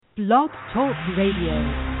Blog Talk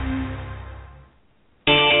Radio.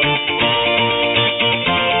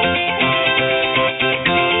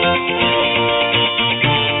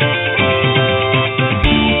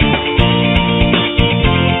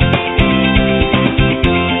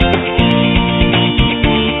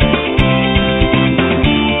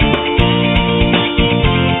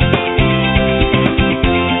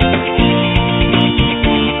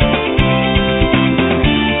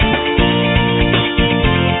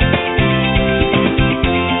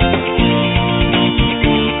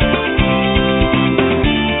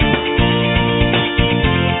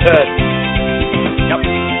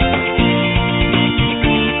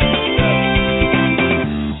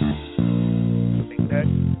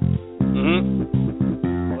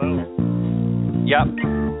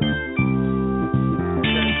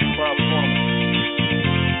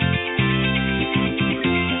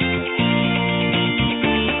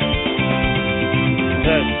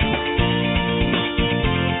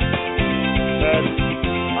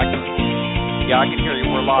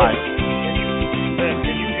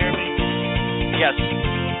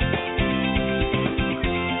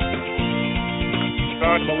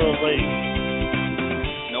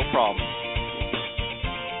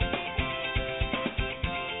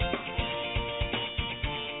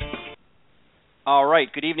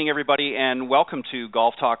 Good evening, everybody, and welcome to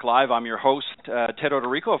Golf Talk Live. I'm your host, Ted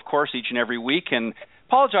Odorico, of course, each and every week. And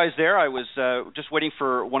apologize there. I was just waiting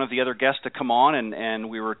for one of the other guests to come on, and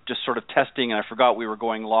we were just sort of testing, and I forgot we were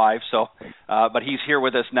going live. So, but he's here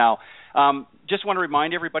with us now. Just want to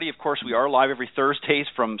remind everybody, of course, we are live every Thursdays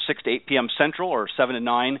from 6 to 8 p.m. Central or 7 to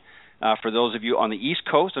 9 for those of you on the East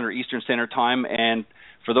Coast under Eastern Standard Time, and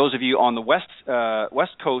for those of you on the West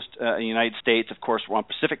Coast in the United States, of course, we're on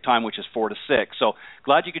Pacific Time, which is 4 to 6. So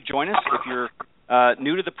glad you could join us. If you're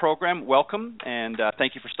new to the program, welcome, and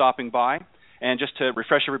thank you for stopping by. And just to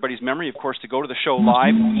refresh everybody's memory, of course, to go to the show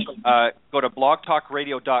live, go to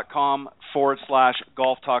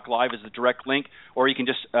blogtalkradio.com/Golf Talk Live is the direct link, or you can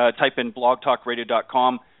just type in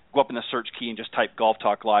blogtalkradio.com, go up in the search key and just type Golf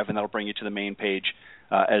Talk Live, and that'll bring you to the main page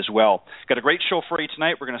as well. Got a great show for you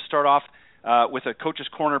tonight. We're going to start off with a Coach's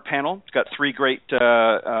Corner panel. It's got three great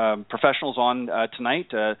professionals on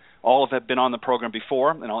tonight. All have been on the program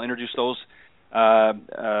before, and I'll introduce those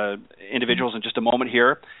individuals in just a moment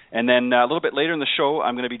here. And then a little bit later in the show,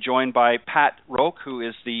 I'm going to be joined by Pat Roque, who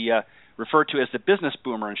is the referred to as the business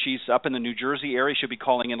boomer, and she's up in the New Jersey area. She'll be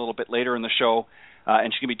calling in a little bit later in the show,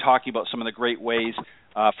 and she's going to be talking about some of the great ways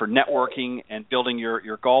for networking and building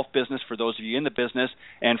your golf business for those of you in the business,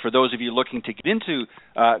 and for those of you looking to get into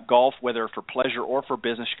golf, whether for pleasure or for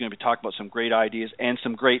business. She's going to be talking about some great ideas and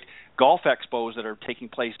some great golf expos that are taking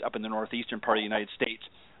place up in the northeastern part of the United States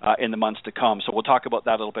in the months to come. So we'll talk about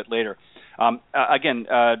that a little bit later. Again,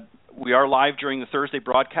 we are live during the Thursday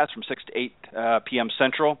broadcast from 6 to 8 p.m.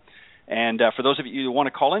 Central. And for those of you who want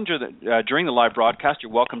to call in during the live broadcast,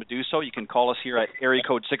 you're welcome to do so. You can call us here at area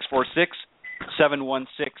code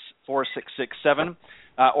 646-716-4667,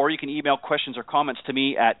 or you can email questions or comments to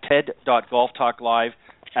me at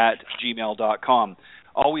ted.golftalklive@gmail.com.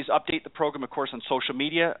 Always update the program, of course, on social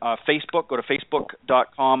media. Facebook, go to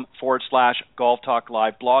facebook.com/Golf Talk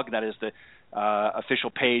Live blog. That is the official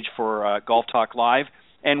page for Golf Talk Live.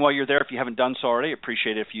 And while you're there, if you haven't done so already,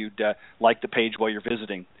 appreciate it if you'd like the page while you're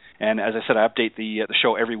visiting. And as I said, I update the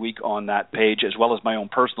show every week on that page, as well as my own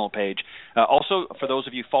personal page. Also, for those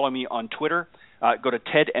of you following me on Twitter, go to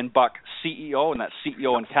Ted and Buck CEO, and that's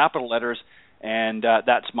CEO in capital letters, and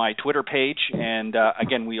that's my Twitter page. And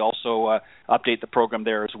again, we also update the program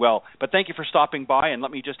there as well. But thank you for stopping by, and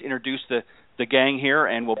let me just introduce the gang here,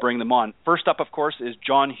 and we'll bring them on. First up, of course, is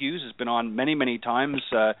John Hughes. Has been on many, many times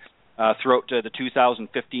throughout the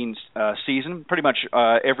 2015 season. Pretty much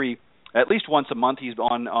at least once a month he's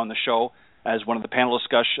on the show as one of the panel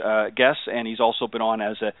guests, and he's also been on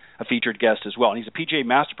as a featured guest as well. And he's a PGA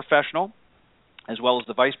Master Professional, as well as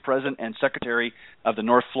the Vice President and Secretary of the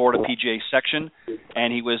North Florida PGA Section,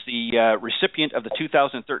 and he was the recipient of the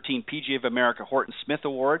 2013 PGA of America Horton Smith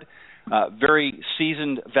Award. Very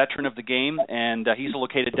seasoned veteran of the game, and he's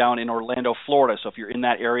located down in Orlando, Florida. So if you're in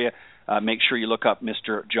that area, make sure you look up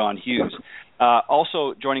Mr. John Hughes.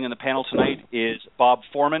 Also joining on the panel tonight is Bob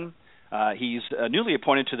Foreman. He's newly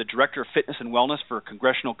appointed to the Director of Fitness and Wellness for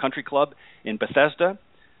Congressional Country Club in Bethesda,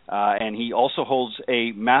 and he also holds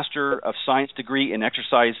a Master of Science degree in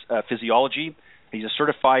exercise physiology. He's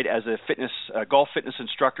certified as a golf fitness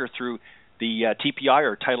instructor through the TPI,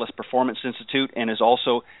 or Titleist Performance Institute, and is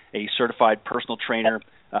also a certified personal trainer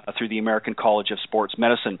through the American College of Sports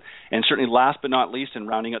Medicine. And certainly last but not least, and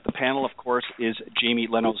rounding out the panel, of course, is Jamie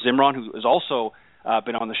Leno-Zimron, who is also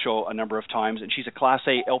been on the show a number of times, and she's a Class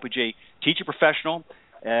A LPGA teacher professional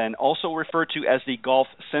and also referred to as the golf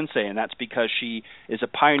sensei, and that's because she is a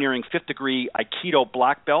pioneering fifth-degree Aikido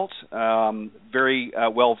black belt, very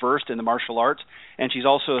well-versed in the martial arts, and she's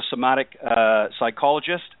also a somatic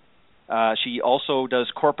psychologist. She also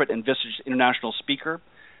does corporate and visitors international speaker,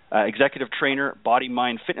 executive trainer, body,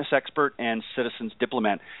 mind, fitness expert, and citizens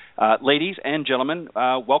diplomat. Ladies and gentlemen,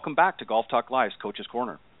 welcome back to Golf Talk Live's Coach's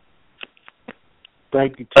Corner.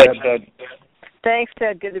 Thank you, Ted. Thanks,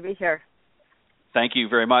 Ted. Good to be here. Thank you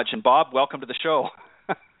very much. And Bob, welcome to the show.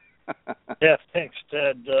 Yeah, thanks,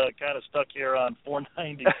 Ted. Kind of stuck here on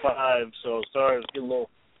 495, so sorry, I was getting a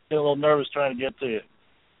little nervous trying to get to you.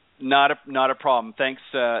 Not a problem. Thanks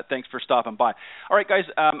for stopping by. All right, guys.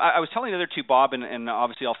 I was telling the other two, Bob, and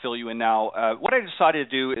obviously I'll fill you in now. What I decided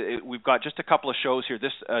to do, we've got just a couple of shows here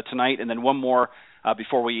tonight, and then one more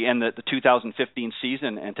before we end the 2015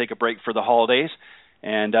 season and take a break for the holidays.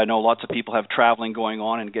 And I know lots of people have traveling going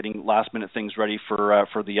on and getting last-minute things ready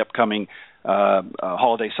for the upcoming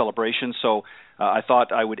holiday celebrations. So I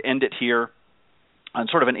thought I would end it here on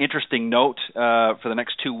sort of an interesting note for the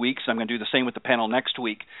next 2 weeks. I'm going to do the same with the panel next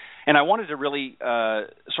week. And I wanted to really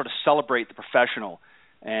sort of celebrate the professional.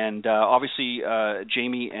 And obviously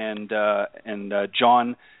Jamie and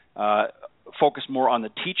John focus more on the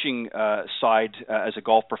teaching side as a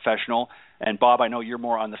golf professional. And Bob, I know you're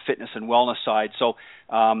more on the fitness and wellness side. So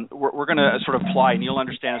we're going to sort of apply, and you'll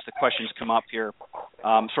understand as the questions come up here,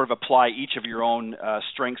 sort of apply each of your own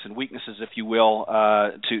strengths and weaknesses, if you will,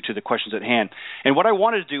 to the questions at hand. And what I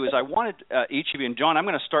wanted to do is I wanted each of you, and John, I'm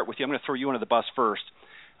going to start with you. I'm going to throw you under the bus first.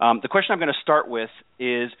 The question I'm going to start with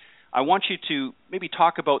is I want you to maybe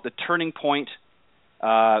talk about the turning point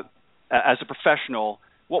as a professional.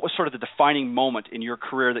 What was sort of the defining moment in your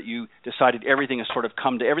career that you decided everything has sort of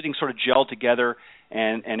everything sort of gelled together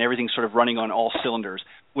and everything's sort of running on all cylinders?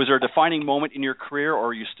 Was there a defining moment in your career, or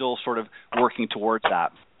are you still sort of working towards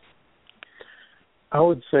that? I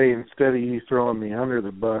would say instead of you throwing me under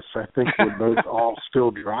the bus, I think we're both all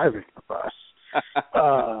still driving the bus.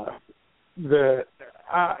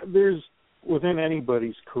 There's within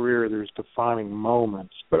anybody's career, there's defining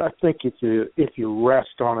moments, but I think if you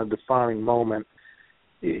rest on a defining moment,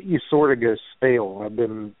 you sort of go stale. I've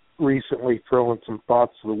been recently throwing some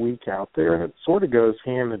thoughts of the week out there, and it sort of goes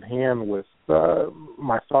hand in hand with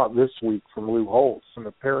my thought this week from Lou Holtz. And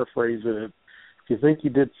to paraphrase it, if you think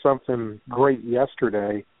you did something great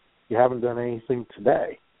yesterday, you haven't done anything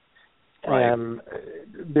today. Right. And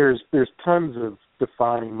there's tons of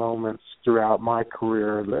defining moments throughout my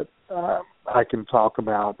career that I can talk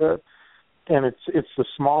about, and it's the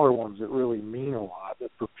smaller ones that really mean a lot,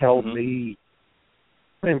 that propelled me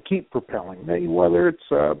and keep propelling me, whether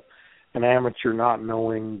it's an amateur not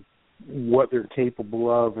knowing what they're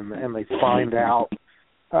capable of, and they find out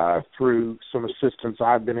through some assistance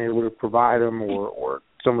I've been able to provide them, or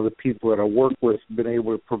some of the people that I work with have been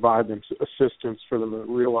able to provide them assistance for them to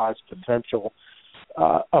realize potential.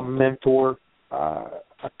 A mentor,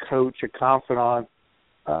 a coach, a confidant,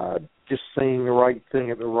 just saying the right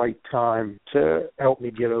thing at the right time to help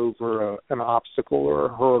me get over an obstacle or a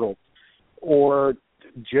hurdle, or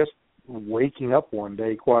just waking up one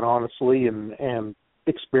day, quite honestly, and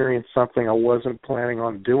experience something I wasn't planning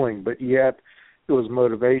on doing, but yet it was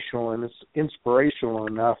motivational and it's inspirational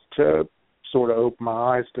enough to sort of open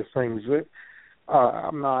my eyes to things that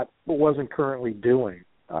wasn't currently doing.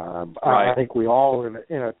 Right. I think we all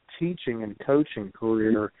in a teaching and coaching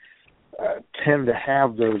career tend to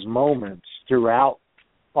have those moments throughout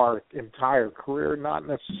our entire career, not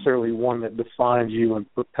necessarily one that defines you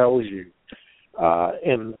and propels you.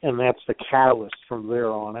 And that's the catalyst from there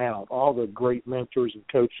on out. All the great mentors and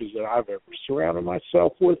coaches that I've ever surrounded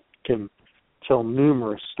myself with can tell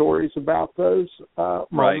numerous stories about those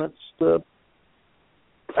moments.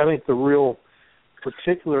 I think the real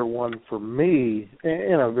particular one for me,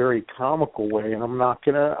 in a very comical way, and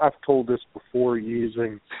I've told this before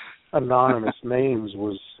using anonymous names,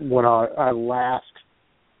 was when I last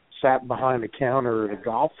sat behind a counter at a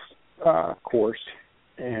golf course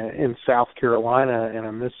in South Carolina, and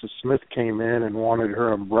a Mrs. Smith came in and wanted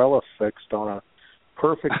her umbrella fixed on a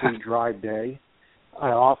perfectly dry day. I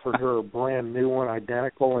offered her a brand new one,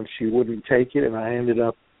 identical, and she wouldn't take it, and I ended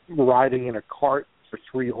up riding in a cart for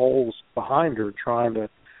 3 holes behind her trying to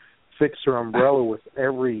fix her umbrella with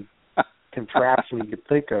every contraption you could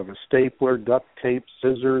think of, a stapler, duct tape,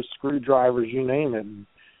 scissors, screwdrivers, you name it. And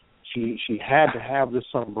she had to have this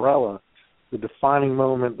umbrella. The defining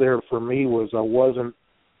moment there for me was I wasn't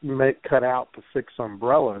cut out to fix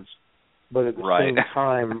umbrellas, but at the same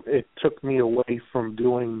time, it took me away from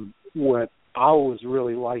doing what I was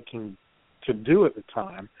really liking to do at the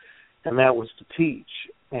time, and that was to teach.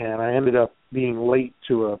 And I ended up being late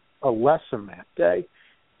to a lesson that day,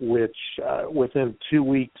 which within 2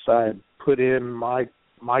 weeks I had put in my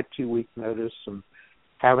 2-week notice and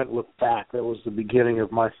haven't looked back. That was the beginning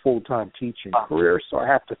of my full-time teaching career, so I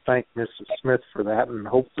have to thank Mrs. Smith for that, and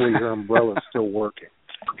hopefully her umbrella is still working.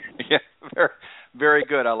 Yeah, very, very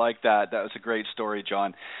good. I like that. That was a great story,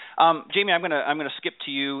 John. Jamie, I'm gonna skip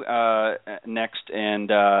to you next, and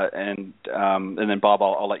then Bob,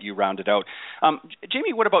 I'll let you round it out.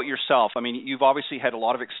 Jamie, what about yourself? I mean, you've obviously had a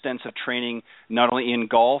lot of extensive training, not only in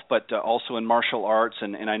golf but also in martial arts,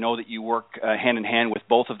 and I know that you work hand in hand with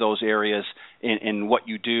both of those areas in what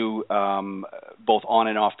you do, both on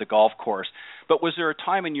and off the golf course. But was there a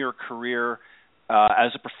time in your career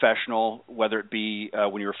as a professional, whether it be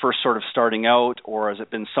when you were first sort of starting out, or has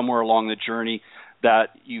it been somewhere along the journey that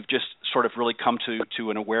you've just sort of really come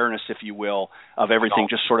to an awareness, if you will, of everything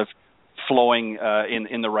just sort of flowing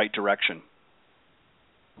in the right direction?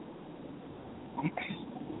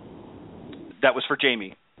 That was for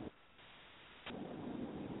Jamie.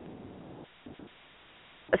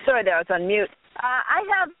 Sorry, I was on mute. I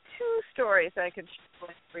have two stories I could share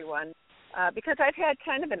with everyone. Because I've had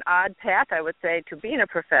kind of an odd path, I would say, to being a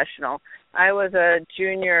professional. I was a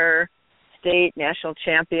junior state national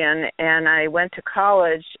champion, and I went to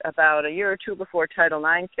college about a year or two before Title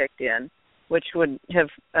IX kicked in, which would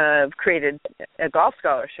have created a golf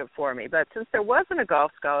scholarship for me. But since there wasn't a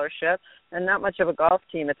golf scholarship and not much of a golf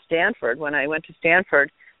team at Stanford, when I went to Stanford,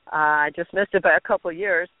 I just missed it by a couple of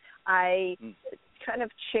years. I kind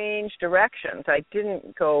of changed directions. I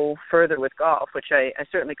didn't go further with golf, which I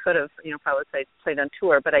certainly could have, probably played on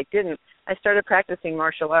tour, but I didn't. I started practicing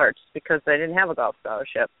martial arts because I didn't have a golf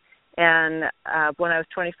scholarship. And when I was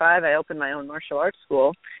 25, I opened my own martial arts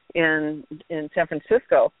school in San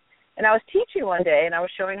Francisco. And I was teaching one day, and I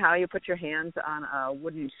was showing how you put your hands on a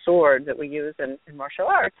wooden sword that we use in martial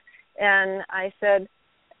arts. And I said,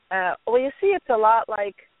 well, you see, it's a lot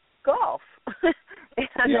like golf.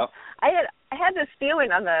 And yep. I had this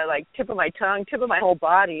feeling on the tip of my tongue, tip of my whole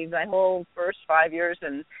body, my whole first 5 years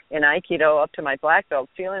in Aikido up to my black belt,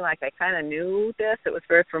 feeling like I kind of knew this. It was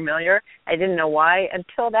very familiar. I didn't know why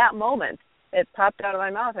until that moment. It popped out of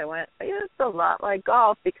my mouth. I went, it's a lot like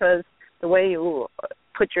golf, because the way you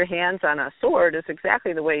put your hands on a sword is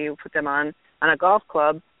exactly the way you put them on a golf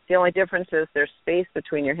club. The only difference is there's space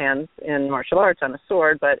between your hands in martial arts on a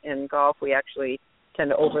sword, but in golf we actually tend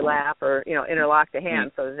to overlap or, interlock the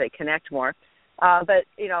hands so that they connect more. But,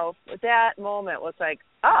 that moment was like,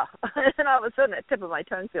 and all of a sudden that tip of my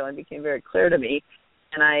tongue feeling became very clear to me.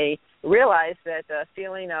 And I realized that the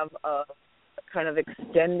feeling of kind of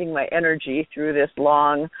extending my energy through this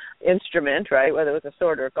long instrument, right, whether it was a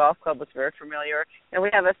sword or a golf club, was very familiar. And we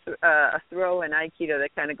have a throw in Aikido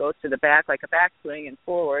that kind of goes to the back like a backswing and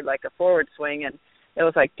forward like a forward swing. And it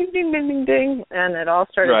was like ding, ding, ding, ding, ding, and it all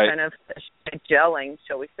started kind of gelling,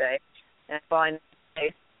 shall we say, and falling into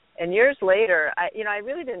place. And years later, I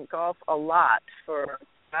really didn't golf a lot for,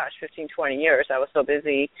 15, 20 years. I was so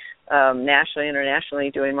busy nationally,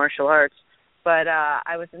 internationally doing martial arts. But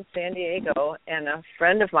I was in San Diego, and a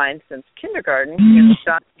friend of mine since kindergarten in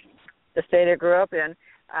the state I grew up in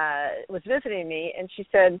was visiting me, and she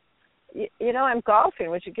said, I'm golfing.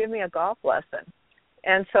 Would you give me a golf lesson?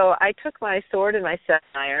 And so I took my sword and my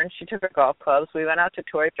 7-iron. She took her golf clubs. We went out to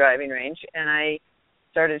Torrey driving range, and I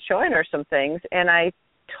started showing her some things, and I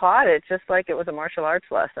taught it just like it was a martial arts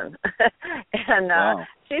lesson. And wow.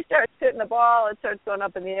 She starts hitting the ball. It starts going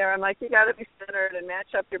up in the air. I'm like, you got to be centered and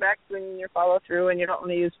match up your backswing and your follow-through, and you don't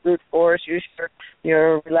want to use brute force. Use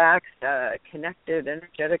your relaxed, connected,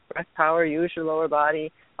 energetic breath power. Use your lower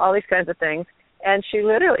body, all these kinds of things. And she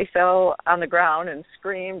literally fell on the ground and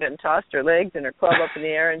screamed and tossed her legs and her club up in the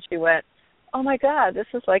air, and she went, oh, my God, this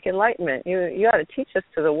is like enlightenment. You ought to teach this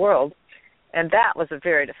to the world. And that was a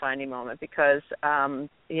very defining moment because,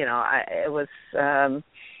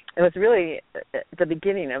 it was really the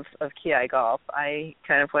beginning of Ki Golf. I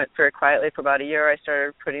kind of went very quietly for about a year. I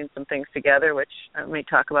started putting some things together, which I may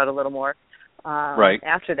talk about a little more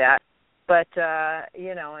after that. But,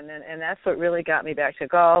 and that's what really got me back to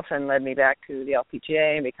golf and led me back to the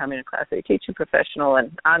LPGA and becoming a Class A teaching professional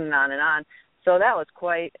and on and on and on. So that was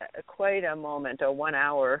quite a moment, a 1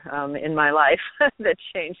 hour in my life that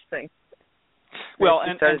changed things. Well,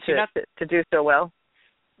 and to do so well.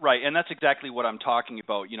 Right, and that's exactly what I'm talking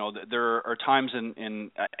about. There are times in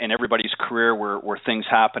everybody's career where things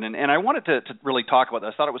happen, and I wanted to really talk about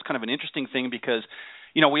that. I thought it was kind of an interesting thing because,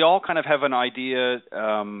 we all kind of have an idea,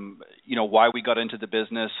 why we got into the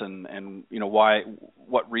business and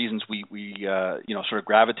what reasons we sort of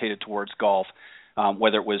gravitated towards golf.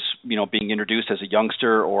 whether it was, being introduced as a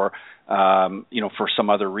youngster or, for some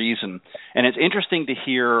other reason. And it's interesting to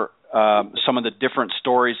hear some of the different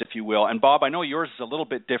stories, if you will. And Bob, I know yours is a little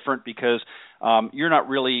bit different because you're not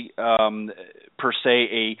really per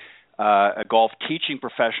se a golf teaching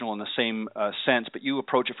professional in the same sense, but you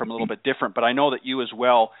approach it from a little bit different. But I know that you as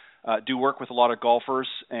well do work with a lot of golfers,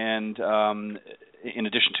 and in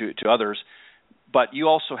addition to others. But you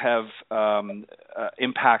also have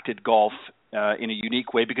impacted golf in a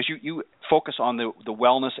unique way because you focus on the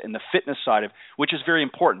wellness and the fitness side of, which is very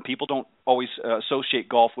important. People don't always associate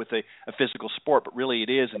golf with a physical sport, but really it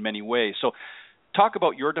is in many ways. So talk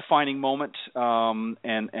about your defining moment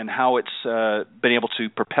and how it's been able to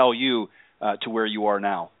propel you to where you are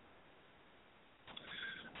now.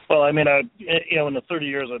 Well, I mean, in the 30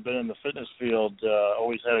 years I've been in the fitness field,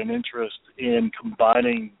 always had an interest in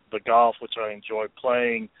combining the golf, which I enjoy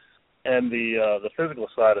playing, and the physical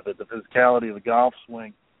side of it, the physicality of the golf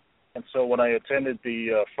swing. And so when I attended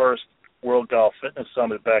the first World Golf Fitness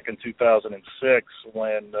Summit back in 2006,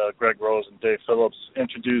 when Greg Rose and Dave Phillips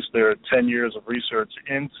introduced their 10 years of research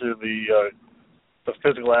into the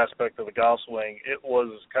physical aspect of the golf swing, it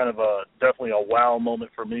was kind of definitely a wow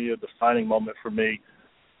moment for me, a defining moment for me.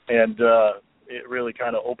 And it really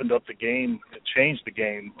kind of opened up the game, it changed the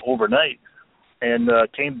game overnight. And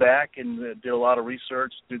came back and did a lot of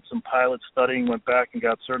research, did some pilot studying, went back and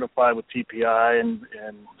got certified with TPI and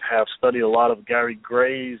have studied a lot of Gary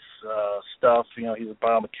Gray's stuff. He's a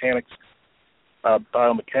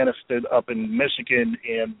biomechanicist up in Michigan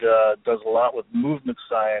and does a lot with movement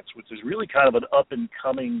science, which is really kind of an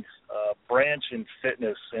up-and-coming branch in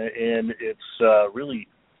fitness. And it's really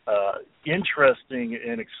interesting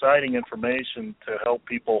and exciting information to help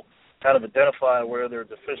people kind of identify where their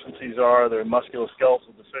deficiencies are, their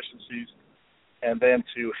musculoskeletal deficiencies, and then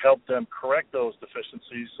to help them correct those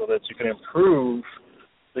deficiencies so that you can improve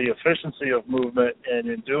the efficiency of movement, and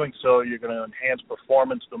in doing so, you're going to enhance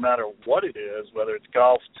performance no matter what it is, whether it's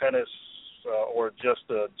golf, tennis, or just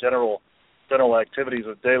general activities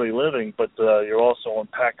of daily living, but you're also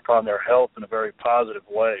impact upon their health in a very positive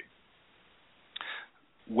way.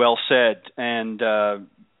 Well said, and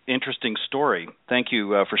interesting story. Thank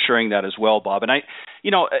you for sharing that as well, Bob. And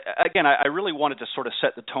I really wanted to sort of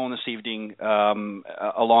set the tone this evening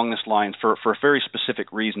along this line for a very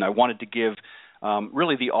specific reason. I wanted to give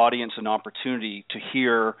really the audience an opportunity to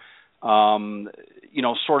hear,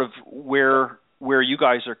 sort of where you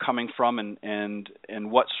guys are coming from and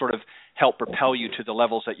what sort of helped propel you to the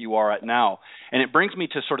levels that you are at now. And it brings me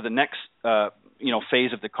to sort of the next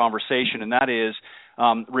phase of the conversation, and that is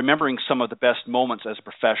remembering some of the best moments as a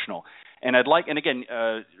professional. And I'd like, and again,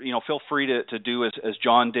 feel free to do as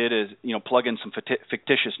John did, is plug in some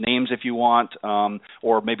fictitious names if you want,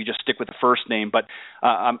 or maybe just stick with the first name. But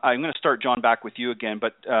I'm going to start, John, back with you again.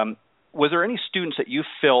 But was there any students that you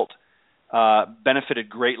felt benefited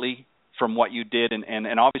greatly from what you did?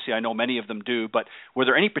 And obviously I know many of them do, but were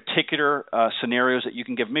there any particular scenarios that you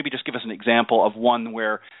can give? Maybe just give us an example of one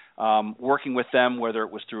where working with them, whether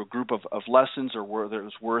it was through a group of lessons or whether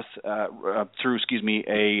it was through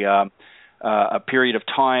a period of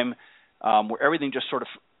time where everything just sort of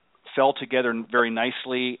fell together very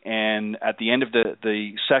nicely, and at the end of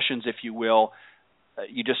the sessions, if you will,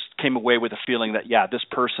 you just came away with a feeling that, this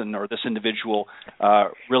person or this individual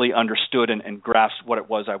really understood and grasped what it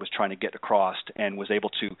was I was trying to get across and was able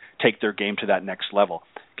to take their game to that next level.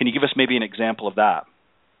 Can you give us maybe an example of that?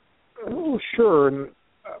 Oh, sure. And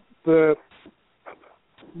the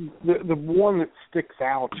one that sticks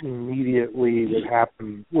out immediately that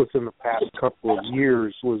happened within the past couple of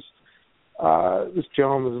years was this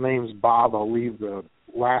gentleman's name's Bob. I'll leave the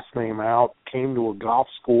last name out. Came to a golf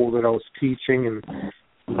school that I was teaching in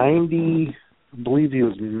I believe he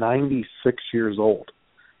was 96 years old.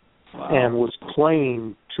 Wow. And was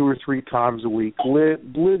playing 2 or 3 times a week. Lives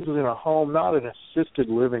in a home, not an assisted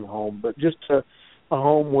living home, but just a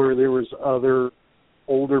home where there was other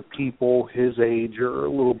older people his age or a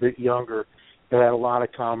little bit younger that had a lot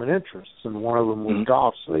of common interests, and one of them was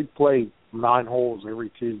golf. So they'd play 9 holes every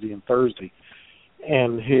Tuesday and Thursday.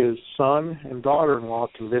 And his son and daughter-in-law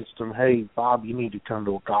convinced him, hey, Bob, you need to come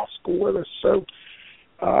to a golf school with us. So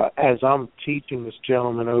as I'm teaching this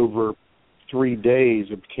gentleman over 3 days,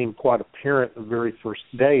 it became quite apparent the very first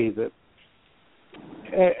day that,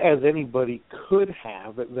 as anybody could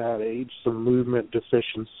have at that age, some movement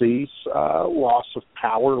deficiencies, loss of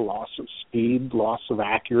power, loss of speed, loss of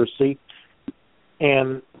accuracy.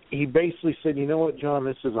 And he basically said, you know what, John,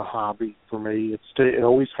 this is a hobby for me. It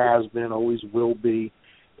always has been, always will be.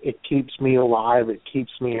 It keeps me alive. It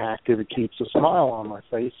keeps me active. It keeps a smile on my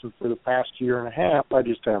face. And for the past year and a half, I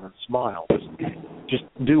just haven't smiled. Just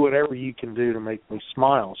do whatever you can do to make me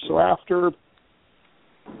smile. So after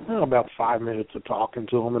about 5 minutes of talking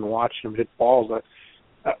to him and watching him hit balls,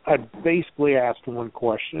 I basically asked him one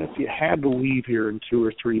question. If you had to leave here in 2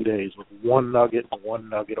 or 3 days with one nugget and one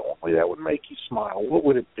nugget only that would make you smile, what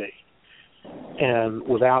would it be? And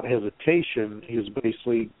without hesitation, he was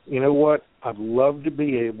basically, you know what, I'd love to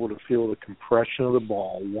be able to feel the compression of the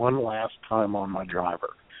ball one last time on my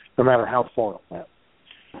driver, no matter how far it went.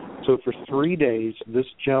 So for 3 days, this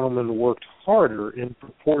gentleman worked harder in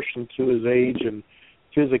proportion to his age and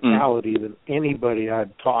physicality than anybody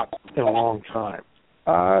I'd taught in a long time,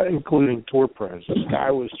 including tour pros. This guy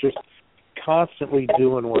was just constantly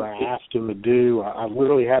doing what I asked him to do. I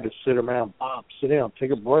literally had to sit him down. Bob, sit down, take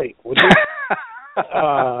a break. Would you?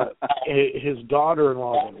 His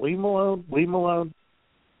daughter-in-law said, leave him alone, leave him alone.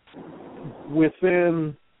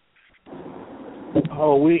 Within,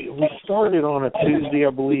 we started on a Tuesday, I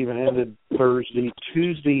believe, and ended Thursday.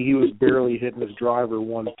 Tuesday, he was barely hitting his driver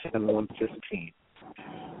 110, 115.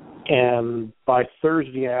 And by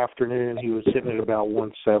Thursday afternoon, he was hitting at about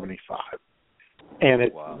 175. And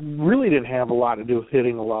it really didn't have a lot to do with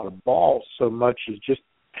hitting a lot of balls so much as just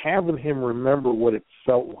having him remember what it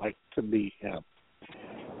felt like to be him.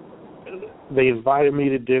 They invited me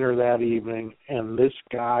to dinner that evening, and this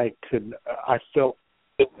guy I felt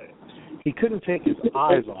he couldn't take his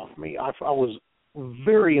eyes off me. I was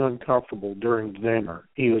very uncomfortable during dinner.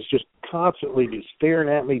 He was just constantly just staring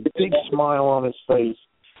at me, big smile on his face.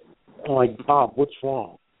 I'm like, Bob, what's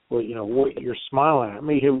wrong? Well, you know, what you're smiling at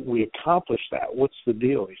me. We accomplished that. What's the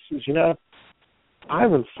deal? He says, you know, I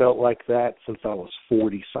haven't felt like that since I was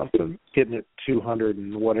 40-something, hitting it 200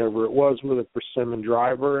 and whatever it was with a persimmon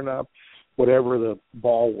driver and whatever the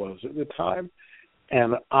ball was at the time.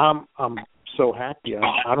 And I'm so happy.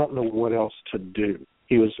 I don't know what else to do.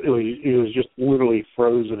 He was just literally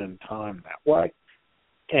frozen in time that way.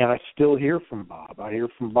 And I still hear from Bob. I hear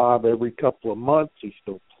from Bob every couple of months. He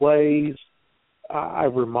still plays. I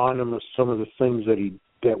remind him of some of the things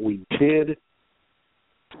that we did,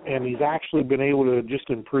 and he's actually been able to just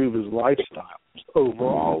improve his lifestyle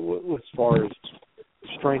overall as far as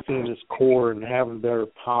strengthening his core and having better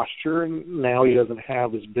posture. And now he doesn't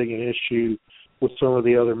have as big an issue with some of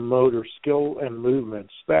the other motor skill and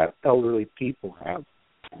movements that elderly people have.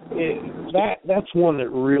 That's one that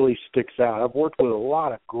really sticks out. I've worked with a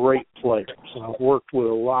lot of great players, and I've worked with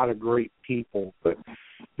a lot of great people, but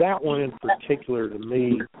that one in particular to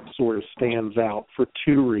me sort of stands out for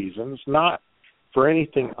two reasons. Not for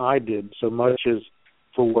anything I did so much as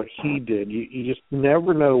for what he did. You just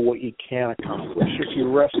never know what you can accomplish. If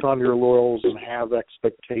you rest on your laurels and have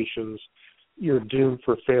expectations, you're doomed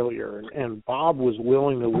for failure. And Bob was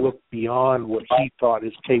willing to look beyond what he thought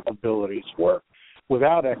his capabilities were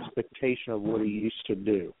without expectation of what he used to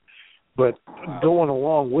do. But going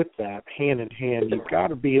along with that, hand in hand, you've got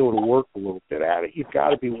to be able to work a little bit at it. You've got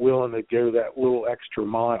to be willing to go that little extra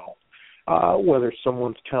mile. Whether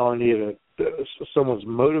someone's telling you someone's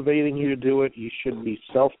motivating you to do it, you should be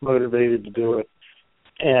self-motivated to do it,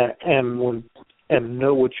 and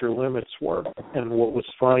know what your limits were. And what was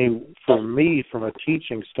funny for me from a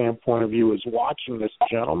teaching standpoint of view is watching this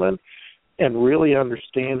gentleman and really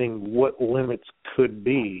understanding what limits could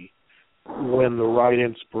be when the right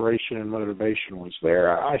inspiration and motivation was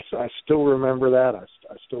there. I still remember that.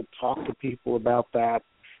 I still talk to people about that.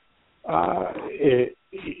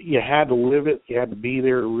 You had to live it. You had to be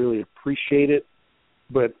there to really appreciate it.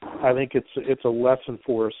 But I think it's a lesson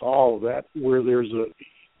for us all that where there's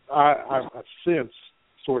I've since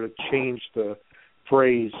sort of changed the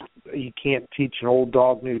phrase, you can't teach an old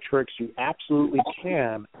dog new tricks. You absolutely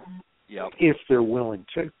can if they're willing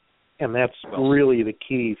to. And that's really the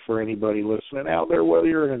key for anybody listening out there, whether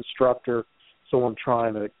you're an instructor, someone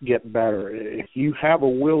trying to get better. If you have a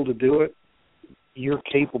will to do it, you're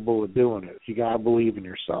capable of doing it. You got to believe in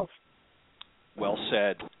yourself. Well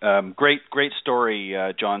said. Great story,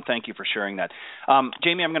 John. Thank you for sharing that.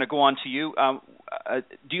 Jamie, I'm going to go on to you.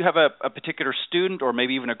 Do you have a particular student or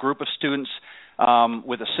maybe even a group of students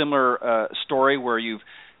with a similar story where you've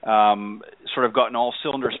sort of gotten all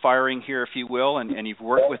cylinders firing here, if you will, and you've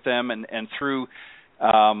worked with them and through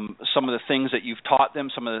some of the things that you've taught them,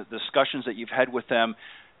 some of the discussions that you've had with them,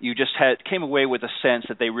 you just came away with a sense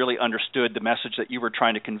that they really understood the message that you were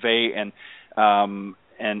trying to convey, and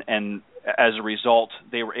as a result,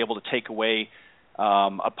 they were able to take away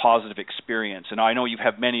a positive experience. And I know you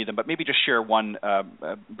have many of them, but maybe just share one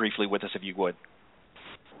briefly with us, if you would.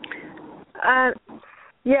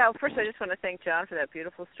 Yeah, first I just want to thank John for that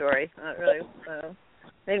beautiful story. It really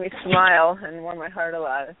made me smile and warmed my heart a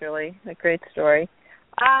lot. It's really a great story.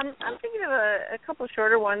 I'm thinking of a couple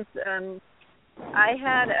shorter ones. I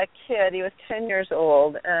had a kid. He was 10 years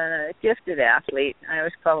old, a gifted athlete. I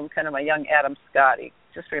always call him kind of my young Adam Scott. He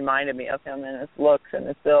just reminded me of him and his looks and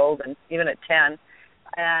his build, and even at 10.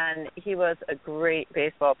 And he was a great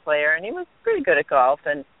baseball player, and he was pretty good at golf.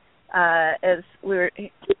 And as we were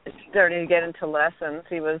starting to get into lessons,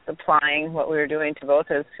 he was applying what we were doing to both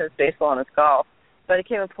his baseball and his golf. But it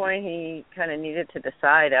came a point he kind of needed to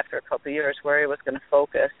decide after a couple of years where he was going to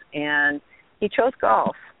focus, and he chose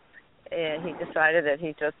golf. And he decided that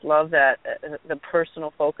he just loved that, the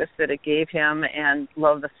personal focus that it gave him, and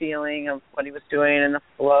loved the feeling of what he was doing and the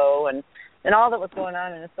flow and all that was going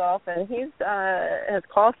on in his golf. And he's has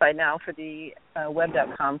qualified now for the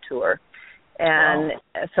Web.com tour. And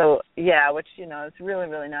so, yeah, which, you know, is really,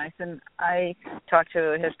 really nice. And I talked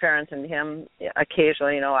to his parents and him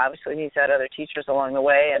occasionally. You know, obviously he's had other teachers along the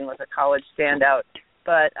way and was a college standout.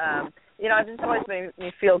 But, you know, it just always made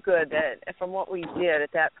me feel good that from what we did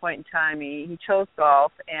at that point in time, he chose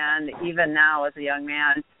golf. And even now as a young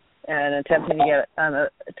man and attempting to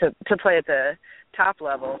get to play at the top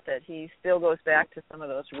level, that he still goes back to some of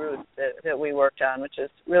those roots that we worked on, which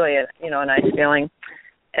is really, a nice feeling.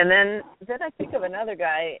 And then I think of another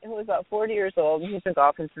guy who was about 40 years old. He's been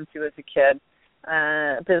golfing since he was a kid,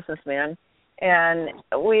 a businessman. And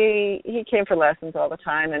he came for lessons all the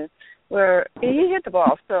time, and he hit the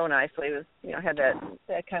ball so nicely. He was, you know, had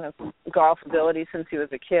that kind of golf ability since he was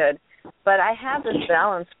a kid. But I have this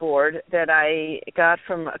balance board that I got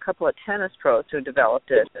from a couple of tennis pros who developed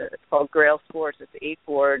it. It's called Grail Sports. It's an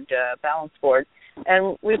 8-board balance board.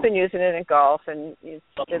 And we've been using it in golf, and it's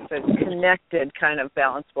a connected kind of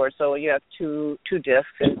balance board. So you have two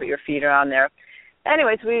discs, and your feet are on there.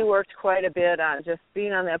 Anyways, we worked quite a bit on just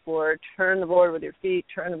being on that board, turn the board with your feet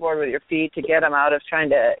to get him out of trying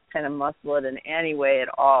to kind of muscle it in any way at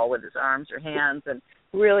all with his arms or hands, and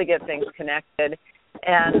really get things connected.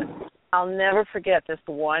 And I'll never forget this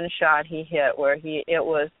one shot he hit where it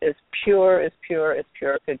was as pure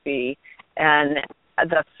could be. And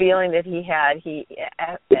the feeling that he had,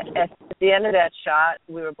 at the end of that shot,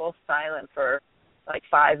 we were both silent for like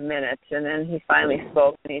 5 minutes, and then he finally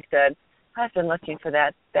spoke, and he said, I've been looking for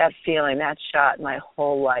that feeling, that shot my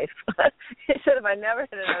whole life. He said, if I never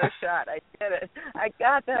hit another shot, I did it. I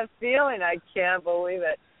got that feeling. I can't believe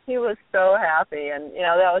it. He was so happy, and, you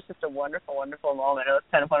know, that was just a wonderful, wonderful moment. It was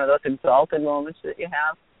kind of one of those exalted moments that you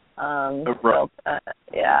have.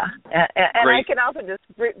 Yeah. And I can also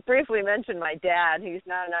just briefly mention my dad. He's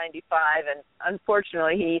now 95, and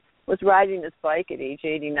unfortunately he was riding his bike at age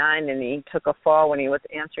 89, and he took a fall when he was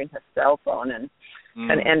answering his cell phone and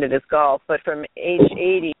ended his golf. But from age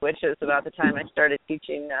 80, which is about the time I started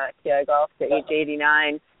teaching TI golf, to age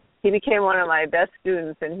 89, he became one of my best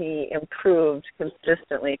students, and he improved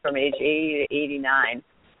consistently from age 80 to 89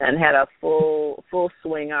 and had a full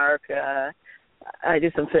swing arc. I do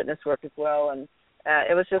some fitness work as well, and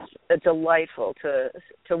it was just delightful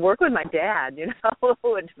to work with my dad, you know,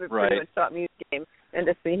 who had pretty much taught me the game, and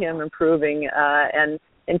to see him improving and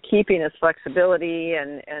keeping his flexibility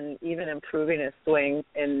and even improving his swing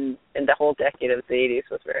in the whole decade of the 80s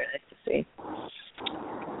was very nice to see.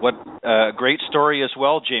 What a great story as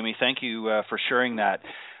well, Jamie. Thank you for sharing that.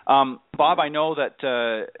 Bob, I know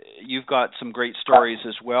that you've got some great stories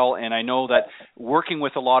as well, and I know that working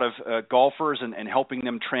with a lot of golfers and helping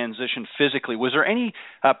them transition physically, was there any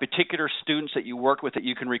particular students that you worked with that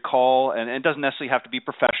you can recall, and it doesn't necessarily have to be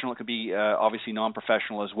professional, it could be obviously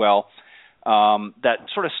non-professional as well, that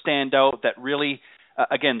sort of stand out, that really,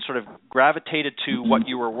 again, sort of gravitated to what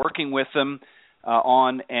you were working with them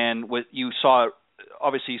on, and what you saw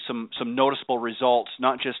obviously some noticeable results,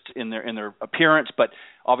 not just in their appearance, but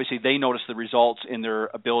obviously they noticed the results in their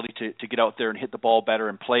ability to get out there and hit the ball better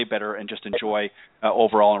and play better and just enjoy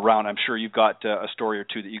overall and around. I'm sure you've got a story or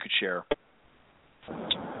two that you could share.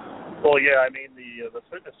 Well, yeah, I mean, the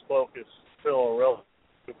fitness focus is still a relative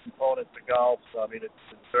component to golf. So, I mean,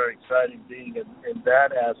 it's very exciting being in that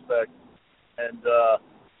aspect. And,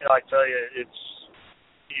 you know, I tell you,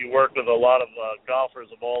 you work with a lot of golfers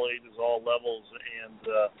of all ages, all levels,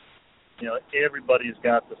 and you know, everybody's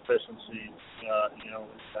got deficiencies. You know,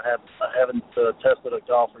 I haven't tested a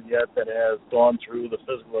golfer yet that has gone through the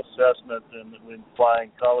physical assessment and in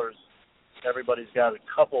flying colors. Everybody's got a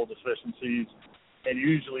couple of deficiencies, and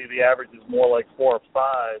usually the average is more like 4 or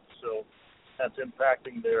 5. So that's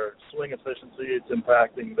impacting their swing efficiency. It's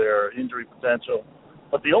impacting their injury potential.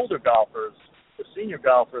 But the older golfers, the senior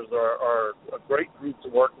golfers are a great group to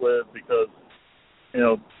work with because, you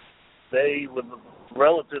know, they, with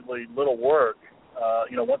relatively little work,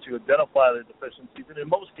 once you identify the deficiencies, and in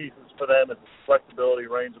most cases for them it's flexibility,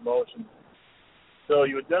 range of motion. So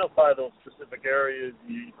you identify those specific areas,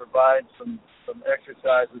 you provide some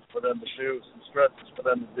exercises for them to do, some stretches for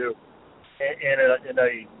them to do. And in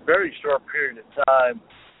a very short period of time,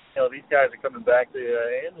 these guys are coming back to you,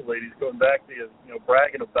 and the ladies coming back to you,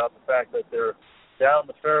 bragging about the fact that they're down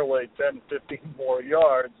the fairway 10, 15 more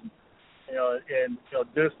yards. And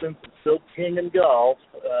distance is still king in golf.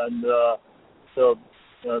 And so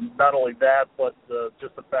not only that, but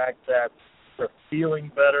just the fact that they're feeling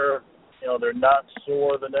better. They're not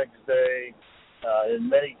sore the next day. In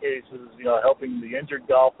many cases, helping the injured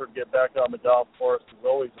golfer get back on the golf course is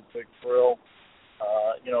always a big thrill.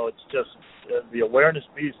 It's just the awareness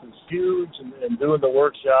piece is huge, and doing the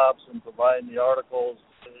workshops and providing the articles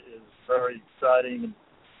is very exciting,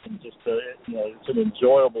 and just it's an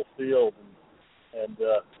enjoyable field, and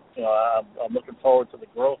I'm looking forward to the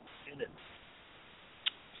growth in it.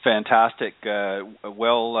 Fantastic.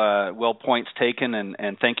 Well points taken,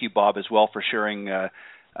 and thank you, Bob, as well for sharing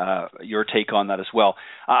your take on that as well.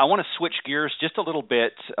 I want to switch gears just a little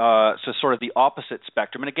bit, so sort of the opposite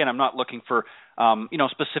spectrum. And again, I'm not looking for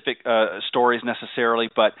specific stories necessarily,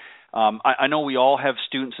 but I know we all have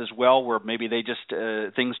students as well where maybe they just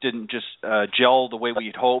things didn't just gel the way we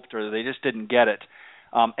had hoped, or they just didn't get it.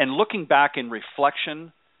 And looking back in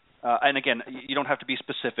reflection, and again, you don't have to be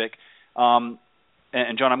specific.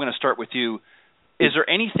 And John, I'm going to start with you. Is there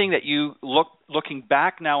anything that you looking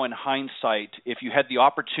back now in hindsight, if you had the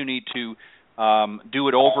opportunity to do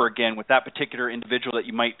it over again with that particular individual that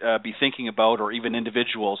you might be thinking about, or even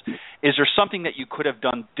individuals, is there something that you could have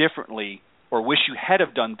done differently, or wish you had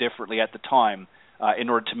have done differently at the time, in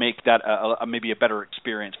order to make that maybe a better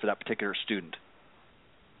experience for that particular student?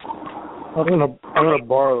 I'm gonna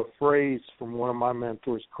borrow a phrase from one of my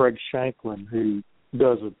mentors, Craig Shanklin, who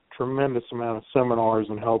does a tremendous amount of seminars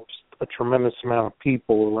and helps a tremendous amount of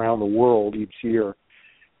people around the world each year.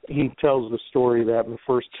 He tells the story that in the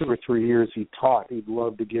first 2 or 3 years he taught, he'd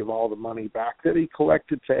love to give all the money back that he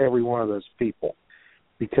collected to every one of those people,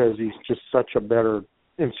 because he's just such a better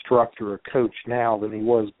instructor or coach now than he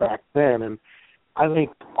was back then. And I think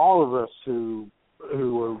all of us who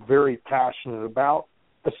are very passionate about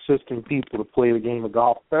assisting people to play the game of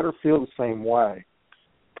golf better feel the same way.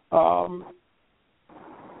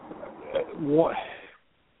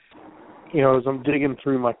 As I'm digging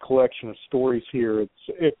through my collection of stories here,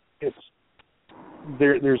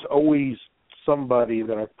 there's always somebody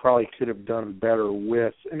that I probably could have done better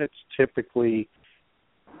with, and it's typically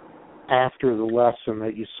after the lesson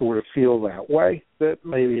that you sort of feel that way, that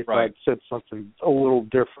maybe if I'd said something a little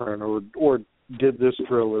different, or did this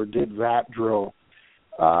drill or did that drill,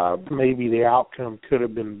 maybe the outcome could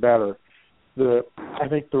have been better. I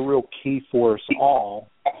think the real key for us all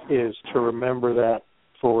is to remember that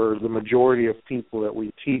for the majority of people that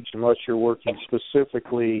we teach, unless you're working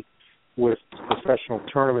specifically with professional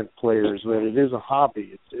tournament players, that it is a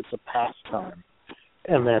hobby. It's a pastime,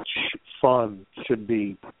 and that fun should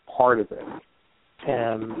be part of it.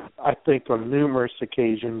 And I think on numerous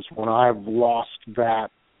occasions when I've lost that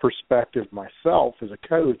perspective myself as a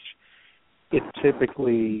coach, it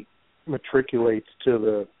typically matriculates to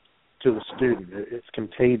the student. It's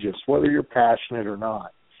contagious, whether you're passionate or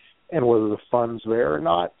not, and whether the fun's there or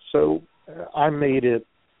not. So I made it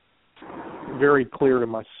very clear to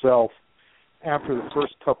myself after the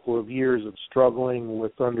first couple of years of struggling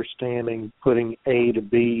with understanding putting A to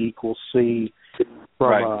B equals C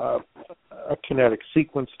from a kinetic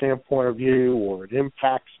sequence standpoint of view or an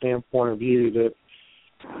impact standpoint of view, that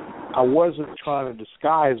I wasn't trying to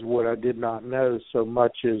disguise what I did not know so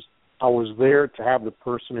much as I was there to have the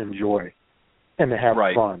person enjoy and to have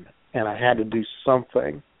fun. And I had to do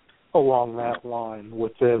something along that line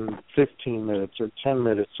within 15 minutes or 10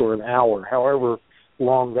 minutes or an hour, however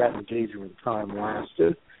long that engagement time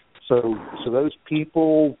lasted. So those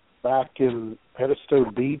people back in Edisto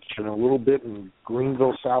Beach and a little bit in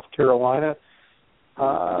Greenville, South Carolina,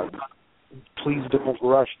 please don't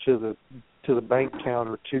rush to the bank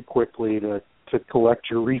counter too quickly to collect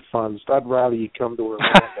your refunds. I'd rather you come to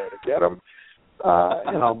Orlando to get them,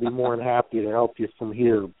 and I'll be more than happy to help you from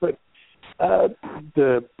here. But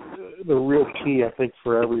the real key, I think,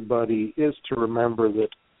 for everybody is to remember that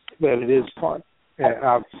it is fun. And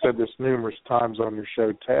I've said this numerous times on your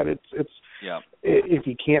show, Ted. If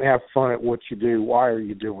you can't have fun at what you do, why are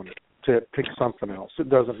you doing it? To pick something else. It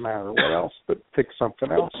doesn't matter what else, but pick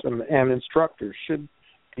something else. And instructors should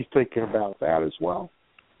be thinking about that as well.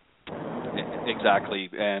 Exactly.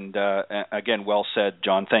 And again, well said,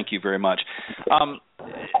 John. Thank you very much.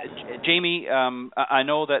 Jamie, I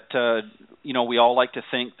know that we all like to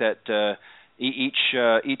think that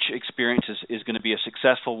each experience is going to be a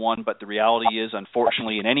successful one, but the reality is,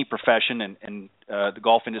 unfortunately, in any profession, and the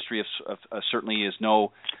golf industry certainly is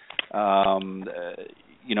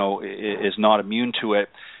is not immune to it.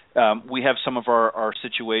 We have some of our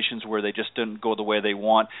situations where they just didn't go the way they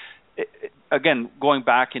want. Again, going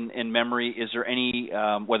back in memory, is there any,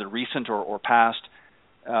 whether recent or past,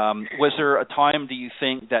 was there a time, do you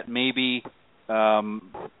think, that maybe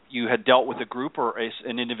you had dealt with a group or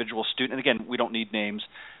an individual student, and again, we don't need names,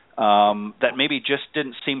 that maybe just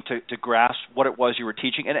didn't seem to grasp what it was you were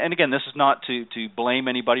teaching? And again, this is not to blame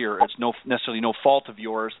anybody, or it's necessarily no fault of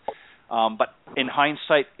yours, but in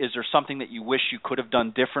hindsight, is there something that you wish you could have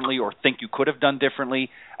done differently, or think you could have done differently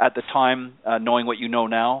at the time, knowing what you know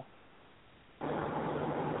now?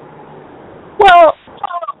 Well,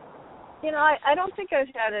 I don't think I've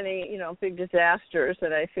had any, big disasters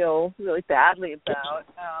that I feel really badly about.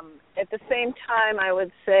 At the same time, I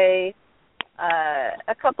would say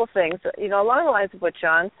a couple things. Along the lines of what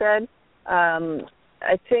John said,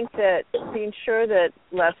 I think that being sure that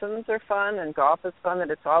lessons are fun and golf is fun,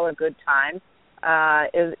 that it's all a good time,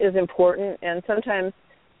 is important. And sometimes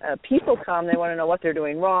people come, they want to know what they're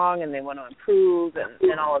doing wrong, and they want to improve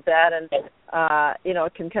and all of that. And,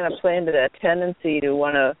 it can kind of play into that tendency to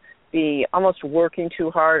want to be almost working too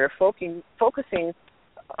hard or focusing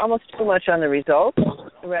almost too much on the results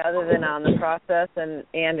rather than on the process and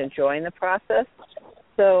enjoying the process.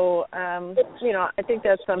 So, I think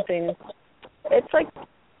that's something. It's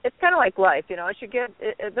kind of like life, as you get,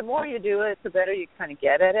 the more you do it, the better you kind of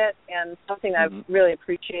get at it. And something I've really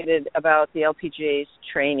appreciated about the LPGA's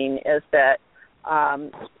training is that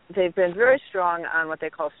they've been very strong on what they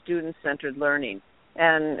call student-centered learning,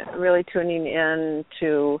 and really tuning in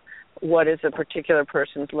to what is a particular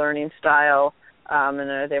person's learning style, and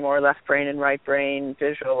are they more left brain and right brain,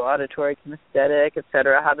 visual, auditory, kinesthetic, et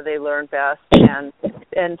cetera? How do they learn best, and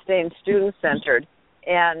staying student-centered?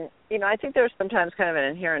 And, I think there's sometimes kind of an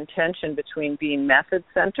inherent tension between being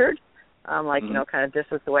method-centered, kind of this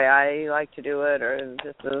is the way I like to do it, or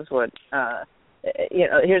this is what,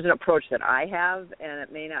 here's an approach that I have, and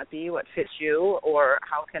it may not be what fits you, or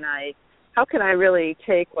how can I really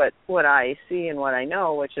take what I see and what I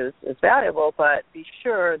know, which is valuable, but be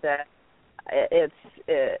sure that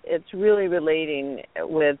it's really relating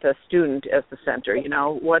with the student as the center.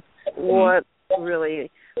 What really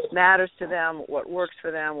matters to them, what works for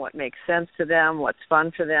them, what makes sense to them, what's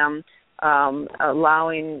fun for them,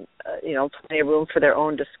 allowing plenty of room for their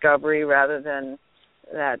own discovery rather than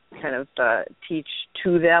that kind of teach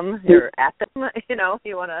to them or at them.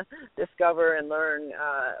 You want to discover and learn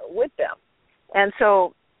with them. And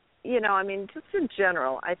so, just in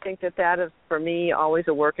general, I think that is, for me, always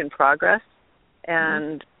a work in progress.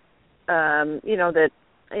 And, I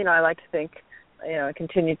like to think, I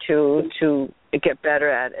continue to get better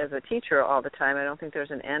at as a teacher all the time. I don't think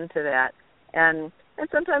there's an end to that. And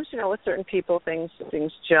sometimes, with certain people, things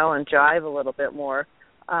gel and jive a little bit more.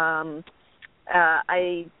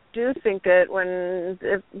 I do think that when,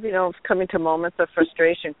 coming to moments of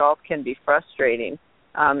frustration, golf can be frustrating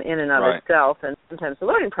in and of itself, and sometimes the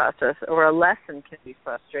learning process or a lesson can be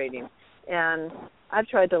frustrating. And I've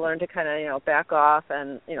tried to learn to kind of, back off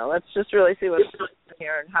and, let's just really see what's going on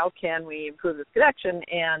here and how can we improve this connection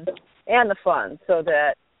and the fun so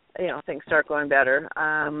that, things start going better.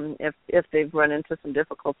 If they've run into some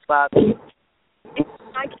difficult spots,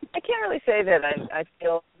 I can't really say that I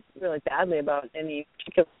feel really badly about any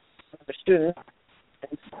particular student,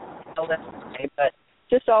 but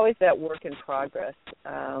just always that work in progress,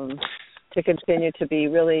 to continue to be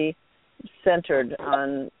really centered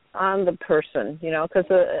on the person, because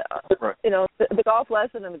the golf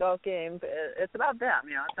lesson and the golf game, it's about them.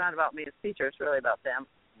 It's not about me as teacher. It's really about them.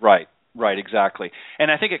 Right, exactly.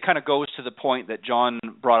 And I think it kind of goes to the point that John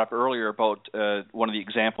brought up earlier about one of the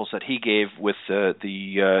examples that he gave with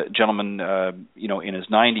the gentleman, in his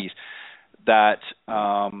 90s, that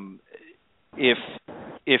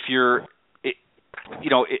if you're,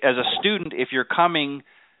 as a student, if you're coming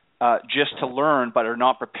just to learn but are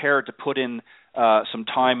not prepared to put in some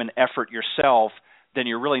time and effort yourself, then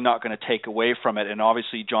you're really not going to take away from it. And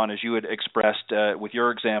obviously, John, as you had expressed with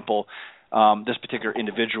your example, this particular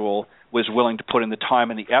individual was willing to put in the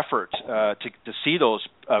time and the effort to see those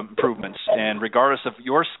improvements. And regardless of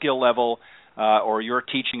your skill level or your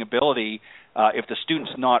teaching ability, if the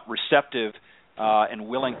student's not receptive and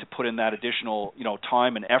willing to put in that additional,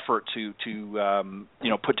 time and effort to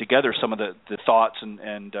put together some of the thoughts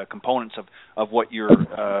and components of what you're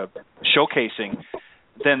showcasing,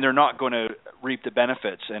 then they're not going to reap the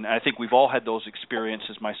benefits. And I think we've all had those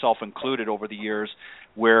experiences, myself included, over the years,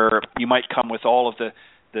 where you might come with all of the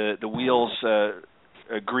the wheels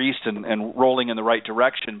greased and rolling in the right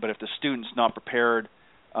direction. But if the student's not prepared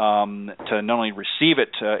to not only receive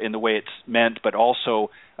it in the way it's meant, but also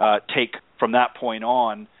take from that point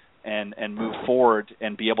on and move forward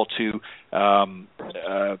and be able to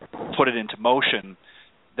put it into motion,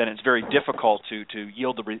 then it's very difficult to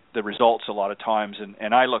yield the results a lot of times.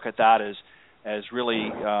 And I look at that as really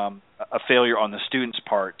a failure on the student's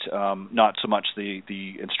part, not so much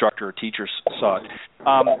the instructor or teacher's side.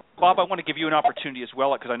 Bob, I want to give you an opportunity as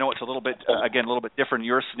well, because I know it's a little bit different in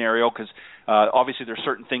your scenario, because obviously there's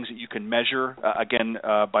certain things that you can measure.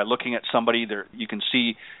 By looking at somebody, you can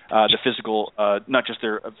see the physical, not just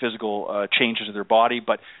their physical changes of their body,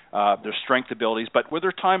 but their strength abilities. But were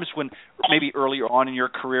there times when maybe earlier on in your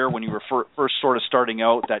career, when you were first sort of starting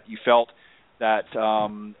out, that you felt that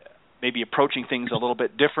maybe approaching things a little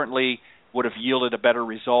bit differently would have yielded a better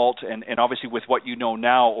result? And obviously with what you know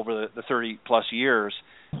now over the 30-plus years,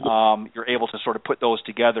 you're able to sort of put those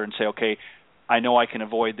together and say, okay, I know I can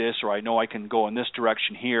avoid this, or I know I can go in this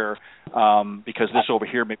direction here because this over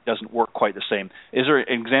here maybe doesn't work quite the same. Is there an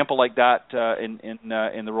example like that in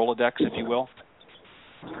the Rolodex, if you will?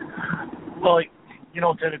 Well,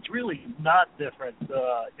 Ted, it's really not different. And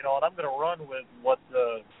I'm going to run with what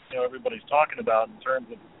everybody's talking about in terms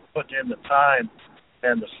of putting in the time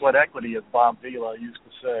and the sweat equity, as Bob Vila used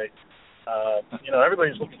to say.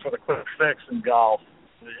 Everybody's looking for the quick fix in golf,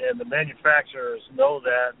 and the manufacturers know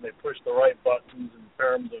that, and they push the right buttons in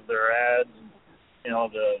terms of their ads. And,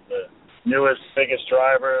 the newest, biggest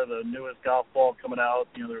driver, the newest golf ball coming out.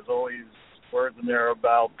 There's always words in there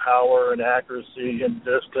about power and accuracy and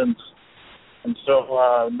distance. And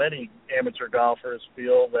so many amateur golfers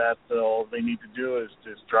feel that all they need to do is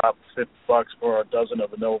just drop $50 for a dozen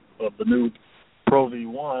of the new Pro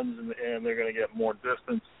V1s, and they're going to get more distance.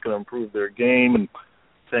 It's going to improve their game, and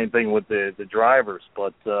same thing with the drivers.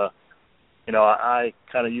 But I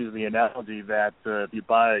kind of use the analogy that if you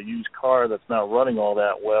buy a used car that's not running all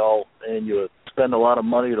that well, and you spend a lot of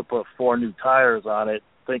money to put 4 new tires on it,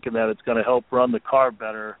 thinking that it's going to help run the car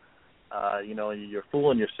better, you're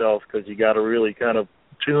fooling yourself, because you got to really kind of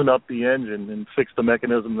tune up the engine and fix the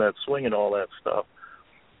mechanism that's swinging all that stuff.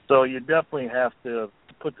 So you definitely have to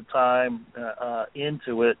put the time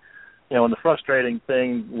into it. And the frustrating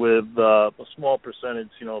thing with a small percentage,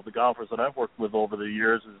 of the golfers that I've worked with over the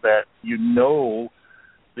years is that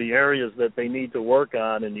the areas that they need to work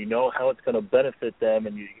on, and how it's going to benefit them,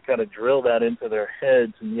 and you kind of drill that into their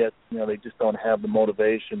heads, and yet they just don't have the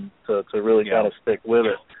motivation to really kind of stick with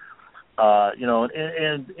it.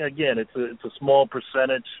 And again, it's a small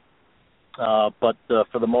percentage, but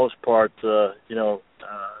for the most part,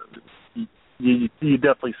 you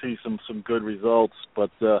definitely see some good results.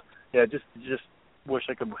 But just wish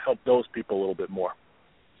I could help those people a little bit more.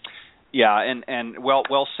 Yeah, and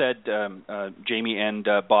well said, Jamie and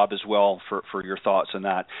Bob as well, for your thoughts on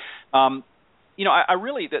that. I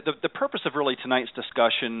really the purpose of really tonight's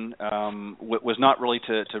discussion was not really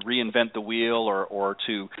to reinvent the wheel or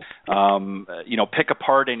to pick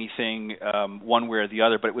apart anything one way or the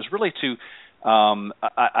other, but it was really to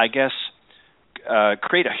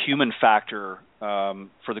create a human factor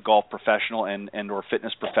for the golf professional and or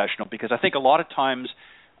fitness professional, because I think a lot of times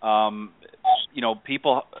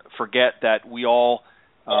people forget that we all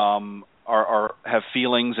have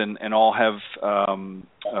feelings and all have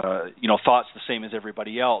thoughts the same as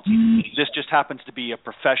everybody else. This just happens to be a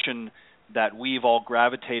profession that we've all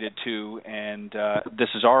gravitated to, and this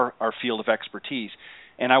is our field of expertise.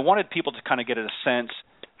 And I wanted people to kind of get a sense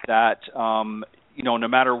that no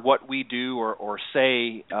matter what we do or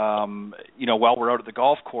say, while we're out at the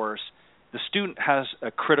golf course, the student has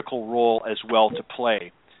a critical role as well to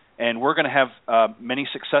play. And we're going to have many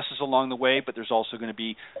successes along the way, but there's also going to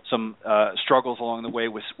be some struggles along the way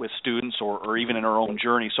with students or even in our own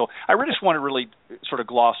journey. So I just want to really sort of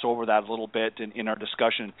gloss over that a little bit in our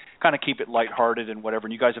discussion, kind of keep it lighthearted and whatever.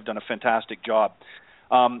 And you guys have done a fantastic job.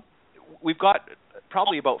 We've got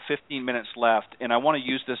probably about 15 minutes left, and I want to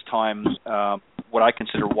use this time what I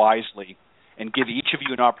consider wisely and give each of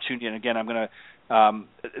you an opportunity. And again, I'm going to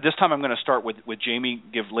this time I'm going to start with Jamie,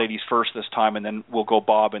 give ladies first this time, and then we'll go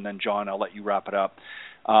Bob, and then John, I'll let you wrap it up.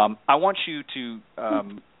 I want you to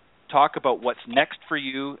talk about what's next for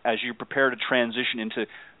you as you prepare to transition into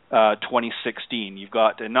 2016. You've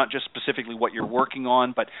got not just specifically what you're working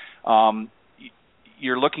on, but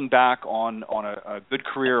you're looking back on a good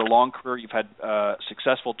career, a long career. You've had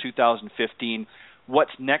successful 2015.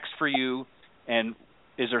 What's next for you, and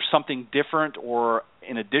is there something different or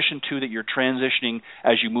in addition to that you're transitioning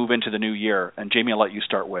as you move into the new year? And Jamie, I'll let you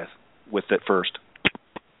start with it first.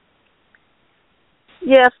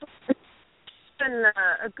 Yes. been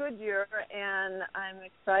a good year, and I'm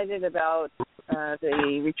excited about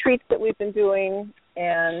the retreats that we've been doing,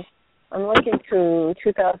 and I'm looking to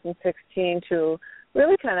 2016 to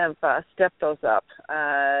really kind of step those up.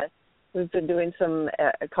 We've been doing some,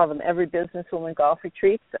 I call them every businesswoman golf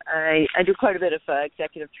retreats. I do quite a bit of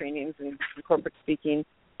executive trainings and corporate speaking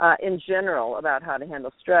in general about how to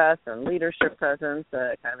handle stress and leadership presence,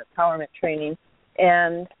 kind of empowerment training.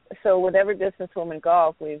 And so with every businesswoman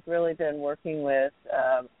golf, we've really been working with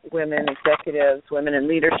women executives, women in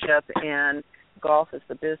leadership, and golf as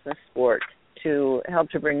the business sport to help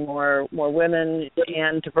to bring more women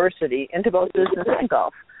and diversity into both business and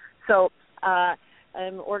golf. So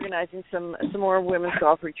I'm organizing some more women's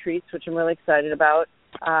golf retreats, which I'm really excited about.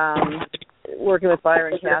 Working with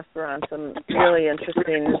Byron Casper on some really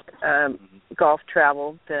interesting golf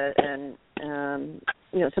travel and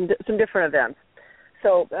some different events.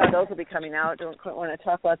 So those will be coming out. Don't quite want to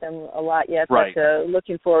talk about them a lot yet, right. But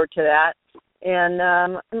looking forward to that. And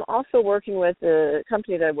I'm also working with a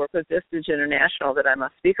company that I work with, Vistage International, that I'm a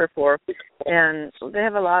speaker for. And they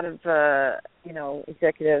have a lot of,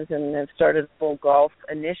 executives, and they've started a full golf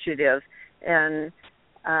initiative. And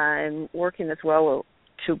I'm working as well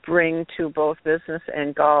to bring to both business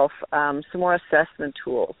and golf some more assessment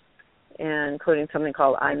tools, including something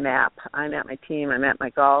called IMAP. IMAP my team, IMAP my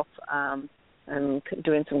golf. I'm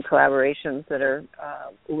doing some collaborations that are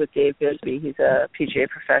with Dave Bisbee. He's a PGA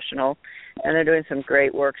professional, and they're doing some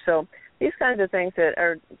great work. So these kinds of things that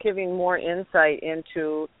are giving more insight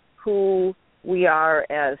into who we are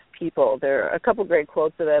as people. There are a couple great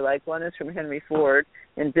quotes that I like. One is from Henry Ford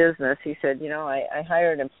in business. He said, I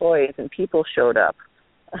hired employees and people showed up.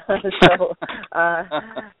 So,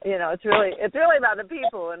 it's really about the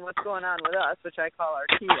people and what's going on with us, which I call our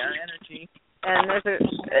key, our energy. And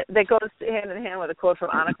that goes hand in hand with a quote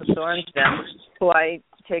from Annika Sorenstam, who I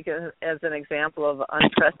take as an example of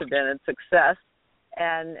unprecedented success.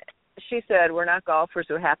 And she said, we're not golfers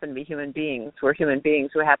who happen to be human beings. We're human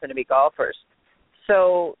beings who happen to be golfers.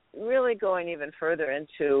 So really going even further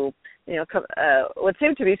into, what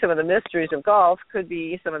seem to be some of the mysteries of golf could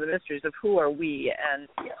be some of the mysteries of who are we, and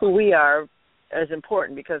who we are is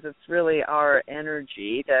important because it's really our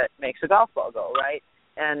energy that makes a golf ball go, right?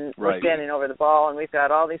 And we're standing over the ball, and we've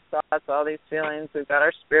got all these thoughts, all these feelings. We've got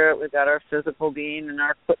our spirit, we've got our physical being and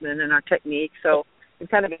our equipment and our technique. So we've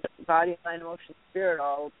kind of got body, mind, emotion, spirit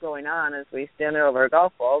all going on as we stand there over our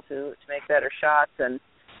golf ball to make better shots. And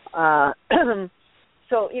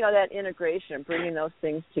so, that integration, bringing those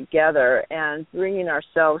things together and bringing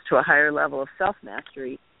ourselves to a higher level of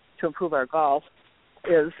self-mastery to improve our golf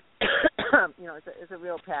is, is a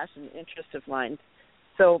real passion, interest of mine.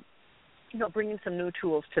 So, bringing some new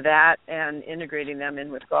tools to that and integrating them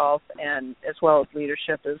in with golf and as well as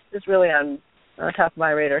leadership is really on top of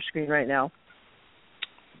my radar screen right now.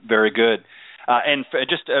 Very good. And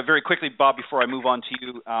just very quickly, Bob, before I move on to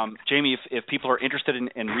you, Jamie, if people are interested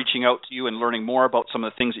in reaching out to you and learning more about some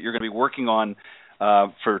of the things that you're going to be working on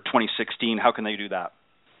for 2016, how can they do that?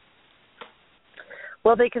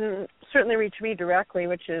 Well, they can certainly reach me directly,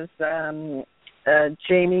 which is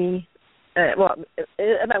Jamie.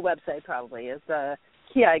 My website probably is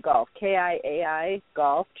Kiai Golf, Kiai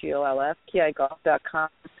Golf, GOLF, KiaiGolf.com.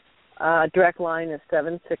 Direct line is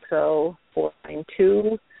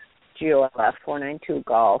 760-492 GOLF 492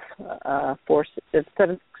 Golf. It's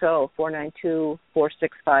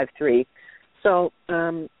 760-492-4653. So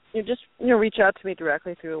you just reach out to me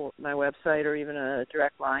directly through my website or even a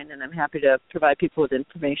direct line, and I'm happy to provide people with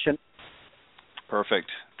information. Perfect.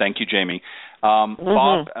 Thank you, Jamie.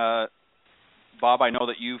 Bob, I know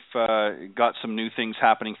that you've got some new things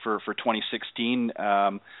happening for 2016.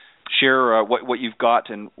 Share what you've got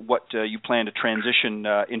and what you plan to transition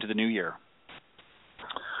into the new year.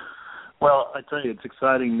 Well, I tell you, it's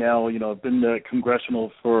exciting now. I've been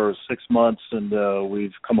congressional for 6 months, and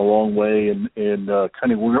we've come a long way in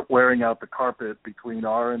kind of wearing out the carpet between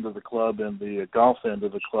our end of the club and the golf end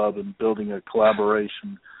of the club and building a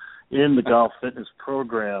collaboration in the golf fitness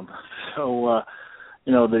program. So,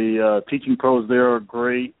 the teaching pros there are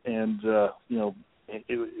great, and,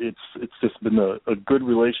 it's just been a good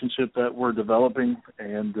relationship that we're developing,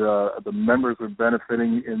 and the members are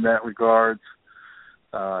benefiting in that regard.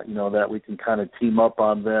 That we can kind of team up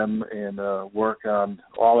on them and work on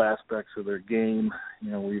all aspects of their game.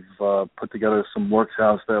 We've put together some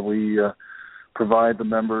workshops that we provide the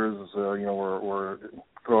members. We're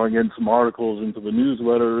throwing in some articles into the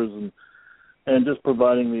newsletters and just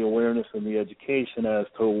providing the awareness and the education as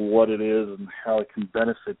to what it is and how it can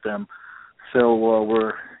benefit them. So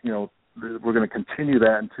we're going to continue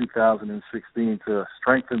that in 2016 to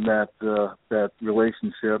strengthen that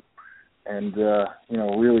relationship and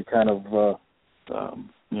really kind of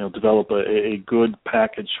develop a good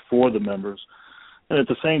package for the members. And at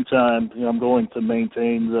the same time, I'm going to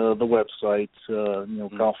maintain the website,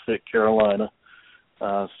 Golf Fit Carolina.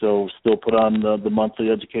 So still put on the monthly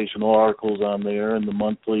educational articles on there and the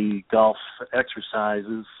monthly golf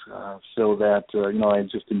exercises, so that I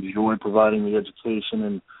just enjoy providing the education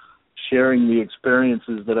and sharing the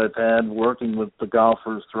experiences that I've had working with the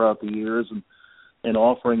golfers throughout the years, and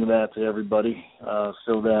offering that to everybody,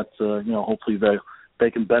 so that hopefully they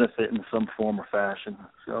can benefit in some form or fashion.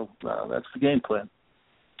 So that's the game plan.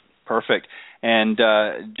 Perfect. And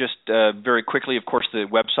just very quickly, of course, the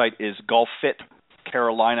website is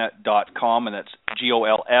golffitcarolina.com, and that's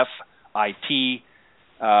GOLFIT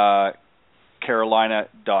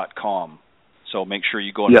Carolina.com. So make sure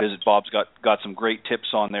you go and visit. Bob's got some great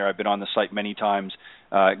tips on there. I've been on the site many times.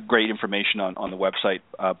 Great information on the website.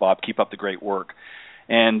 Bob, keep up the great work.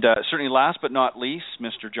 And certainly last but not least,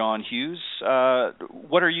 Mr. John Hughes,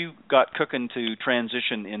 what are you got cooking to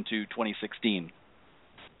transition into 2016?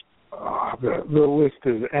 The list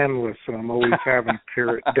is endless, and I'm always having to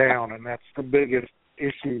pare it down, and that's the biggest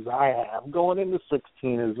issues I have going into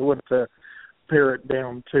 16 is what to pare it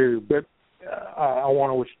down to. But I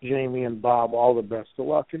want to wish Jamie and Bob all the best of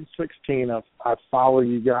luck in 16. I follow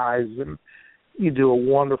you guys, and you do a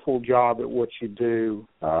wonderful job at what you do.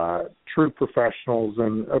 True professionals,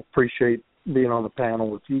 and appreciate being on the panel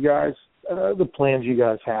with you guys. The plans you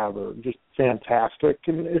guys have are just fantastic,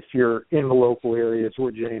 and if you're in the local areas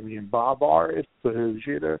where Jamie and Bob are, it behooves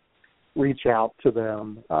you to reach out to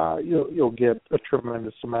them. You'll get a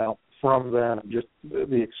tremendous amount from them. Just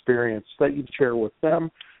the experience that you share with them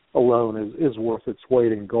alone is worth its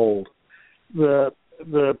weight in gold.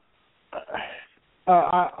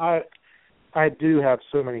 I do have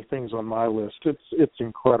so many things on my list. It's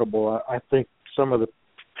incredible. I think some of the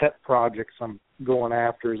pet projects I'm going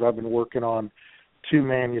after is I've been working on 2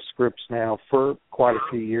 manuscripts now for quite a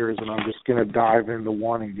few years, and I'm just going to dive into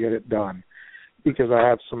one and get it done because I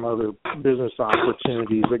have some other business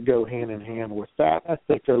opportunities that go hand in hand with that. I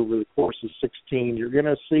think over the course of 16, you're going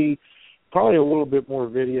to see probably a little bit more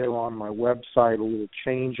video on my website, a little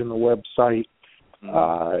change in the website.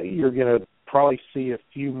 You're going to probably see a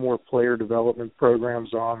few more player development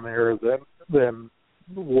programs on there than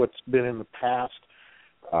what's been in the past.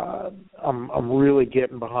 I'm really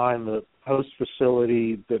getting behind the host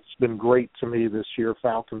facility that's been great to me this year,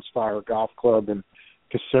 Falcons Fire Golf Club in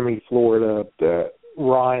Kissimmee, Florida.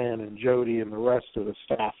 Ryan and Jody and the rest of the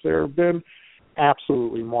staff there have been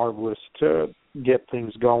absolutely marvelous to get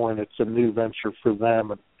things going. It's a new venture for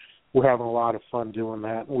them, and we're having a lot of fun doing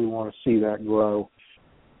that, and we want to see that grow.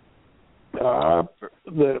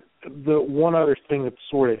 The one other thing that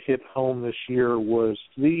sort of hit home this year was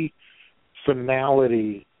the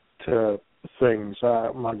finality to things.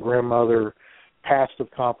 My grandmother passed of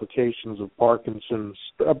complications of Parkinson's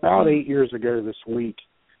about 8 years ago this week,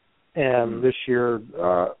 and this year,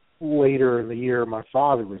 later in the year, my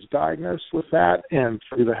father was diagnosed with that, and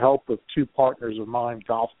through the help of 2 partners of mine,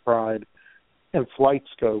 Golf Pride and Flight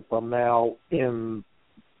Scope, I'm now in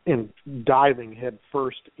diving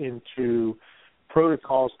headfirst into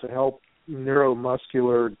protocols to help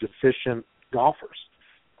neuromuscular deficient golfers.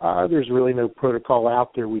 There's really no protocol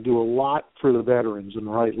out there. We do a lot for the veterans,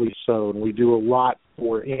 and rightly so, and we do a lot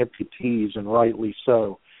for amputees, and rightly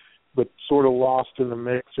so. But sort of lost in the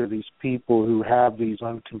mix are these people who have these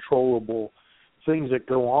uncontrollable things that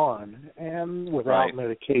go on, and without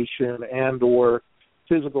medication and or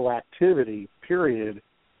physical activity, period,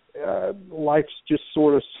 life just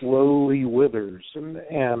sort of slowly withers.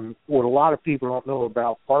 And what a lot of people don't know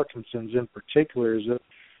about Parkinson's in particular is that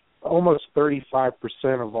almost 35%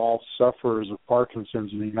 of all sufferers of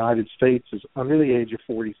Parkinson's in the United States is under the age of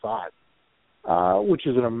 45, which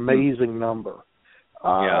is an amazing number.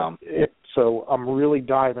 So I'm really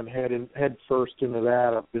diving head first into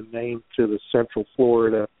that. I've been named to the Central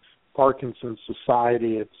Florida Parkinson's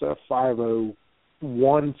Society. It's a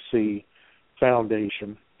 501c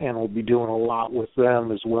foundation, and we'll be doing a lot with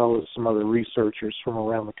them as well as some other researchers from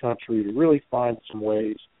around the country to really find some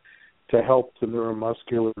ways to help the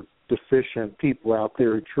neuromuscular deficient people out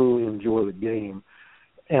there who truly enjoy the game,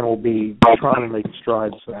 and we'll be trying to make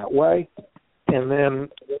strides that way. And then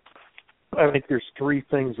I think there's 3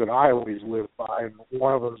 things that I always live by, and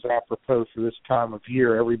one of them is apropos for this time of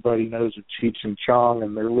year. Everybody knows of Cheech and Chong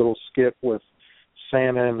and their little skit with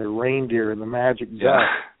Santa and their reindeer and the magic dust.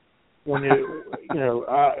 When a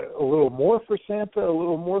little more for Santa, a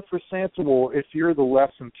little more for Santa. Well, if you're the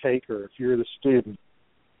lesson taker, if you're the student,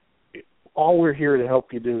 all we're here to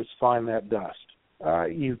help you do is find that dust.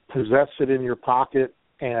 You possess it in your pocket.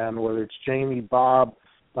 And whether it's Jamie, Bob,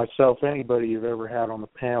 myself, anybody you've ever had on the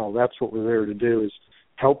panel, that's what we're there to do, is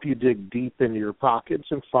help you dig deep into your pockets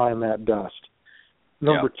and find that dust.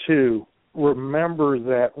 Number two, remember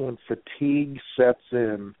that when fatigue sets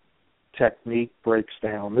in, technique breaks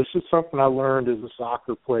down. This is something I learned as a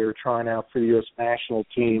soccer player trying out for the U.S. national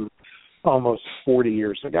team almost 40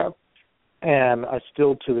 years ago. And I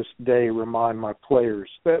still to this day remind my players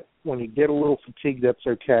that when you get a little fatigued, that's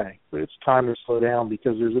okay. But it's time to slow down,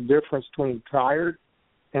 because there's a difference between tired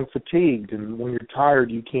and fatigued. And when you're tired,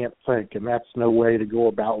 you can't think. And that's no way to go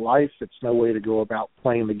about life. It's no way to go about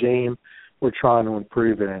playing the game or trying to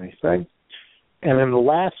improve at anything. And then the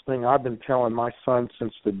last thing I've been telling my son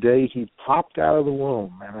since the day he popped out of the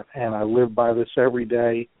womb, and I live by this every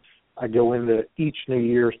day. I go into each new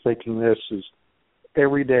year thinking this is,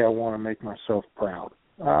 every day I want to make myself proud.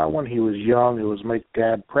 When he was young, it was make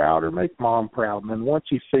Dad proud or make Mom proud. And then once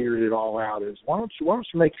he figured it all out, is why don't you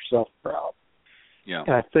make yourself proud? Yeah.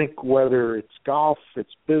 And I think whether it's golf,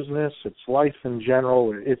 it's business, it's life in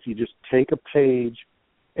general, if you just take a page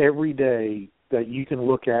every day that you can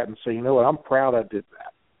look at and say, you know what, I'm proud I did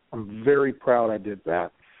that. I'm very proud I did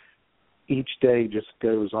that. Each day just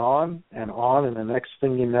goes on, and the next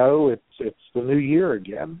thing you know, it's the new year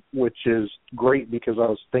again, which is great, because I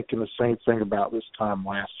was thinking the same thing about this time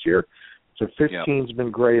last year. So 15's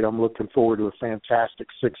been great. I'm looking forward to a fantastic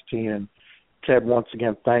 16. And Ted, once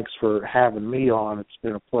again, thanks for having me on. It's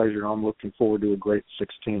been a pleasure. I'm looking forward to a great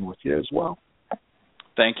 16 with you as well.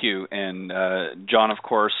 Thank you. And John, of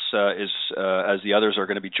course, is as the others are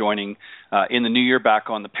going to be joining in the new year back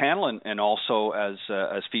on the panel, and also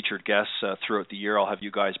as featured guests throughout the year. I'll have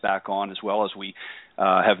you guys back on as well, as we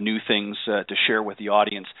have new things to share with the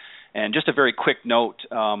audience. And just a very quick note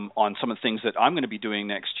on some of the things that I'm going to be doing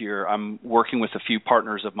next year. I'm working with a few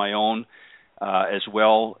partners of my own as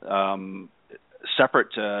well,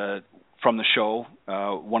 separate from the show.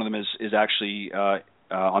 One of them is actually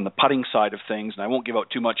on the putting side of things, and I won't give out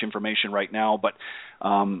too much information right now, but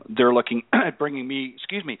they're looking at bringing me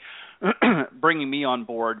on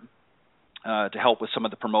board to help with some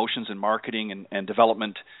of the promotions and marketing and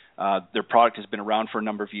development. Their product has been around for a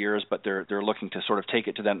number of years, but they're looking to sort of take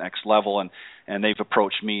it to that next level, and they've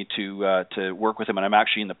approached me to work with them, and I'm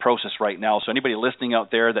actually in the process right now. So anybody listening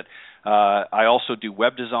out there, that I also do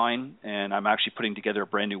web design, and I'm actually putting together a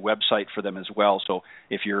brand new website for them as well. So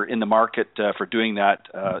if you're in the market for doing that,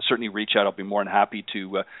 certainly reach out. I'll be more than happy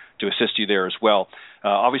to assist you there as well.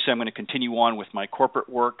 Obviously, I'm going to continue on with my corporate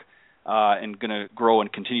work. And going to grow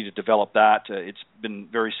and continue to develop that. It's been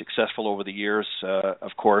very successful over the years, of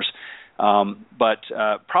course. But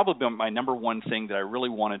probably my number one thing that I really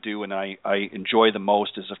want to do and I enjoy the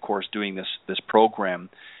most is, of course, doing this program.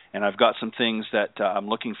 And I've got some things that I'm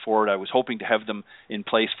looking forward. I was hoping to have them in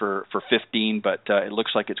place for 15, but it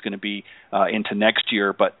looks like it's going to be into next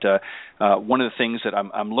year. But one of the things that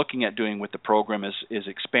I'm looking at doing with the program is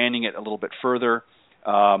expanding it a little bit further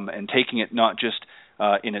and taking it not just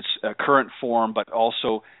in its current form, but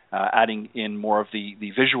also adding in more of the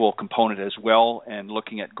visual component as well, and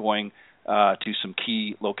looking at going to some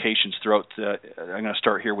key locations throughout I'm going to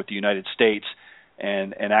start here with the United States,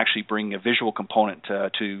 and actually bring a visual component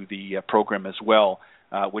to the program as well,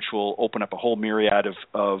 which will open up a whole myriad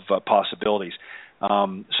of possibilities.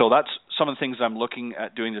 So that's some of the things I'm looking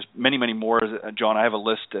at doing. There's many, many more, John. I have a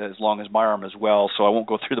list as long as my arm as well, so I won't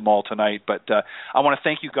go through them all tonight. But I want to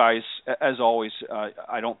thank you guys, as always.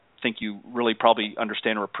 I don't think you really probably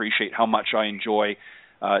understand or appreciate how much I enjoy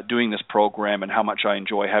doing this program, and how much I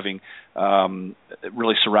enjoy having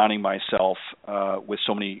really surrounding myself with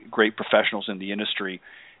so many great professionals in the industry.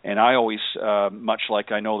 And I always, much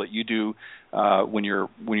like I know that you do when you're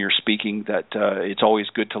speaking, that it's always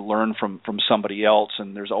good to learn from somebody else.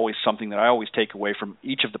 And there's always something that I always take away from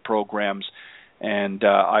each of the programs. And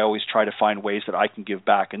I always try to find ways that I can give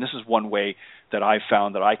back. And this is one way that I've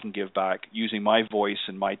found that I can give back, using my voice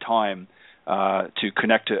and my time to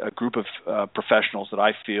connect to a group of professionals that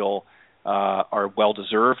I feel are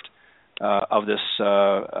well-deserved of this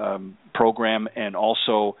program. And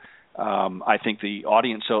also, I think the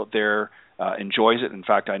audience out there enjoys it. In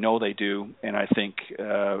fact, I know they do. And I think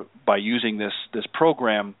by using this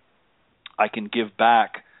program, I can give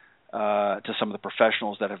back to some of the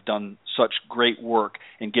professionals that have done such great work,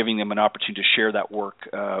 and giving them an opportunity to share that work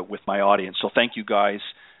with my audience. So thank you guys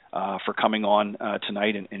for coming on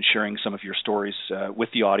tonight and sharing some of your stories with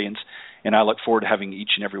the audience. And I look forward to having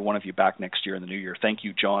each and every one of you back next year in the new year. Thank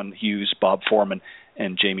you, John Hughes, Bob Foreman,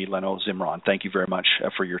 and Jamie Leno-Zimron. Thank you very much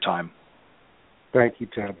for your time. Thank you,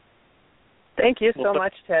 Ted. Thank you so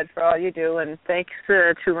much, Ted, for all you do, and thanks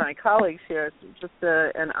to my colleagues here. It's just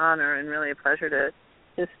an honor and really a pleasure to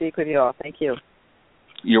to speak with you all. Thank you.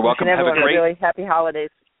 You're welcome. Have a great, really happy holidays.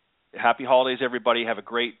 Happy holidays, everybody. Have a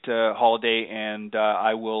great holiday, and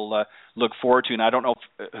I will look forward to. And I don't know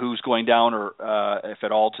who's going down or if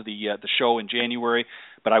at all to the show in January,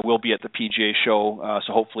 but I will be at the PGA show.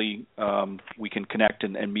 So hopefully we can connect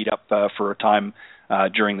and meet up for a time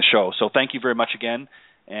during the show. So thank you very much again.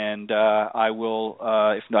 And I will,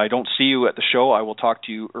 if I don't see you at the show, I will talk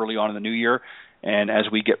to you early on in the new year, and as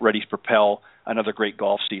we get ready to propel another great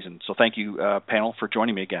golf season. So thank you, panel, for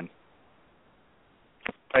joining me again.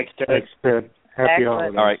 Thanks, Ted. Thanks, Ted. Happy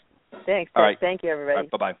holidays. All right. Thanks, Ted. All right. Thank you, everybody.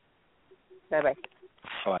 Right, bye-bye. Bye-bye.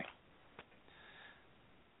 Bye.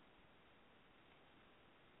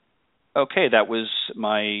 Okay, that was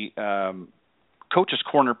my Coach's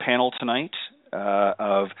Corner panel tonight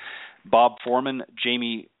of Bob Foreman,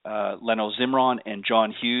 Jamie Leno-Zimron, and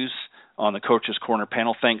John Hughes on the Coach's Corner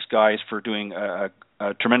panel. Thanks, guys, for doing a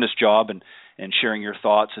tremendous job and sharing your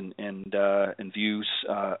thoughts and views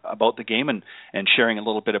about the game and sharing a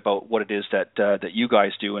little bit about what it is that you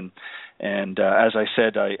guys do. And as I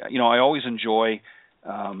said, I always enjoy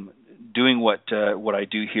doing what I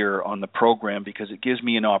do here on the program, because it gives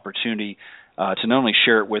me an opportunity to not only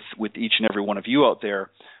share it with each and every one of you out there,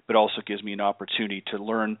 but also gives me an opportunity to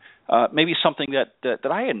learn maybe something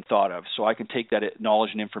that I hadn't thought of, so I can take that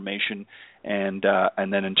knowledge and information and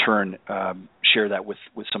then in turn share that with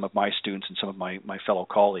some of my students and some of my fellow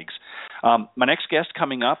colleagues. My next guest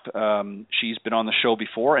coming up, she's been on the show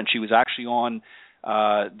before, and she was actually on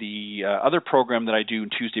the other program that I do on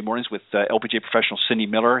Tuesday mornings with LPGA professional Cindy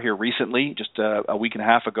Miller here recently, just a week and a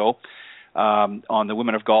half ago, on the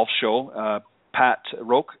Women of Golf show. Pat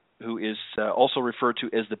Roque, who is also referred to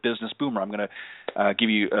as the Business Boomer. I'm going to give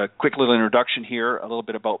you a quick little introduction here, a little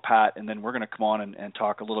bit about Pat, and then we're going to come on and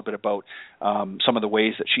talk a little bit about some of the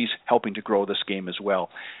ways that she's helping to grow this game as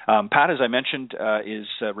well. Pat, as I mentioned, is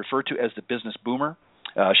referred to as the Business Boomer.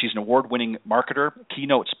 She's an award-winning marketer,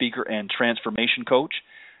 keynote speaker, and transformation coach.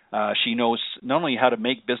 She knows not only how to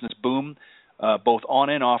make business boom, both on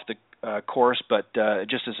and off the course, but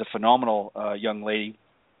just as a phenomenal young lady.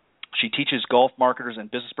 She teaches golf marketers and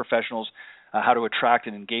business professionals how to attract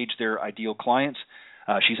and engage their ideal clients.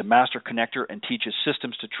 She's a master connector and teaches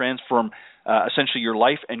systems to transform essentially your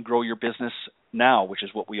life and grow your business now, which is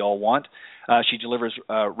what we all want. She delivers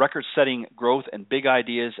record-setting growth and big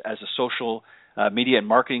ideas as a social media and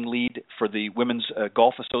marketing lead for the Women's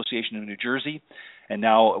Golf Association of New Jersey, and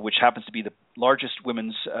now which happens to be the largest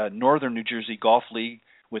women's Northern New Jersey golf league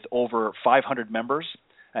with over 500 members.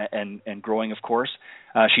 And growing, of course.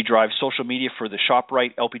 She drives social media for the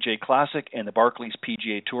ShopRite LPGA Classic and the Barclays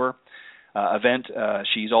PGA Tour event.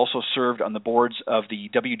 She's also served on the boards of the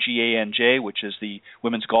WGANJ, which is the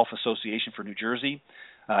Women's Golf Association for New Jersey,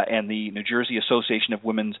 and the New Jersey Association of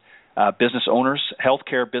Women's Business Owners,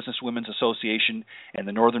 Healthcare Business Women's Association, and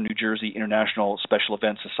the Northern New Jersey International Special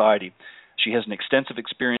Events Society. She has an extensive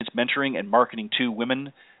experience mentoring and marketing to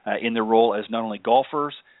women in their role as not only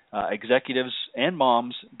golfers, executives and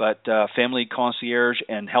moms, but family concierge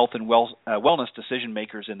and health and wellness decision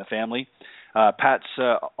makers in the family. Pat's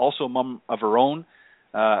also a mom of her own,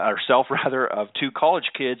 herself rather, of two college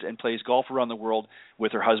kids, and plays golf around the world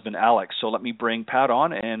with her husband Alex. So let me bring Pat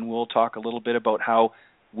on, and we'll talk a little bit about how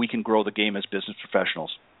we can grow the game as business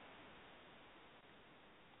professionals.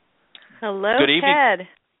 Hello, Good evening. Ted.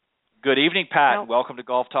 Good evening, Pat. Welcome to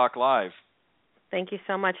Golf Talk Live. Thank you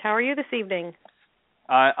so much. How are you this evening?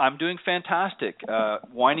 I'm doing fantastic.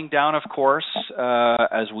 Winding down, of course,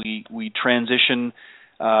 as we transition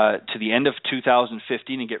to the end of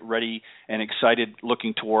 2015 and get ready and excited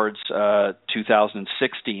looking towards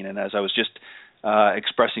 2016. And as I was just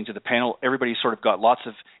expressing to the panel, everybody's sort of got lots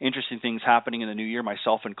of interesting things happening in the new year,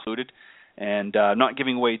 myself included. And I'm not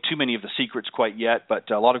giving away too many of the secrets quite yet, but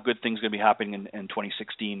a lot of good things are going to be happening in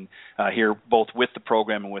 2016 here, both with the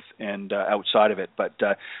program and outside of it. But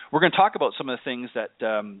we're going to talk about some of the things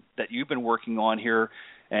that you've been working on here.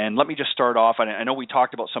 And let me just start off. I know we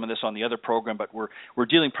talked about some of this on the other program, but we're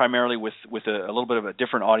dealing primarily with a little bit of a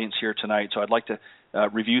different audience here tonight. So I'd like to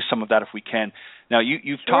review some of that if we can. Now,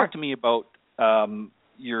 you've talked to me about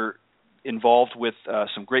your involved with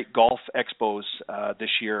some great golf expos this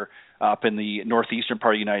year up in the northeastern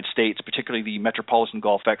part of the United States, particularly the Metropolitan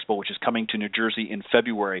Golf Expo, which is coming to New Jersey in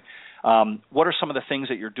February. What are some of the things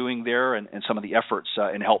that you're doing there and some of the efforts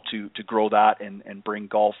in help to grow that and bring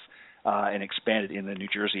golf and expand it in the New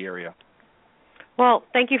Jersey area? Well,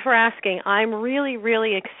 thank you for asking. I'm really,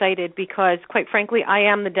 really excited because, quite frankly, I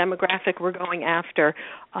am the demographic we're going after.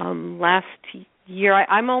 Last year,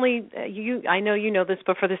 I know you know this,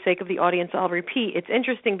 but for the sake of the audience, I'll repeat. It's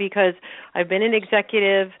interesting because I've been an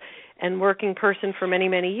executive and working person for many,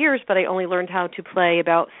 many years, but I only learned how to play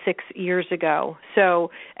about 6 years ago. So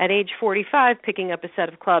at age 45, picking up a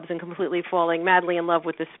set of clubs and completely falling madly in love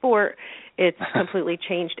with the sport, it's completely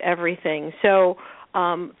changed everything. So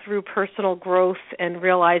through personal growth and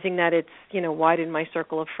realizing that it's, widened my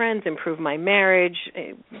circle of friends, improved my marriage,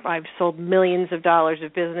 I've sold millions of dollars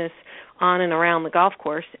of business on and around the golf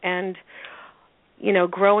course, and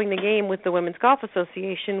growing the game with the Women's Golf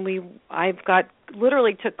Association, I've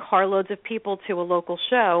literally took carloads of people to a local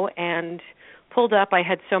show and pulled up. I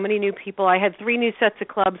had so many new people. I had 3 new sets of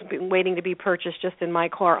clubs waiting to be purchased just in my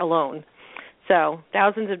car alone. So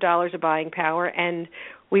thousands of dollars of buying power, and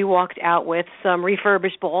we walked out with some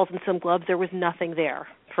refurbished balls and some gloves. There was nothing there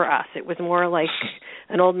for us. It was more like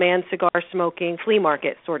an old man cigar smoking flea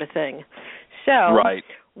market sort of thing. So right.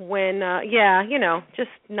 When just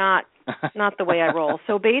not the way I roll.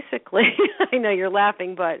 So basically, I know you're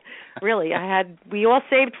laughing, but really we all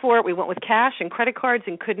saved for it. We went with cash and credit cards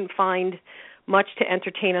and couldn't find much to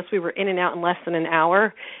entertain us. We were in and out in less than an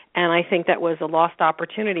hour, and I think that was a lost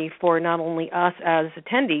opportunity for not only us as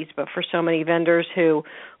attendees, but for so many vendors who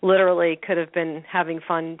literally could have been having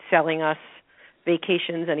fun selling us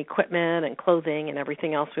vacations and equipment and clothing and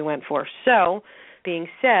everything else we went for. So, being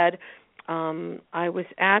said,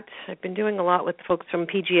 I've been doing a lot with folks from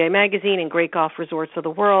PGA Magazine and Great Golf Resorts of the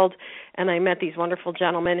World, and I met these wonderful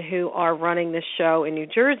gentlemen who are running this show in New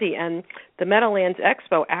Jersey, and the Meadowlands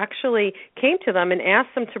Expo actually came to them and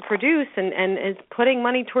asked them to produce and is putting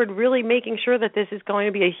money toward really making sure that this is going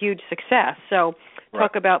to be a huge success. So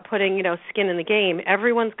talk about putting, skin in the game.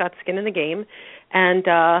 Everyone's got skin in the game, and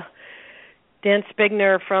Dan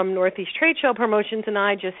Spigner from Northeast Trade Show Promotions and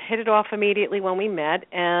I just hit it off immediately when we met,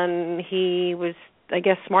 and he was, I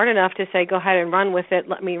guess, smart enough to say, go ahead and run with it.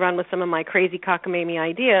 Let me run with some of my crazy cockamamie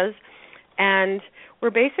ideas. And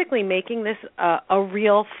we're basically making this a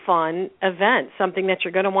real fun event, something that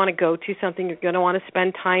you're going to want to go to, something you're going to want to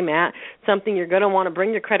spend time at, something you're going to want to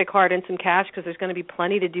bring your credit card and some cash because there's going to be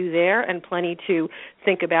plenty to do there and plenty to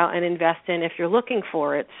think about and invest in if you're looking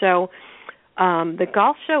for it. So the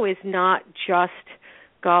golf show is not just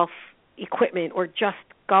golf equipment or just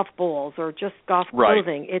golf balls or just golf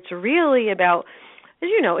clothing. Right. It's really about, as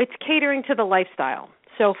you know, it's catering to the lifestyle.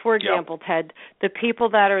 So, for example, Ted, the people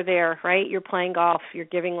that are there, right, you're playing golf, you're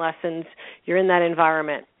giving lessons, you're in that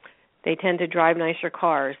environment. They tend to drive nicer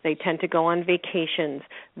cars. They tend to go on vacations.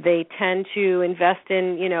 They tend to invest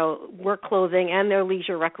in, work clothing and their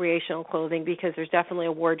leisure recreational clothing because there's definitely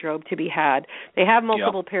a wardrobe to be had. They have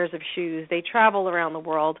multiple pairs of shoes. They travel around the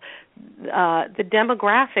world. The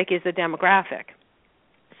demographic is the demographic.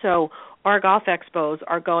 So our golf expos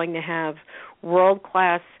are going to have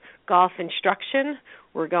world-class golf instruction.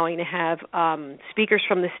 We're going to have speakers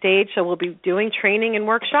from the stage, so we'll be doing training and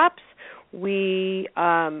workshops. We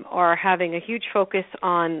are having a huge focus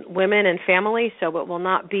on women and family, so it will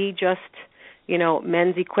not be just,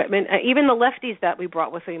 men's equipment. Even the lefties that we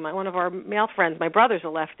brought with me, one of our male friends, my brother's a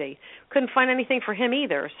lefty, couldn't find anything for him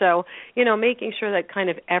either. So, making sure that kind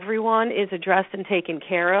of everyone is addressed and taken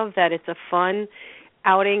care of, that it's a fun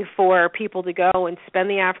outing for people to go and spend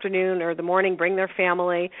the afternoon or the morning, bring their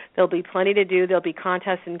family. There'll be plenty to do. There'll be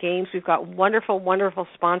contests and games. We've got wonderful, wonderful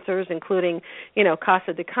sponsors, including,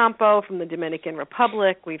 Casa de Campo from the Dominican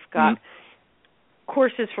Republic. We've got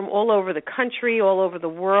courses from all over the country, all over the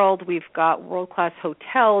world. We've got world-class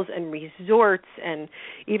hotels and resorts and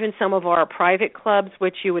even some of our private clubs,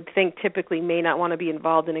 which you would think typically may not want to be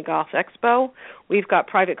involved in a golf expo. We've got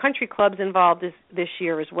private country clubs involved this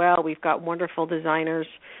year as well. We've got wonderful designers.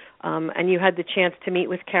 And you had the chance to meet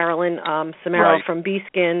with Carolyn Samaro from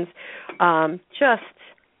B-Skins. Just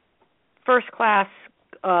first-class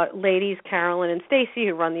ladies, Carolyn and Stacy,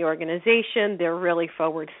 who run the organization. They're really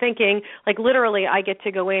forward-thinking. Like, literally, I get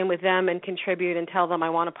to go in with them and contribute and tell them,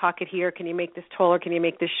 I want a pocket here. Can you make this taller? Can you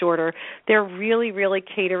make this shorter? They're really, really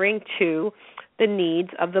catering to the needs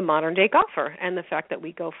of the modern-day golfer and the fact that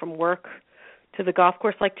we go from work to the golf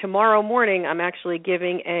course. Like tomorrow morning, I'm actually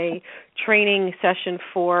giving a training session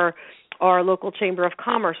for our local Chamber of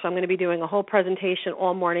Commerce. So I'm going to be doing a whole presentation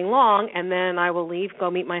all morning long, and then I will leave,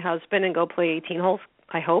 go meet my husband, and go play 18 holes,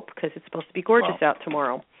 I hope, because it's supposed to be gorgeous out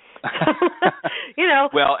tomorrow.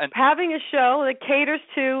 Having a show that caters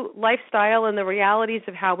to lifestyle and the realities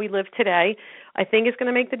of how we live today, I think is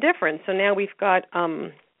going to make the difference. So now we've got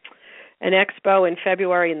an expo in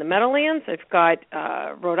February in the Meadowlands. I've got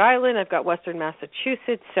Rhode Island. I've got Western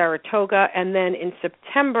Massachusetts, Saratoga, and then in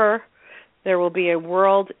September there will be a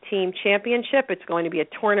World Team Championship. It's going to be a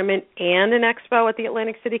tournament and an expo at the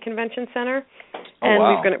Atlantic City Convention Center. And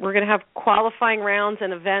we're going to have qualifying rounds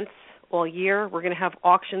and events all year. We're going to have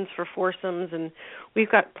auctions for foursomes, and we've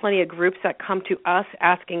got plenty of groups that come to us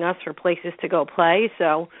asking us for places to go play.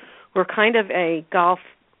 So we're kind of a golf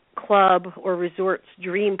club or resort's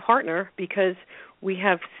dream partner because we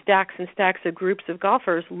have stacks and stacks of groups of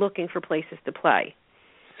golfers looking for places to play.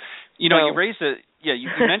 You raised it. Yeah, you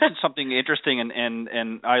mentioned something interesting,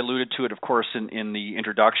 and I alluded to it, of course, in the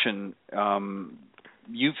introduction.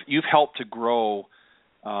 You've helped to grow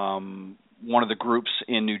one of the groups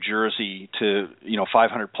in New Jersey to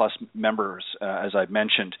 500 plus members, as I've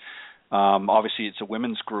mentioned. Obviously, it's a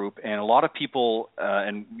women's group, and a lot of people,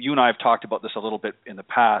 and you and I have talked about this a little bit in the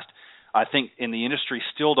past. I think in the industry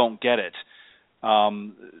still don't get it.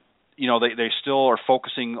 They still are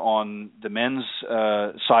focusing on the men's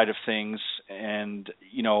side of things, and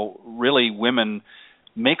really women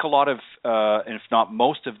make a lot of, and if not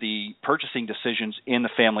most of the purchasing decisions in the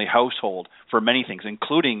family household for many things,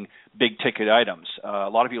 including big ticket items. A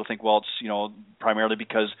lot of people think, well, it's primarily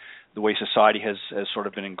because the way society has sort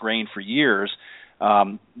of been ingrained for years,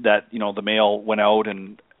 that the male went out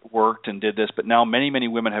and worked and did this, but now many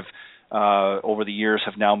women have over the years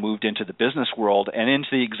have now moved into the business world and into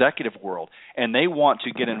the executive world, and they want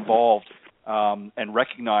to get involved and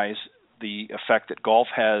recognize the effect that golf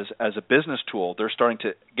has as a business tool. They're starting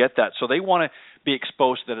to get that, so they want to be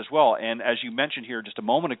exposed to that as well. And as you mentioned here just a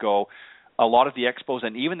moment ago, a lot of the expos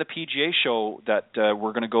and even the PGA show that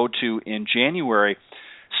we're going to go to in January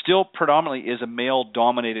still predominantly is a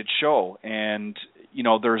male-dominated show, and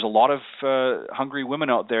there's a lot of hungry women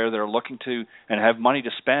out there that are looking to and have money to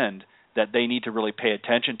spend that they need to really pay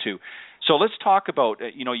attention to. So let's talk about,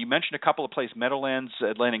 you mentioned a couple of places, Meadowlands,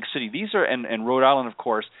 Atlantic City. These are, and Rhode Island, of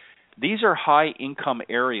course, these are high-income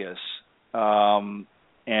areas, and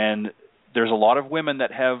there's a lot of women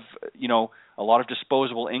that have, a lot of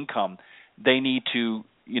disposable income. They need to,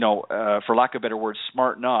 for lack of a better word,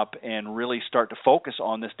 smarten up and really start to focus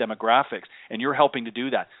on this demographics, and you're helping to do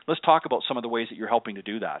that. Let's talk about some of the ways that you're helping to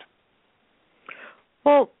do that.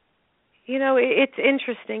 Well, it's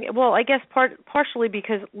interesting. Well, I guess partially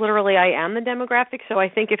because literally I am the demographic, so I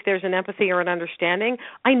think if there's an empathy or an understanding,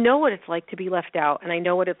 I know what it's like to be left out, and I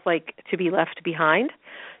know what it's like to be left behind.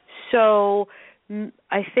 So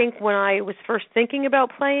I think when I was first thinking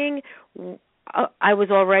about playing, I was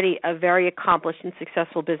already a very accomplished and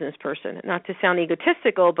successful business person. Not to sound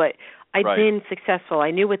egotistical, but I'd been successful.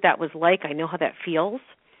 I knew what that was like. I know how that feels.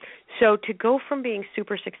 So to go from being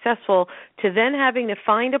super successful to then having to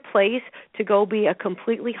find a place to go be a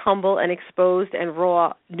completely humble and exposed and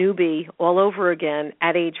raw newbie all over again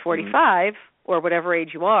at age 45 or whatever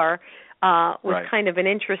age you are was kind of an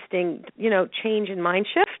interesting, change in mind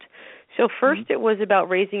shift. So first it was about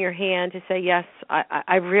raising your hand to say, yes,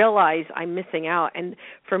 I realize I'm missing out. And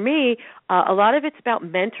for me, a lot of it's about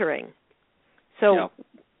mentoring. So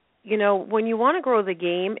when you want to grow the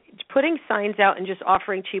game, putting signs out and just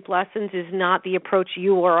offering cheap lessons is not the approach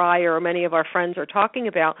you or I or many of our friends are talking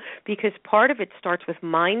about, because part of it starts with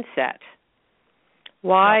mindset.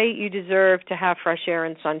 Why you deserve to have fresh air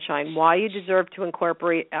and sunshine, why you deserve to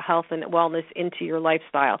incorporate health and wellness into your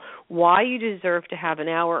lifestyle, why you deserve to have an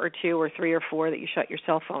hour or 2 or 3 or 4 that you shut your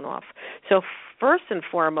cell phone off. So first and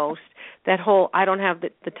foremost, that whole I don't have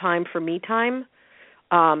the time for me time,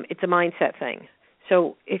 it's a mindset thing.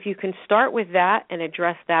 So if you can start with that and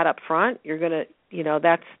address that up front, you're going to,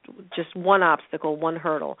 that's just one obstacle, one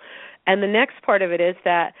hurdle. And the next part of it is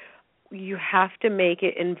that you have to make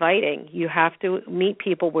it inviting. You have to meet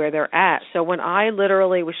people where they're at. So when I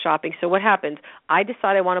literally was shopping, so what happens? I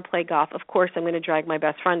decide I want to play golf. Of course, I'm going to drag my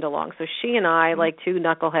best friend along. So she and I, like two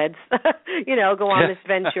knuckleheads, go on this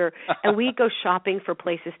venture, and we go shopping for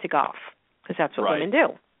places to golf, because that's what women do.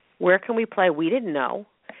 Where can we play? We didn't know.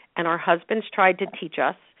 And our husbands tried to teach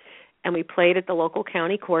us, and we played at the local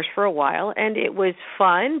county course for a while, and it was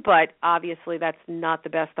fun, but obviously that's not the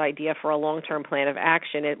best idea for a long-term plan of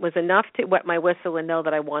action. It was enough to wet my whistle and know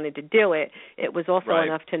that I wanted to do it. It was also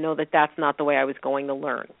enough to know that that's not the way I was going to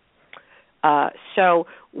learn. So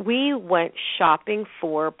we went shopping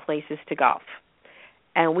for places to golf.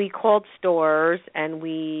 And we called stores, and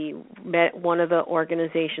we met one of the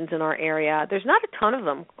organizations in our area. There's not a ton of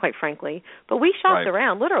them, quite frankly, but we shopped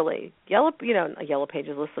around, literally. Yellow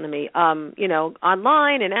Pages, listen to me.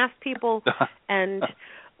 Online and asked people, and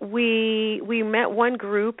we met one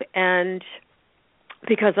group, and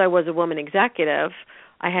because I was a woman executive,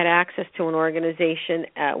 I had access to an organization,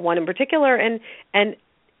 one in particular, and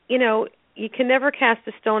you can never cast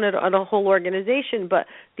a stone at a whole organization, but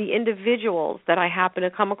the individuals that I happen to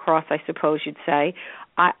come across, I suppose you'd say,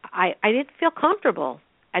 I didn't feel comfortable.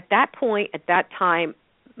 At that point, at that time,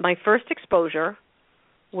 my first exposure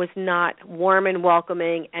was not warm and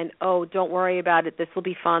welcoming and, oh, don't worry about it, this will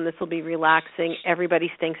be fun, this will be relaxing, everybody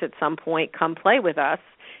stinks at some point, come play with us.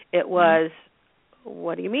 It was,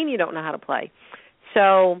 what do you mean you don't know how to play?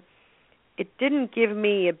 So it didn't give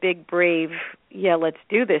me a big, brave, yeah, let's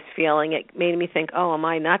do this feeling. It made me think, oh, am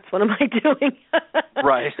I nuts? What am I doing?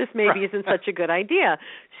 Right. This maybe isn't such a good idea.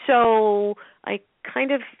 So I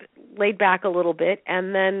kind of laid back a little bit,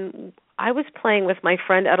 and then I was playing with my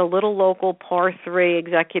friend at a little local par 3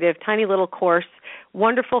 executive, tiny little course,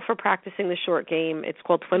 wonderful for practicing the short game. It's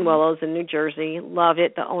called Twin Willows in New Jersey. Love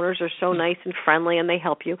it. The owners are so nice and friendly, and they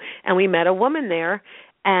help you. And we met a woman there,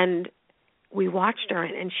 and we watched her,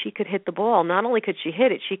 and she could hit the ball. Not only could she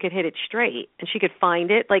hit it, she could hit it straight, and she could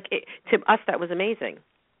find it. To us, that was amazing.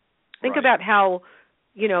 Think about how,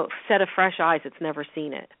 set of fresh eyes that's never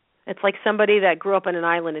seen it. It's like somebody that grew up on an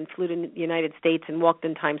island and flew to the United States and walked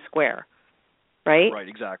in Times Square, right? Right,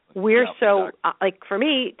 exactly. Like for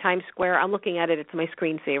me, Times Square, I'm looking at it, it's my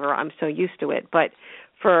screensaver. I'm so used to it. But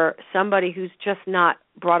for somebody who's just not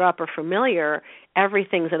brought up or familiar,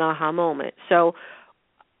 everything's an aha moment. So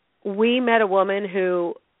we met a woman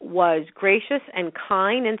who was gracious and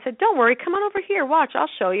kind and said, don't worry, come on over here, watch, I'll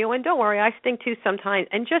show you, and don't worry, I stink too sometimes,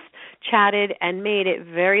 and just chatted and made it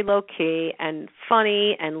very low-key and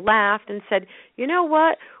funny and laughed and said, you know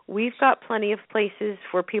what, we've got plenty of places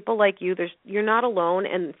for people like you. You're not alone,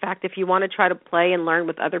 and in fact, if you want to try to play and learn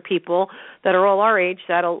with other people that are all our age,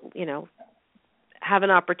 that'll, have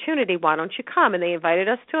an opportunity, why don't you come? And they invited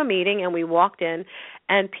us to a meeting, and we walked in,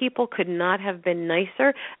 and people could not have been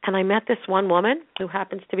nicer. And I met this one woman who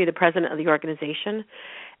happens to be the president of the organization,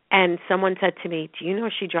 and someone said to me, do you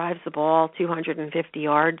know she drives the ball 250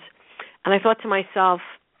 yards? And I thought to myself,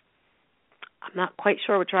 I'm not quite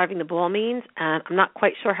sure what driving the ball means, and I'm not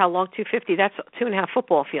quite sure how long 250, that's 2.5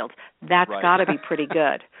 football fields. That's got to be pretty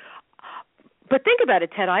good. But think about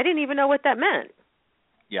it, Ted, I didn't even know what that meant.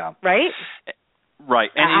 Yeah. Right?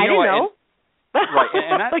 Right, and I didn't know. Right,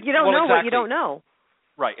 and that, you don't know what you don't know.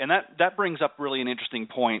 Right, and that brings up really an interesting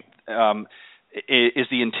point. Is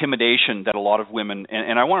the intimidation that a lot of women,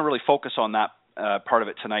 and I want to really focus on that part of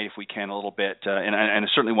it tonight if we can a little bit, and I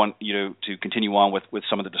certainly want you to continue on with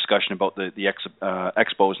some of the discussion about the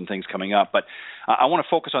expos and things coming up. But I want to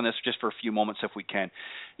focus on this just for a few moments if we can.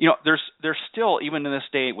 There's still, even in this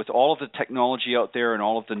day, with all of the technology out there and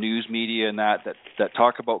all of the news media and that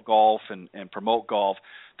talk about golf and promote golf,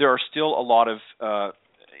 there are still a lot of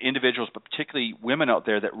individuals, but particularly women out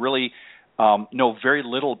there that really know very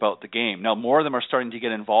little about the game. Now, more of them are starting to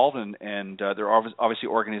get involved, and there are obviously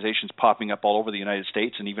organizations popping up all over the United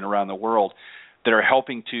States and even around the world that are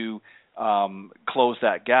helping to close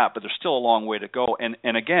that gap, but there's still a long way to go.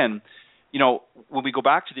 And again, when we go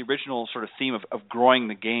back to the original sort of theme of growing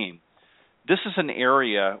the game, this is an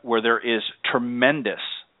area where there is tremendous,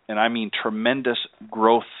 and I mean tremendous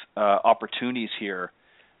growth opportunities here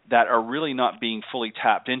that are really not being fully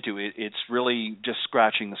tapped into. It's really just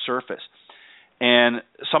scratching the surface. And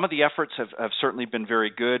some of the efforts have certainly been very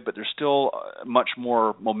good, but there's still much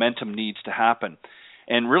more momentum needs to happen.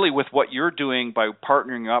 And really with what you're doing by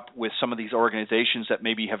partnering up with some of these organizations that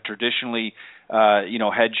maybe have traditionally,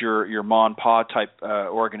 had your ma and pa type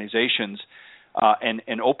organizations,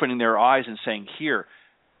 and opening their eyes and saying, here,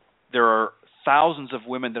 there are thousands of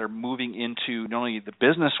women that are moving into not only the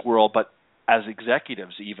business world, but as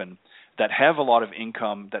executives even, that have a lot of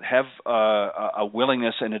income, that have a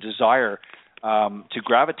willingness and a desire to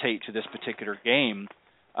gravitate to this particular game,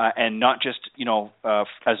 and not just,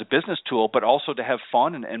 as a business tool, but also to have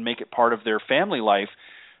fun and make it part of their family life.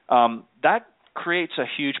 That creates a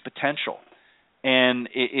huge potential. And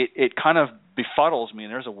it kind of befuddles me,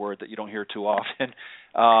 and there's a word that you don't hear too often,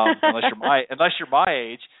 unless you're my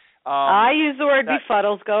age. I use the word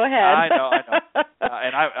befuddles. Go ahead. I know,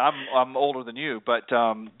 and I'm older than you,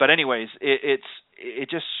 but anyways,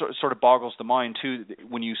 it just sort of boggles the mind too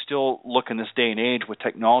when you still look in this day and age with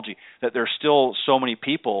technology that there's still so many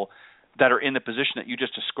people that are in the position that you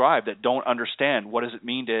just described that don't understand what does it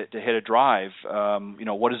mean to hit a drive.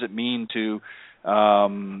 What does it mean to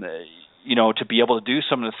to be able to do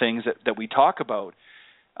some of the things that we talk about,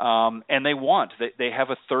 and they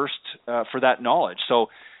have a thirst for that knowledge.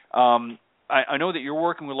 So. I know that you're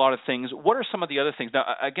working with a lot of things. What are some of the other things? Now,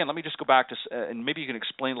 again, let me just go back to, and maybe you can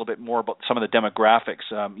explain a little bit more about some of the demographics.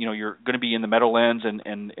 You're going to be in the Meadowlands and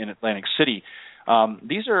in Atlantic City.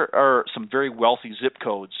 These are some very wealthy zip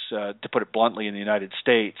codes, to put it bluntly, in the United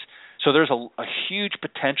States. So there's a huge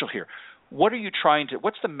potential here. What's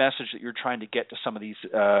the message that you're trying to get to some of these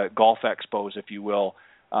golf expos, if you will,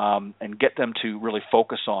 and get them to really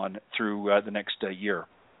focus on through the next year?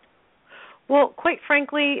 Well, quite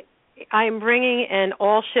frankly, I'm bringing an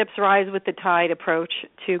all ships rise with the tide approach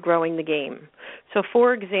to growing the game. So,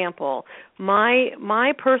 for example,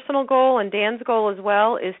 my personal goal and Dan's goal as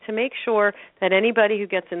well is to make sure that anybody who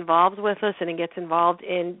gets involved with us and gets involved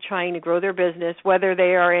in trying to grow their business, whether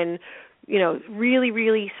they are in,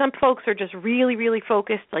 really, some folks are just really, really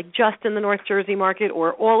focused, like just in the North Jersey market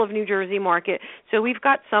or all of New Jersey market. So we've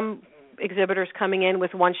got some exhibitors coming in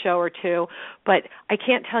with one show or two, but I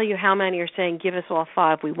can't tell you how many are saying, give us all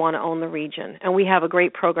 5, we want to own the region. And we have a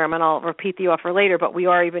great program, and I'll repeat the offer later, but we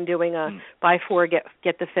are even doing a buy 4, get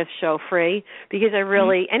the 5th show free, because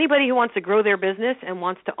anybody who wants to grow their business and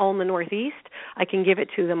wants to own the Northeast, I can give it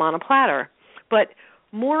to them on a platter. But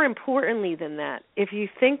more importantly than that, if you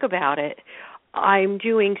think about it, I'm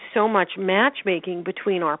doing so much matchmaking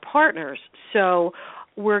between our partners. So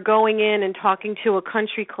we're going in and talking to a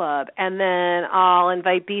country club, and then I'll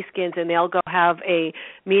invite B-Skins, and they'll go have a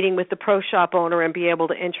meeting with the pro shop owner and be able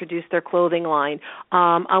to introduce their clothing line.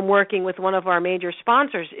 I'm working with one of our major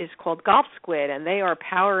sponsors, is called Golf Squid, and they are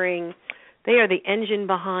the engine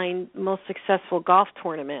behind most successful golf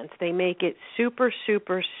tournaments. They make it super,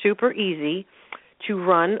 super, super easy to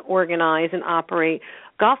run, organize, and operate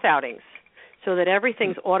golf outings, so that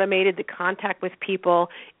everything's automated, the contact with people.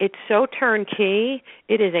 It's so turnkey,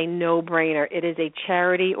 it is a no-brainer. It is a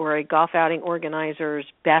charity or a golf outing organizer's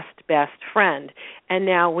best friend. And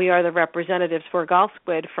now we are the representatives for Golf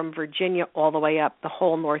Squid from Virginia all the way up the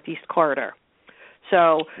whole Northeast corridor.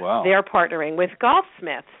 So They're partnering with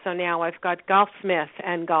Golfsmith. So now I've got Golfsmith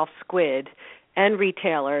and Golf Squid and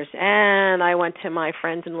retailers, and I went to my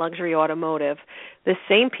friends in luxury automotive. The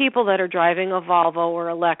same people that are driving a Volvo or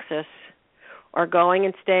a Lexus are going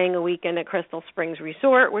and staying a weekend at Crystal Springs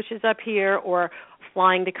Resort, which is up here, or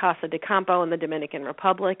flying to Casa de Campo in the Dominican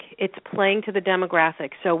Republic. It's playing to the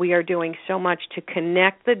demographic. So we are doing so much to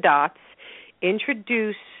connect the dots,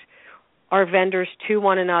 introduce our vendors to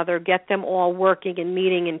one another, get them all working and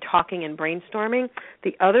meeting and talking and brainstorming.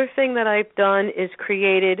 The other thing that I've done is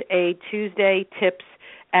created a Tuesday Tips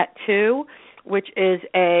at 2, which is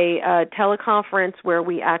a teleconference where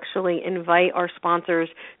we actually invite our sponsors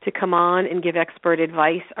to come on and give expert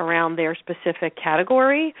advice around their specific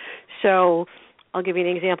category. So I'll give you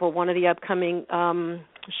an example. One of the upcoming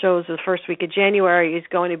shows the first week of January is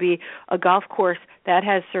going to be a golf course that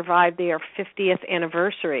has survived their 50th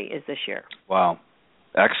anniversary is this year. Wow.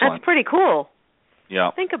 Excellent. That's pretty cool.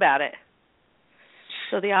 Yeah. Think about it.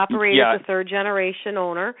 So the operator is a third-generation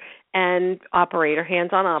owner and operator,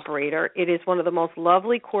 hands-on operator. It is one of the most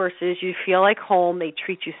lovely courses. You feel like home. They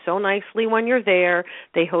treat you so nicely when you're there.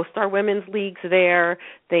 They host our women's leagues there.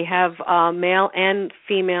 They have male and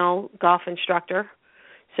female golf instructor.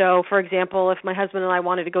 So, for example, if my husband and I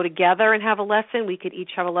wanted to go together and have a lesson, we could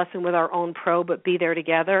each have a lesson with our own pro but be there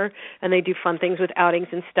together, and they do fun things with outings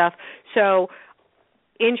and stuff. So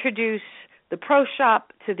introduce the pro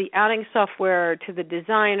shop to the outing software, to the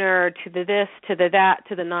designer, to the this, to the that,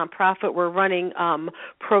 to the nonprofit. We're running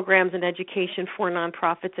programs and education for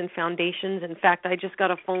nonprofits and foundations. In fact, I just got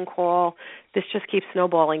a phone call. This just keeps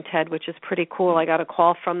snowballing, Ted, which is pretty cool. I got a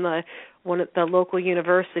call from the local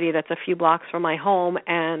university that's a few blocks from my home,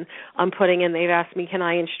 and they've asked me, can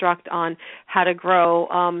I instruct on how to grow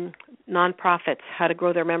nonprofits, how to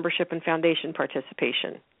grow their membership and foundation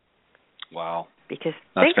participation. Wow. Because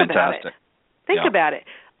that's think fantastic. About it. Think about it.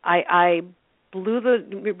 I blew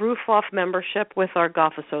the roof off membership with our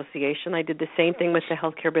golf association. I did the same thing with the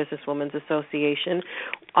Healthcare Businesswomen's Association.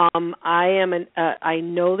 I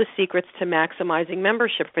know the secrets to maximizing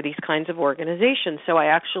membership for these kinds of organizations. So I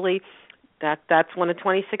actually, that's one of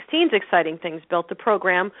 2016's exciting things, built a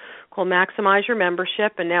program called Maximize Your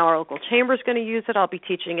Membership, and now our local chamber is going to use it. I'll be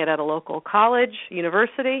teaching it at a local college,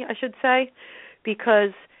 university, I should say,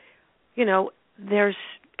 because,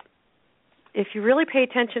 if you really pay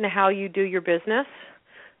attention to how you do your business,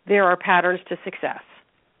 there are patterns to success.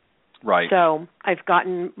 Right. So I've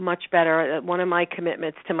gotten much better. One of my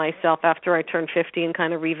commitments to myself after I turned 50 and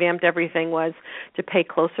kind of revamped everything was to pay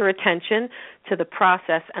closer attention to the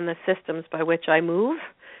process and the systems by which I move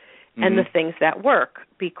and the things that work.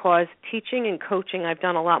 Because teaching and coaching, I've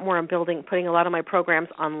done a lot more on putting a lot of my programs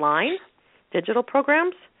online, digital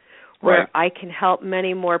programs, where I can help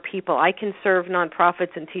many more people. I can serve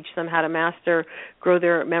nonprofits and teach them how to grow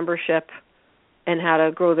their membership and how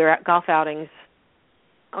to grow their golf outings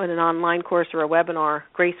on an online course or a webinar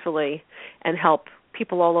gracefully, and help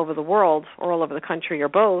people all over the world or all over the country or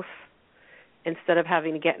both, instead of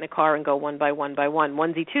having to get in a car and go one by one,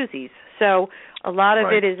 onesie-twosies. So a lot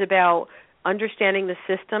of it is about understanding the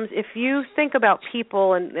systems. If you think about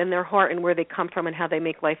people and their heart and where they come from and how they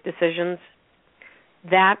make life decisions,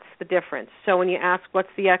 That's the difference. So when you ask, what's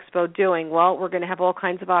the expo doing? Well, we're going to have all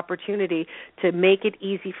kinds of opportunity to make it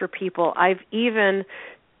easy for people. I've even,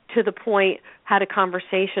 to the point, had a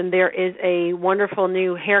conversation. There is a wonderful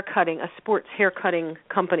new a sports haircutting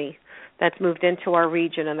company that's moved into our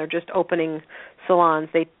region, and they're just opening salons.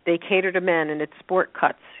 They cater to men, and it's sport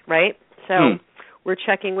cuts, right? So we're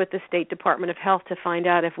checking with the State Department of Health to find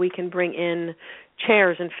out if we can bring in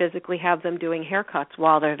chairs and physically have them doing haircuts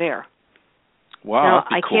while they're there. Wow, now,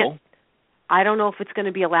 that'd be cool. I don't know if it's going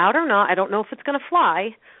to be allowed or not. I don't know if it's going to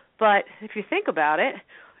fly. But if you think about it,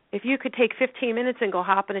 if you could take 15 minutes and go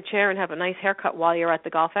hop in a chair and have a nice haircut while you're at the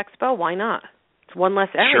golf expo, why not? It's one less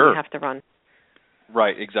errand you have to run.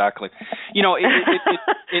 Right, exactly. You know, it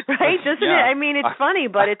right, doesn't it? I mean, it's funny,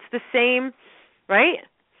 but it's the same, right?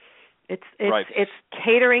 It's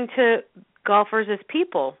catering to golfers as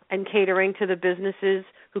people and catering to the businesses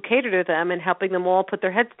who cater to them and helping them all put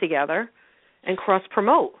their heads together and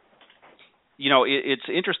cross-promote. You know, it's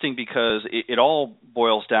interesting because it all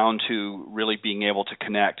boils down to really being able to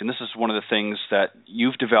connect. And this is one of the things that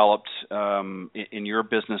you've developed in your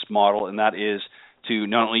business model, and that is to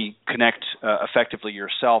not only connect effectively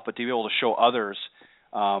yourself, but to be able to show others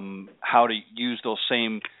how to use those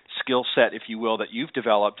same skill set, if you will, that you've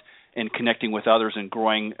developed in connecting with others and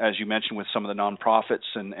growing, as you mentioned, with some of the nonprofits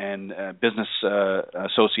and business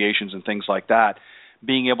associations and things like that,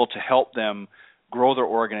 being able to help them grow their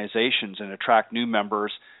organizations and attract new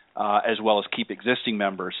members as well as keep existing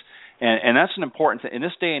members. And that's an important thing. In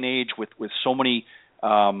this day and age with so many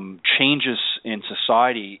changes in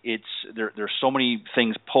society, there's so many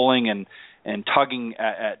things pulling and tugging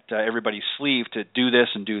at everybody's sleeve to do this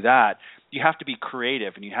and do that. You have to be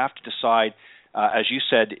creative, and you have to decide, as you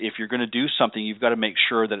said, if you're going to do something, you've got to make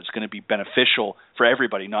sure that it's going to be beneficial for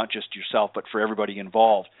everybody, not just yourself, but for everybody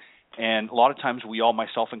involved. And a lot of times we all,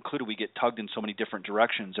 myself included, we get tugged in so many different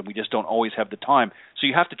directions, and we just don't always have the time. So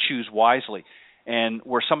you have to choose wisely. And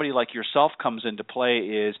where somebody like yourself comes into play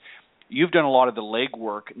is you've done a lot of the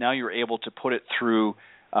legwork. Now you're able to put it through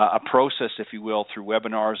a process, if you will, through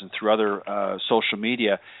webinars and through other social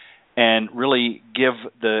media, and really give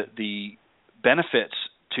the benefits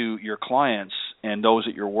to your clients and those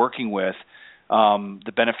that you're working with,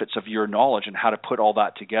 the benefits of your knowledge and how to put all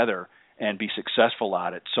that together and be successful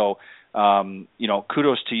at it. So,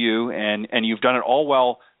 kudos to you, and you've done it all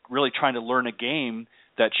while really trying to learn a game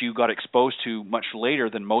that you got exposed to much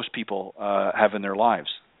later than most people have in their lives.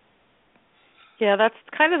 Yeah, that's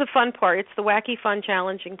kind of the fun part. It's the wacky, fun,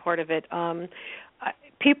 challenging part of it.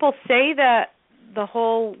 People say that the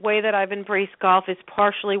whole way that I've embraced golf is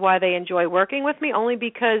partially why they enjoy working with me, only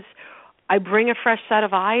because I bring a fresh set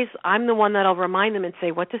of eyes. I'm the one that'll remind them and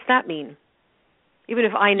say, what does that mean? Even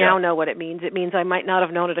if I now know what it means I might not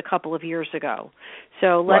have known it a couple of years ago.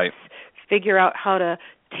 So let's figure out how to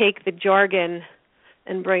take the jargon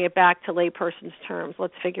and bring it back to layperson's terms.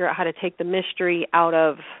 Let's figure out how to take the mystery out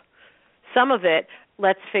of some of it.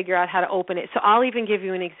 Let's figure out how to open it. So I'll even give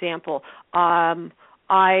you an example.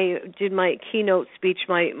 I did my keynote speech,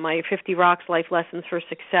 my 50 Rocks Life Lessons for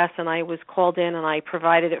Success, and I was called in and I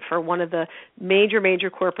provided it for one of the major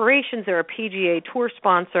corporations. They're a PGA Tour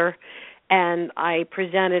sponsor. And I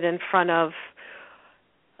presented in front of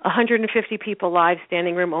 150 people live,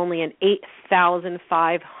 standing room only, and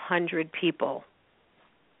 8,500 people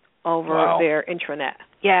over their intranet.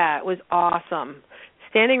 Yeah, it was awesome.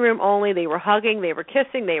 Standing room only. They were hugging, they were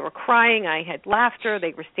kissing, they were crying. I had laughter.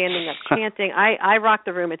 They were standing up chanting. I rock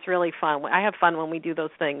the room. It's really fun. I have fun when we do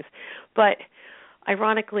those things. But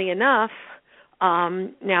ironically enough,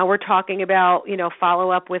 now we're talking about,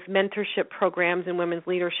 follow up with mentorship programs and women's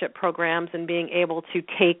leadership programs and being able to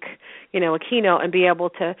take, a keynote and be able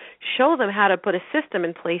to show them how to put a system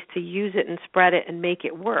in place to use it and spread it and make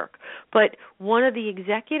it work. But one of the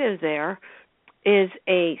executives there is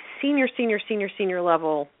a senior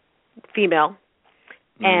level female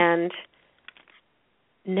and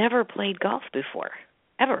never played golf before,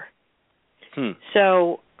 ever.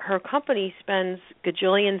 So her company spends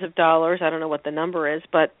gajillions of dollars, I don't know what the number is,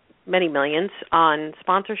 but many millions, on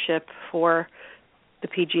sponsorship for the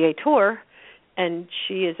PGA Tour, and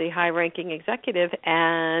she is a high-ranking executive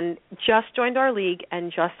and just joined our league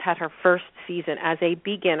and just had her first season as a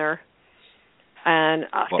beginner. And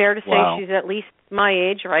fair to say she's at least my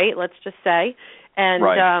age, right, let's just say,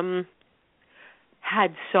 and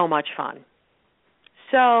had so much fun.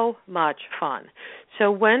 So much fun. So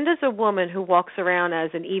when does a woman who walks around as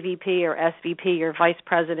an EVP or SVP or vice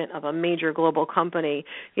president of a major global company,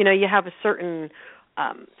 you have a certain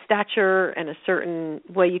stature and a certain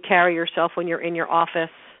way you carry yourself when you're in your office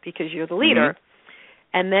because you're the leader,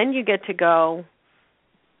 and then you get to go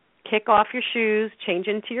kick off your shoes, change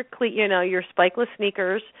into your your spikeless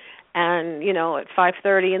sneakers, and at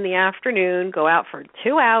 5:30 in the afternoon, go out for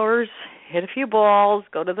 2 hours, hit a few balls,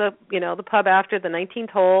 go to the the pub after the 19th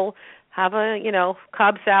hole, have a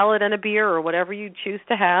Cobb salad and a beer or whatever you choose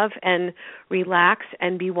to have, and relax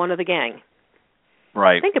and be one of the gang.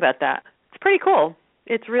 Right. Think about that. It's pretty cool.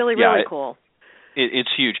 It's really cool. It's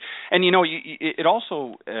huge. And, it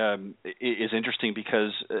also is interesting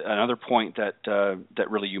because another point that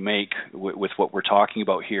really you make with what we're talking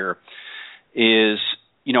about here is,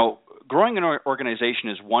 growing an organization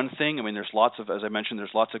is one thing. I mean, as I mentioned,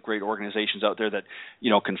 there's lots of great organizations out there that,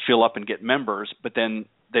 can fill up and get members, but then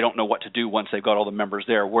they don't know what to do once they've got all the members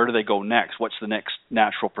there. Where do they go next? What's the next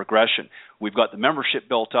natural progression? We've got the membership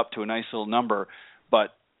built up to a nice little number,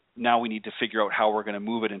 but now we need to figure out how we're going to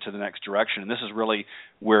move it into the next direction. And this is really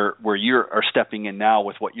where you are stepping in now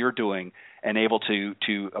with what you're doing and able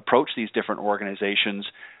to approach these different organizations,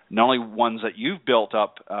 not only ones that you've built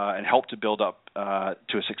up and helped to build up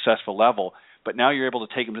to a successful level, but now you're able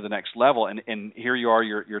to take them to the next level. And here you are,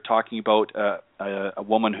 you're talking about a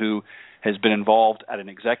woman who has been involved at an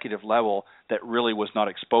executive level that really was not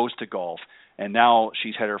exposed to golf. And now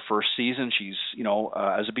she's had her first season. She's,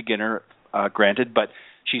 as a beginner, granted, but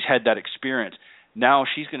she's had that experience. Now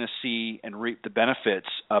she's going to see and reap the benefits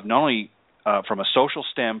of not only from a social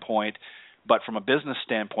standpoint, but from a business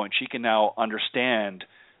standpoint. She can now understand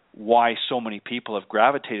why so many people have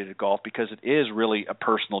gravitated to golf, because it is really a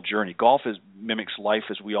personal journey. Golf mimics life,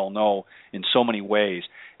 as we all know, in so many ways.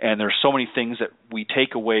 And there's so many things that we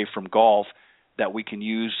take away from golf that we can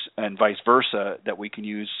use, and vice versa, that we can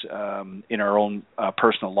use in our own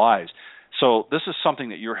personal lives. So this is something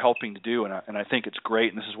that you're helping to do, and I think it's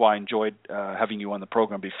great, and this is why I enjoyed having you on the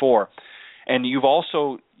program before. And you've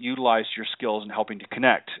also utilized your skills in helping to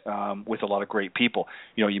connect with a lot of great people.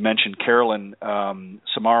 You mentioned Carolyn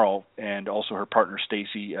Samaro and also her partner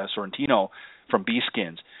Stacy Sorrentino from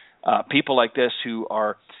B-Skins. People like this who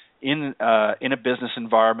are in a business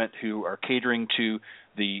environment, who are catering to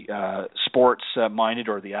the sports-minded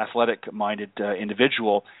or the athletic-minded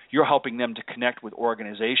individual. You're helping them to connect with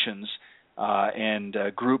organizations and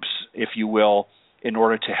groups, if you will, in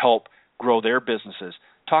order to help grow their businesses.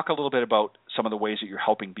 Talk a little bit about some of the ways that you're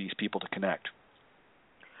helping these people to connect.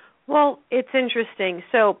 Well, it's interesting.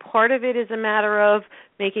 So part of it is a matter of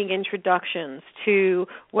making introductions to,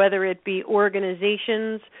 whether it be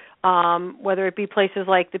organizations, whether it be places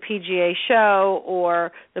like the PGA Show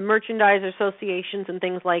or the merchandise associations and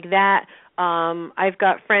things like that. I've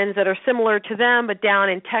got friends that are similar to them, but down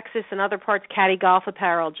in Texas and other parts, Caddy Golf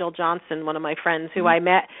Apparel, Jill Johnson, one of my friends who I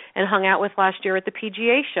met and hung out with last year at the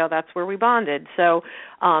PGA Show. That's where we bonded. So,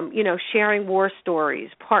 sharing war stories,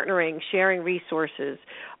 partnering, sharing resources,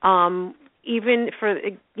 even for,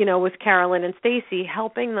 with Carolyn and Stacy,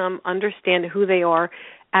 helping them understand who they are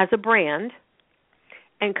as a brand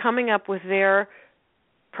and coming up with their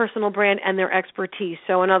personal brand and their expertise.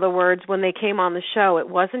 So in other words, when they came on the show, it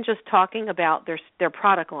wasn't just talking about their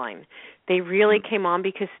product line. They really came on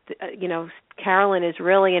because, Carolyn is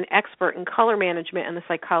really an expert in color management and the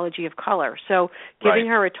psychology of color. So giving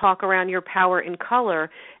her a talk around your power in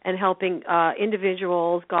color and helping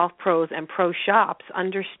individuals, golf pros, and pro shops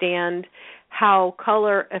understand how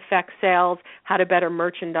color affects sales, how to better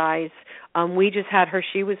merchandise. We just had her.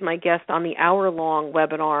 She was my guest on the hour-long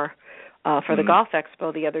webinar for the Golf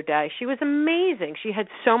Expo the other day. She was amazing. She had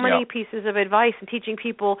so many pieces of advice and teaching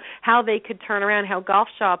people how they could turn around, how golf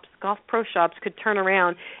pro shops could turn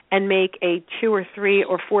around and make a 2 or 3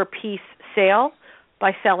 or 4 piece sale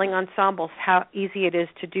by selling ensembles, how easy it is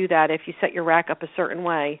to do that if you set your rack up a certain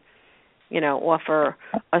way. Offer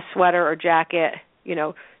a sweater or jacket,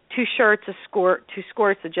 2 shirts, a skirt, 2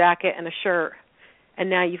 skirts, a jacket, and a shirt. And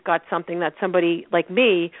now you've got something that somebody like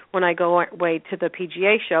me, when I go away to the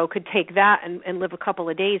PGA Show, could take that and live a couple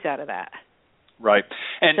of days out of that. Right.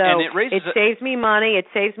 And it saves me money. It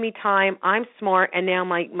saves me time. I'm smart. And now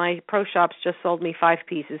my pro shops just sold me 5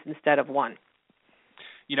 pieces instead of 1.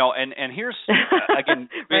 And here's, again,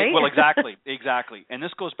 right? Well, exactly. And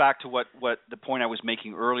this goes back to what the point I was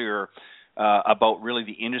making earlier about really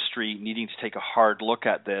the industry needing to take a hard look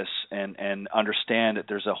at this and understand that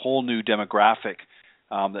there's a whole new demographic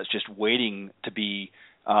that's just waiting to be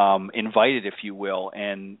invited, if you will.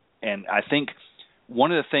 And I think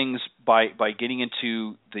one of the things by getting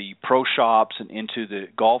into the pro shops and into the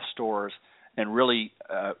golf stores and really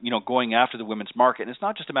going after the women's market, and it's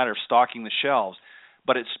not just a matter of stocking the shelves,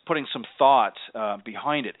 but it's putting some thought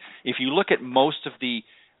behind it. If you look at most of the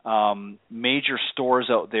major stores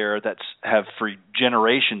out there that have for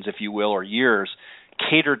generations, if you will, or years,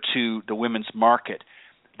 catered to the women's market,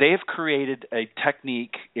 they have created a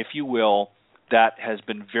technique, if you will, that has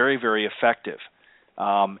been very, very effective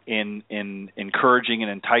in encouraging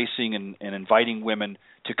and enticing and inviting women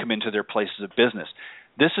to come into their places of business.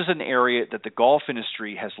 This is an area that the golf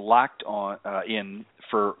industry has lacked in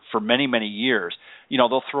for many, many years.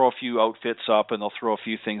 They'll throw a few outfits up and they'll throw a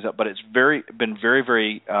few things up, but it's been very,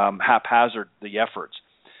 very haphazard, the efforts.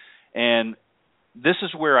 And this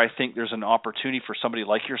is where I think there's an opportunity for somebody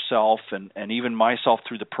like yourself and even myself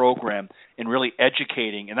through the program in really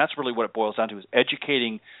educating, and that's really what it boils down to, is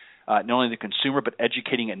educating not only the consumer but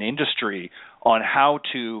educating an industry on how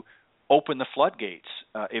to open the floodgates,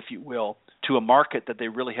 if you will, to a market that they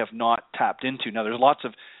really have not tapped into. Now, there's lots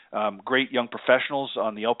of great young professionals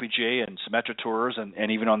on the LPGA and Symetra tours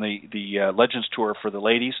and even on the Legends Tour for the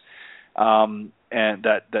ladies, and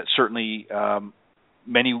that certainly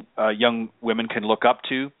many young women can look up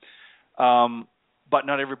to, but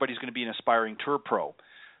not everybody's going to be an aspiring tour pro.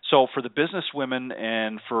 So for the business women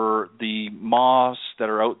and for the moms that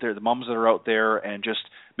are out there, and just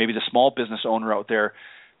maybe the small business owner out there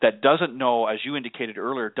that doesn't know, as you indicated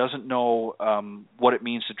earlier, doesn't know what it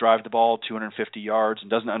means to drive the ball 250 yards and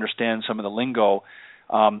doesn't understand some of the lingo,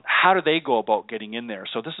 how do they go about getting in there?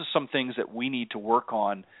 So this is some things that we need to work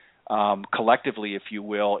on collectively, if you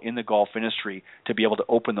will, in the golf industry to be able to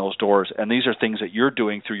open those doors. And these are things that you're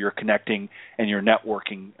doing through your connecting and your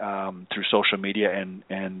networking through social media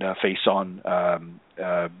and face-on,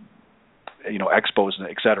 expos,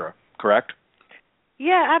 et cetera, correct?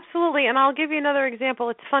 Yeah, absolutely. And I'll give you another example.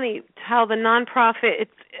 It's funny how the nonprofit,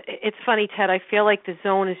 it's funny, Ted, I feel like the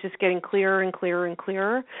zone is just getting clearer and clearer and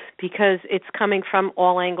clearer because it's coming from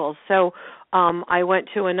all angles. So I went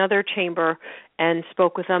to another chamber and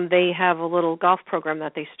spoke with them. They have a little golf program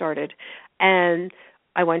that they started. And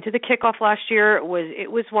I went to the kickoff last year. It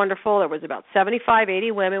was wonderful. There was about 75, 80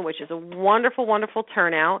 women, which is a wonderful, wonderful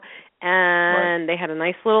turnout. And They had a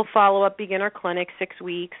nice little follow-up beginner clinic, 6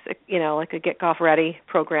 weeks, like a Get Golf Ready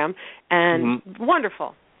program, and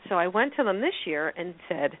wonderful. So I went to them this year and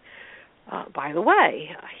said, by the way,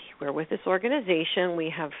 we're with this organization.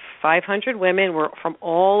 We have 500 women. We're from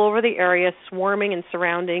all over the area, swarming and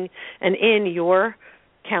surrounding and in your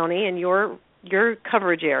county and your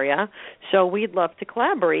coverage area. So we'd love to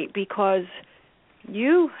collaborate because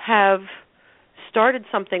you have started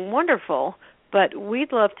something wonderful, but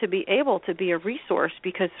we'd love to be able to be a resource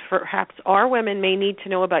because perhaps our women may need to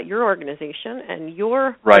know about your organization and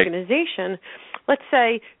your organization, let's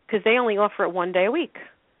say, because they only offer it 1 day a week.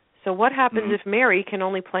 So what happens if Mary can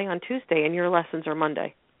only play on Tuesday and your lessons are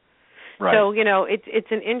Monday? Right. So,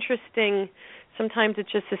 it's an interesting, sometimes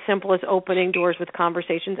it's just as simple as opening doors with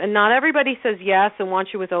conversations. And not everybody says yes and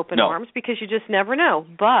wants you with open arms because you just never know.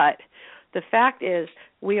 But the fact is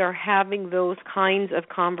we are having those kinds of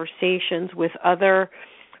conversations with other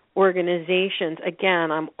organizations.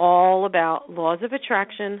 Again, I'm all about laws of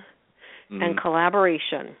attraction and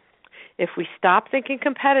collaboration. If we stop thinking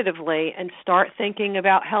competitively and start thinking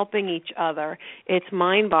about helping each other, it's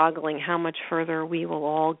mind-boggling how much further we will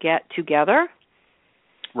all get together.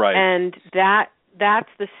 Right. And that's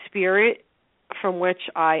the spirit from which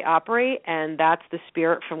I operate, and that's the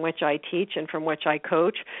spirit from which I teach and from which I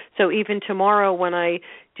coach. So even tomorrow when I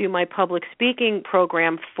do my public speaking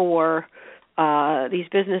program for these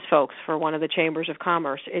business folks for one of the chambers of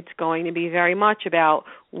commerce, it's going to be very much about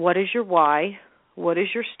what is your why, what is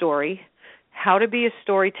your story, how to be a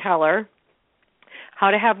storyteller,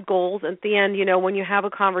 how to have goals. At the end, when you have a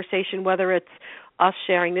conversation, whether it's us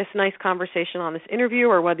sharing this nice conversation on this interview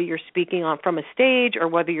or whether you're speaking from a stage or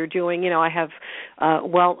whether you're doing, I have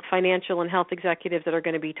financial and health executives that are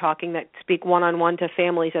going to be talking that speak one-on-one to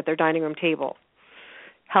families at their dining room table,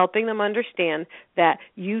 helping them understand that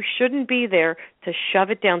you shouldn't be there to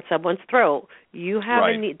shove it down someone's throat. You have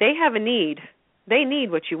a need. They have a need. They need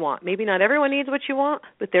what you want. Maybe not everyone needs what you want,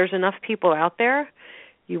 but there's enough people out there.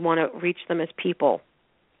 You want to reach them as people.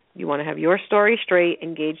 You want to have your story straight,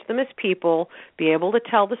 engage them as people, be able to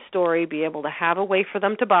tell the story, be able to have a way for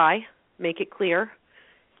them to buy, make it clear,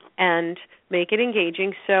 and make it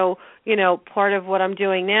engaging. So, part of what I'm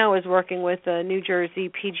doing now is working with the New Jersey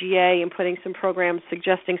PGA and putting some programs,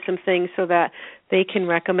 suggesting some things so that they can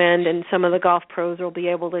recommend, and some of the golf pros will be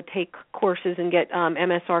able to take courses and get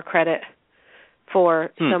MSR credit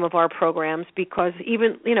for some of our programs because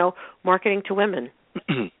even, marketing to women.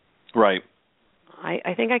 Right.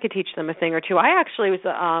 I think I could teach them a thing or two. I actually was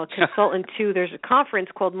a consultant too. There's a conference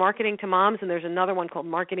called Marketing to Moms, and there's another one called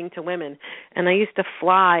Marketing to Women. And I used to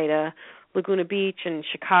fly to Laguna Beach and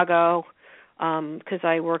Chicago because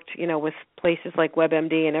I worked, with places like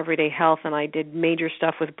WebMD and Everyday Health, and I did major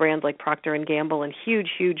stuff with brands like Procter & Gamble and huge,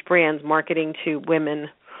 huge brands marketing to women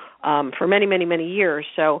for many, many, many years.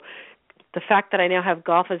 So the fact that I now have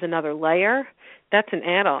golf as another layer, that's an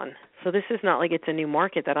add-on. So this is not like it's a new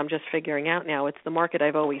market that I'm just figuring out now. It's the market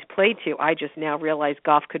I've always played to. I just now realize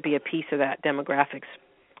golf could be a piece of that demographics.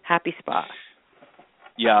 Happy spot.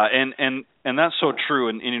 Yeah, and that's so true,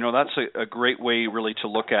 and that's a great way really to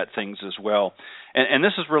look at things as well. And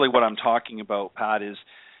this is really what I'm talking about, Pat, is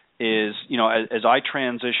as I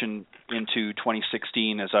transition into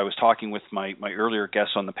 2016, as I was talking with my earlier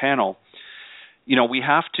guests on the panel, we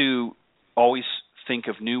have to always think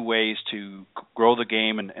of new ways to grow the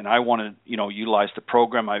game, and I want to utilize the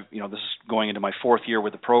program. This is going into my fourth year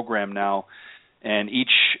with the program now, and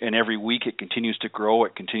each and every week it continues to grow.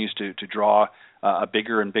 It continues to draw a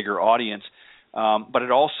bigger and bigger audience. But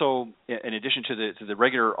it also, in addition to the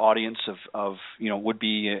regular audience of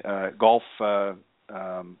would-be golf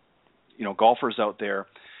golfers out there,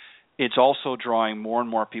 it's also drawing more and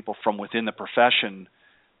more people from within the profession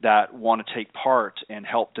that want to take part and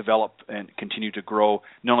help develop and continue to grow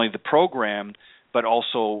not only the program but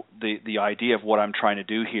also the idea of what I'm trying to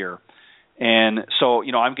do here. And so,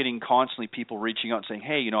 I'm getting constantly people reaching out and saying,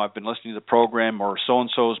 hey, I've been listening to the program, or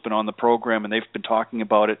so-and-so's been on the program and they've been talking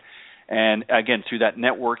about it. And again, through that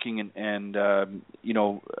networking and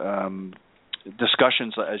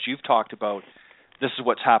discussions, as you've talked about, this is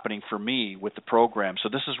what's happening for me with the program. So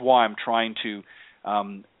this is why I'm trying to,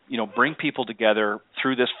 bring people together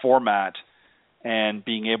through this format and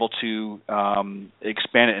being able to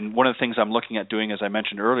expand it. And one of the things I'm looking at doing, as I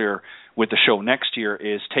mentioned earlier, with the show next year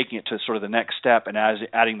is taking it to sort of the next step and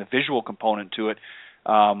adding the visual component to it,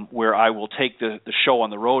 where I will take the show on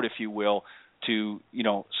the road, if you will, to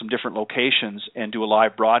some different locations and do a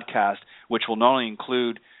live broadcast, which will not only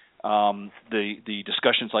include the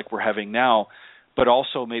discussions like we're having now, but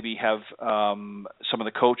also maybe have some of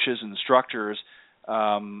the coaches and instructors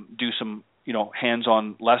do some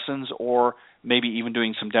hands-on lessons, or maybe even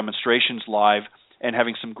doing some demonstrations live and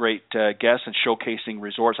having some great guests and showcasing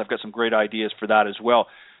resorts. I've got some great ideas for that as well.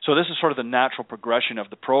 So this is sort of the natural progression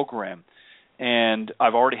of the program, and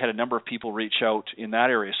I've already had a number of people reach out in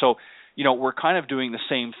that area. So we're kind of doing the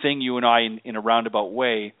same thing, you and I, in a roundabout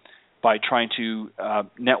way, by trying to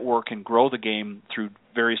network and grow the game through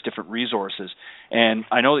various different resources. And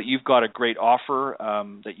I know that you've got a great offer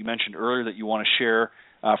that you mentioned earlier that you want to share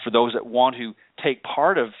for those that want to take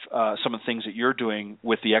part of some of the things that you're doing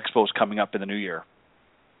with the expos coming up in the new year.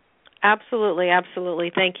 Absolutely,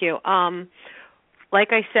 absolutely. Thank you. Like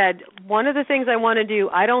I said, one of the things I want to do,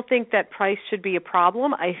 I don't think that price should be a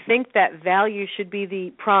problem. I think that value should be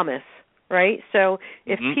the promise, right? So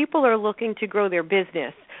if people are looking to grow their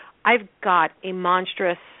business, I've got a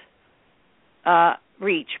monstrous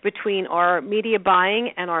reach between our media buying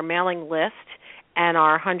and our mailing list and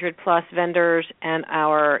our 100-plus vendors and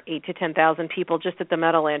our 8,000 to 10,000 people just at the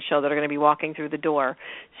Meadowlands show that are going to be walking through the door.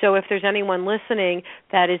 So if there's anyone listening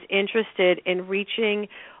that is interested in reaching,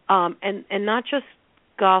 and not just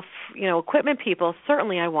golf, equipment people,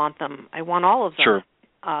 certainly I want them. I want all of them. Sure.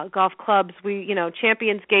 Golf clubs,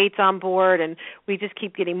 Champions Gates on board, and we just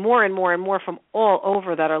keep getting more and more and more from all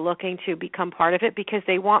over that are looking to become part of it because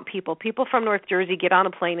they want people. People from North Jersey get on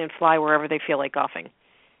a plane and fly wherever they feel like golfing.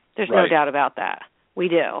 There's no doubt about that. We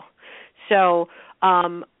do. So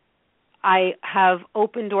I have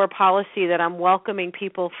open door policy that I'm welcoming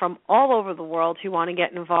people from all over the world who want to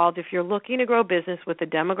get involved. If you're looking to grow business with the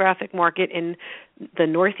demographic market in the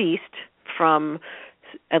Northeast, from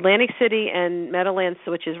Atlantic City and Meadowlands,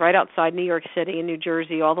 which is right outside New York City and New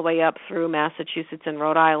Jersey, all the way up through Massachusetts and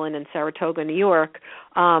Rhode Island and Saratoga, New York,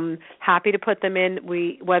 happy to put them in.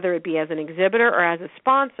 Whether it be as an exhibitor or as a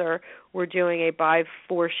sponsor, we're doing a buy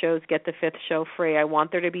 4 shows, get the 5th show free. I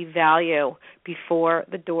want there to be value before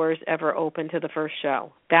the doors ever open to the first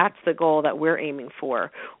show. That's the goal that we're aiming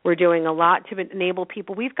for. We're doing a lot to enable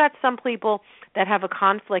people. We've got some people that have a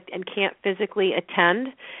conflict and can't physically attend,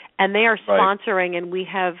 and they are sponsoring, and we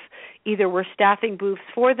have either we're staffing booths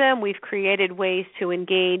for them, we've created ways to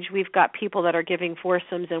engage, we've got people that are giving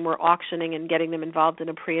foursomes, and we're auctioning and getting them involved in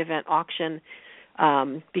a pre-event auction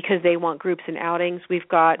because they want groups and outings. We've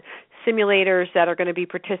got simulators that are going to be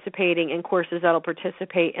participating in courses that will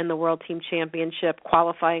participate in the World Team Championship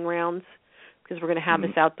qualifying rounds because we're going to have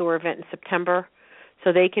this outdoor event in September.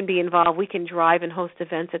 So they can be involved. We can drive and host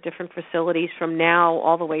events at different facilities from now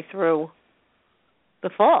all the way through the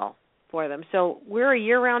fall for them. So we're a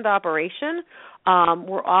year-round operation.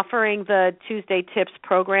 We're offering the Tuesday Tips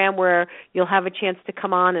program where you'll have a chance to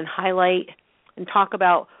come on and highlight and talk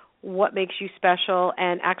about what makes you special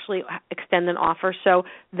and actually extend an offer. So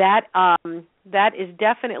that that is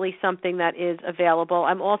definitely something that is available.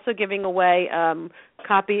 I'm also giving away sneak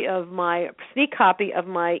copy of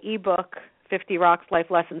my ebook, 50 Rocks Life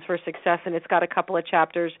Lessons for Success, and it's got a couple of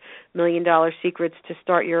chapters, $1 Million Secrets to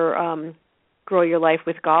Start Your Grow Your Life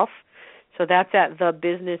with Golf. So that's at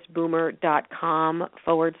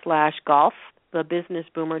thebusinessboomer.com/golf,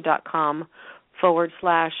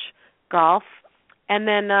 thebusinessboomer.com/golf. And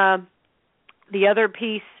then the other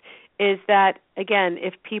piece is that, again,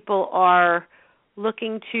 if people are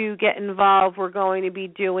looking to get involved, we're going to be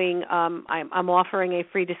doing, I'm offering a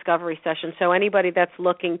free discovery session. So anybody that's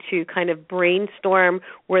looking to kind of brainstorm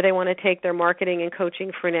where they want to take their marketing and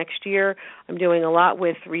coaching for next year, I'm doing a lot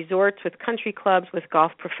with resorts, with country clubs, with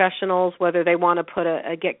golf professionals, whether they want to put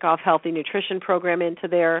a Get Golf Healthy Nutrition program into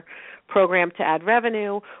their program to add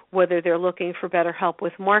revenue, whether they're looking for better help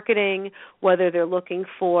with marketing, whether they're looking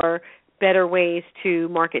for better ways to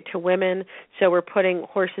market to women. So we're putting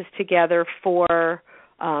horses together for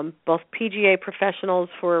both PGA professionals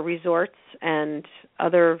for resorts and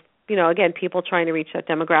other, again, people trying to reach that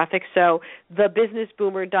demographic. So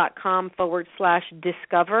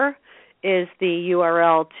thebusinessboomer.com/discover is the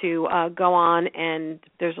URL to go on, and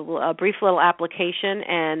there's a brief little application,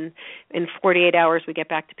 and in 48 hours we get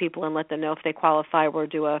back to people and let them know if they qualify. We'll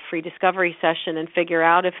do a free discovery session and figure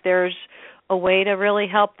out if there's a way to really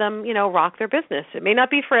help them, rock their business. It may not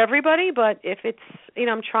be for everybody, but if it's,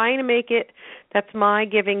 I'm trying to make it, that's my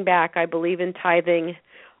giving back. I believe in tithing,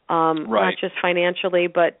 right. Not just financially,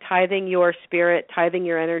 but tithing your spirit, tithing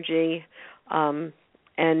your energy, and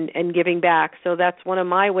giving back. So that's one of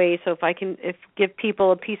my ways. So if I can give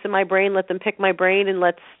people a piece of my brain, let them pick my brain, and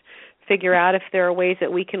let's figure out if there are ways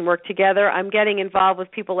that we can work together. I'm getting involved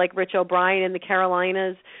with people like Rich O'Brien in the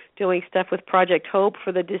Carolinas, doing stuff with Project Hope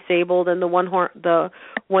for the disabled, and the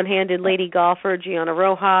one-handed lady golfer, Gianna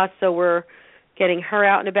Rojas. So we're getting her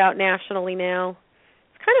out and about nationally now.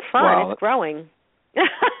 It's kind of fun. Wow. It's growing.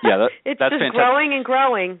 Yeah, it's that's just fantastic. growing and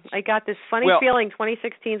growing. I got this funny feeling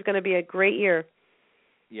 2016 is going to be a great year.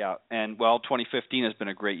 Yeah, and 2015 has been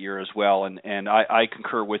a great year as well, and I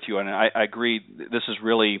concur with you, and I agree. This is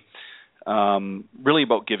really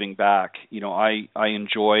about giving back. I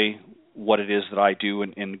enjoy what it is that I do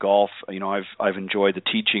in golf. I've enjoyed the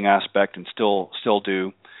teaching aspect and still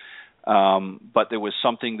do. But there was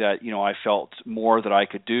something that I felt more that I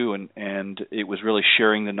could do, and it was really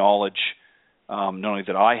sharing the knowledge, not only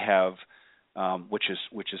that I have, which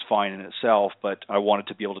is fine in itself, but I wanted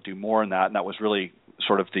to be able to do more in that, and that was really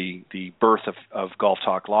sort of the birth of Golf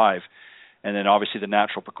Talk Live. And then obviously the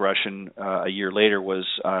natural progression a year later was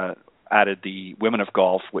added the Women of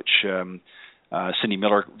Golf, which Cindy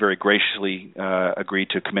Miller very graciously agreed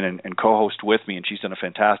to come in and co-host with me, and she's done a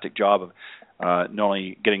fantastic job of not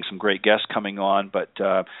only getting some great guests coming on, but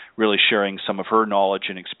really sharing some of her knowledge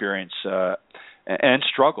and experience and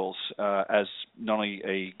struggles as not only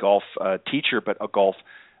a golf teacher, but a golf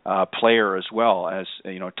player as well. As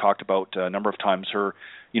talked about a number of times, her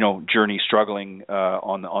journey struggling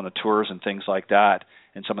on the tours and things like that,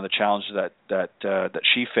 and some of the challenges that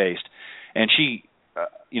she faced. And she,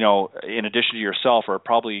 in addition to yourself, are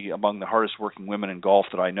probably among the hardest working women in golf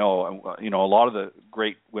that I know. A lot of the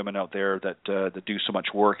great women out there that do so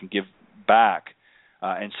much work and give back.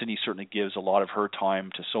 And Cindy certainly gives a lot of her time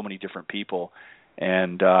to so many different people.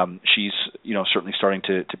 And she's, certainly starting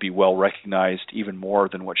to be well recognized even more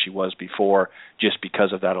than what she was before, just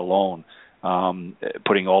because of that alone.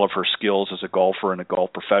 Putting all of her skills as a golfer and a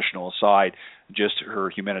golf professional aside, just her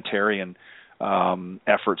humanitarian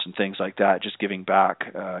efforts and things like that, just giving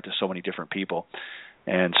back to so many different people.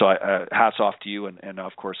 And so hats off to you, and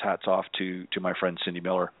of course hats off to my friend Cindy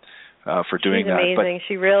Miller for doing that. She's amazing.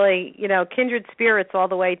 She really, kindred spirits all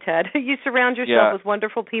the way, Ted. You surround yourself with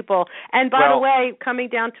wonderful people. And by the way, coming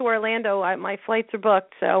down to Orlando, my flights are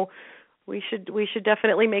booked, so we should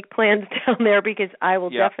definitely make plans down there, because I will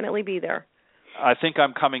definitely be there. I think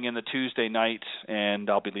I'm coming in the Tuesday night, and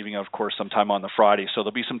I'll be leaving, of course, sometime on the Friday. So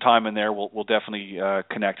there'll be some time in there. We'll definitely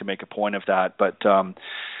connect and make a point of that. But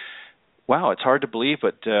wow, it's hard to believe,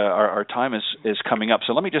 but our time is coming up.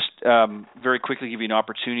 So let me just very quickly give you an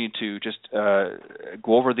opportunity to just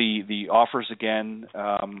go over the offers again,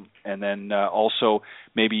 and then also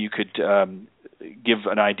maybe you could give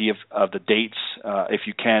an idea of the dates, if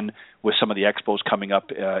you can, with some of the expos coming up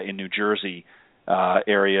in New Jersey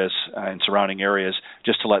areas and surrounding areas,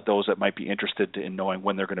 just to let those that might be interested in knowing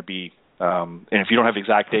when they're going to be. And if you don't have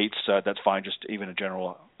exact dates, that's fine, just even a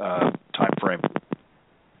general time frame.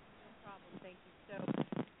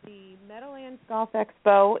 The Meadowlands Golf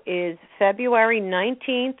Expo is February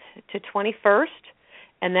 19th to 21st,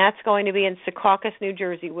 and that's going to be in Secaucus, New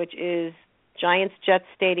Jersey, which is Giants Jets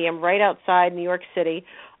Stadium right outside New York City.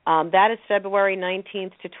 That is February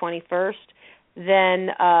 19th to 21st.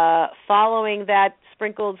 Then following that,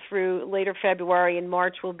 sprinkled through later February and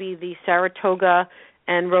March, will be the Saratoga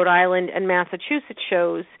and Rhode Island and Massachusetts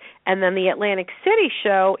shows. And then the Atlantic City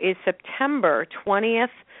show is September 20th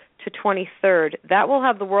to 23rd. That will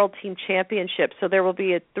have the World Team Championship. So there will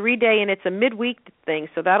be a 3-day, and it's a midweek thing,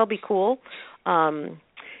 so that'll be cool. And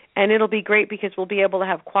it'll be great because we'll be able to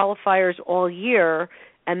have qualifiers all year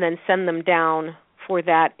and then send them down for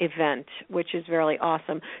that event, which is really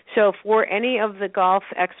awesome. So for any of the Golf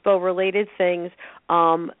Expo related things,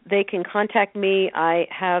 they can contact me. I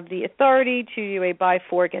have the authority to do a buy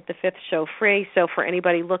 4, get the 5th show free. So for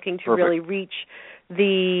anybody looking to really reach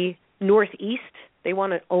the Northeast, they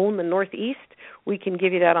want to own the Northeast, we can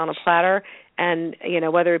give you that on a platter. And,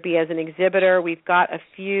 whether it be as an exhibitor, we've got a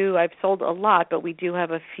few, I've sold a lot, but we do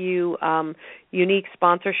have a few unique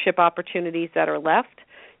sponsorship opportunities that are left.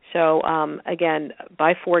 So, again,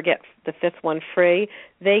 buy 4, get the 5th one free.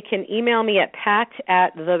 They can email me at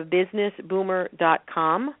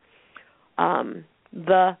pat@thebusinessboomer.com,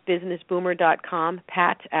 thebusinessboomer.com,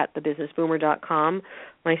 pat@thebusinessboomer.com.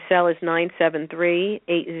 My cell is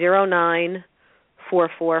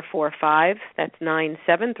 973-809-4445. That's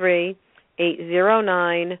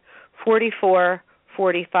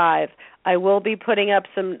 973-809-4445. I will be putting up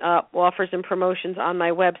some offers and promotions on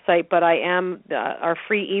my website, but I am our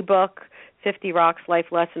free ebook, 50 Rocks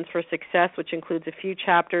Life Lessons for Success, which includes a few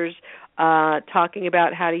chapters talking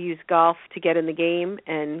about how to use golf to get in the game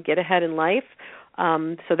and get ahead in life.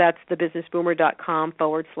 So that's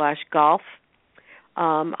thebusinessboomer.com/golf.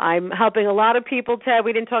 I'm helping a lot of people, Ted.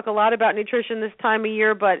 We didn't talk a lot about nutrition this time of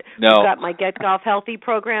year, but we've got my Get Golf Healthy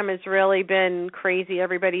program has really been crazy.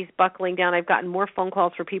 Everybody's buckling down. I've gotten more phone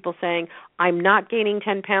calls for people saying, I'm not gaining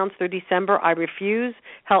 10 pounds through December. I refuse.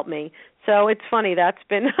 Help me. So it's funny. That's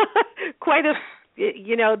been quite a,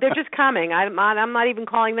 they're just coming. I'm not even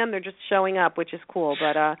calling them. They're just showing up, which is cool.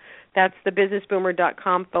 But that's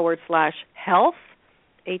thebusinessboomer.com/health,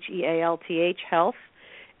 HEALTH, health.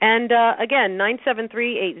 And, again,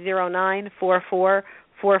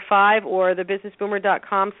 973-809-4445 or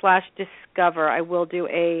thebusinessboomer.com/discover. I will do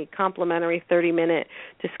a complimentary 30-minute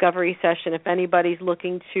discovery session if anybody's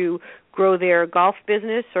looking to grow their golf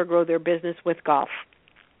business or grow their business with golf.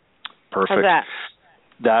 Perfect. How's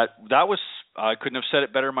that? That was, I couldn't have said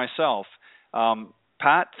it better myself.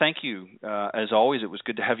 Pat, thank you. As always, it was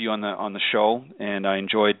good to have you on the show, and I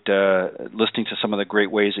enjoyed listening to some of the great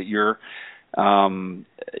ways that you're looking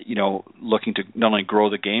to not only grow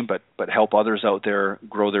the game, but help others out there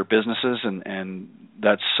grow their businesses. And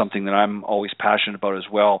that's something that I'm always passionate about as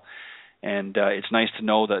well. And it's nice to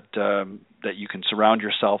know that you can surround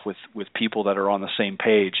yourself with people that are on the same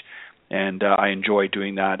page. And I enjoy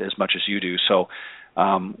doing that as much as you do. So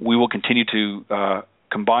we will continue to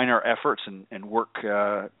combine our efforts and work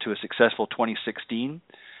to a successful 2016.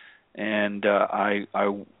 And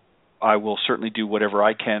I will certainly do whatever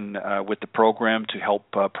I can with the program to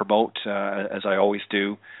help promote, as I always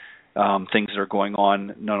do, things that are going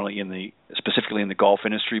on not only specifically in the golf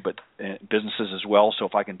industry, but businesses as well. So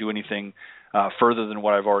if I can do anything further than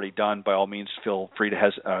what I've already done, by all means, feel free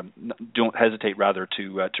to don't hesitate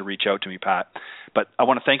to reach out to me, Pat. But I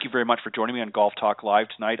want to thank you very much for joining me on Golf Talk Live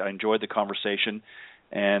tonight. I enjoyed the conversation.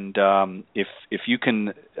 And if you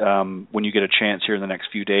can, when you get a chance here in the next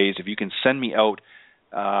few days, if you can send me out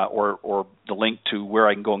or the link to where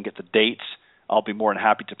I can go and get the dates, I'll be more than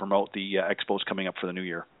happy to promote the expos coming up for the new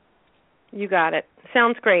year. You got it.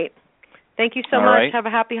 Sounds great. Thank you so much. Right. Have a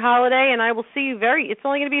happy holiday, and I will see you it's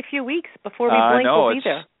only going to be a few weeks before we blink. We'll be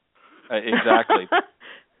there. Exactly.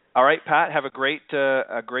 All right, Pat, have a great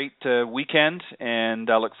weekend, and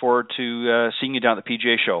I look forward to seeing you down at the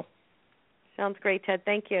PGA show. Sounds great, Ted.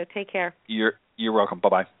 Thank you. Take care. You're welcome.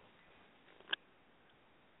 Bye-bye.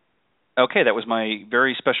 Okay, that was my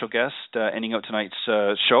very special guest ending out tonight's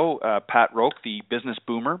show, Pat Roque, the Business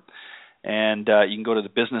Boomer. And you can go to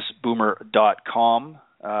thebusinessboomer.com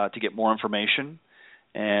to get more information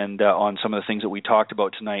and on some of the things that we talked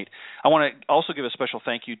about tonight. I want to also give a special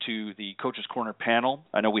thank you to the Coach's Corner panel.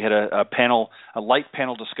 I know we had a light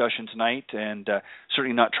panel discussion tonight, and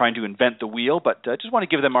certainly not trying to invent the wheel, but I just want to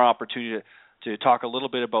give them our opportunity to talk a little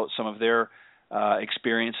bit about some of their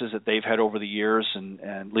experiences that they've had over the years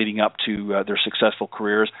and leading up to their successful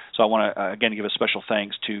careers. So I want to, again, give a special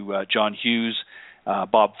thanks to John Hughes,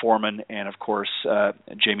 Bob Foreman, and, of course,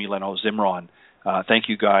 Jamie Leno-Zimron. Thank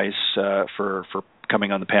you guys for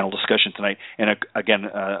coming on the panel discussion tonight. And, again,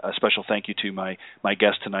 a special thank you to my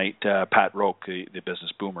guest tonight, Pat Roque, the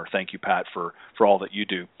Business Boomer. Thank you, Pat, for all that you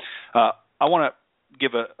do. I want to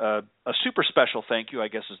give a super special thank you, I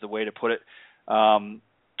guess is the way to put it,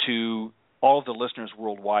 to all of the listeners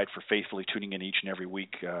worldwide for faithfully tuning in each and every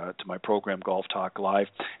week to my program, Golf Talk Live,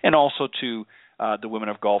 and also to the Women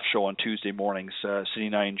of Golf show on Tuesday mornings. Cindy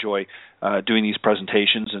and I enjoy doing these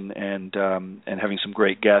presentations and having some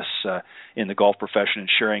great guests in the golf profession and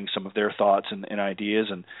sharing some of their thoughts and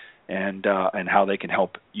ideas and how they can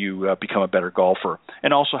help you become a better golfer,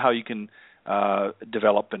 and also how you can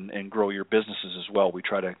develop and grow your businesses as well. We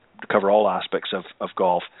try to cover all aspects of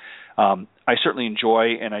golf. I certainly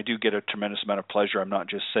enjoy, and I do get a tremendous amount of pleasure. I'm not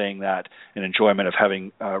just saying that, an enjoyment of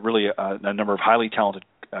having really a number of highly talented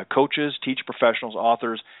coaches, teacher professionals,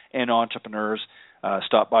 authors, and entrepreneurs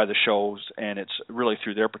stop by the shows, and it's really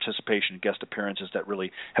through their participation and guest appearances that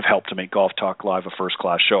really have helped to make Golf Talk Live a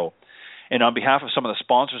first-class show. And on behalf of some of the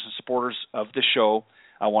sponsors and supporters of this show,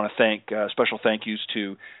 I want to thank special thank yous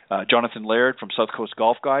to Jonathan Laird from South Coast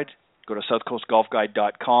Golf Guide. Go to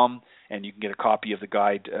southcoastgolfguide.com, and you can get a copy of the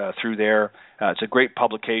guide through there. It's a great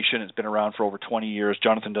publication. It's been around for over 20 years.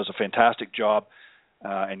 Jonathan does a fantastic job,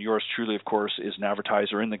 and yours truly, of course, is an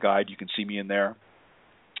advertiser in the guide. You can see me in there.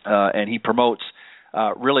 And he promotes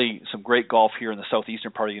really some great golf here in the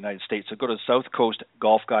southeastern part of the United States. So go to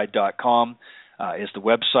southcoastgolfguide.com. Is the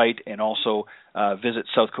website, and also visit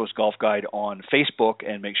South Coast Golf Guide on Facebook,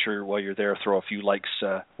 and make sure while you're there, throw a few likes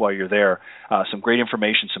while you're there. Some great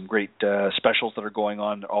information, some great specials that are going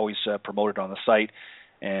on, always promoted on the site,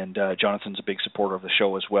 and Jonathan's a big supporter of the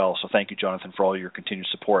show as well, so thank you, Jonathan, for all your continued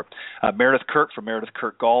support. Meredith Kirk from Meredith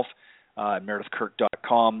Kirk Golf,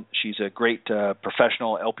 meredithkirk.com. She's a great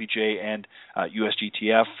professional LPGA and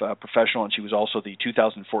USGTF professional, and she was also the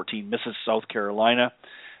 2014 Mrs. South Carolina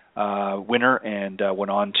winner, and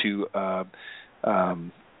went on to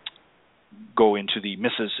go into the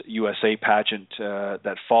Mrs. USA pageant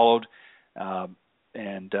that followed,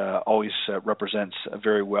 and always represents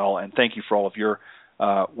very well. And thank you for all of your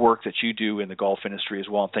work that you do in the golf industry as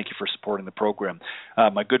well, and thank you for supporting the program.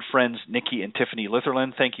 My good friends Nikki and Tiffany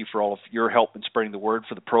Litherland, thank you for all of your help in spreading the word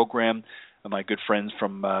for the program. My good friends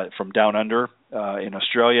from down under in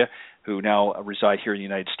Australia, who now reside here in the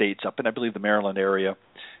United States, up in, I believe, the Maryland area.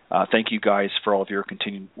 Thank you guys for all of your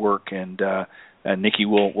continued work, and Nikki,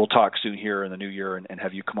 we'll talk soon here in the new year and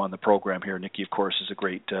have you come on the program here. Nikki, of course, is a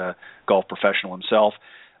great golf professional himself.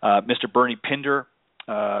 Mr. Bernie Pinder,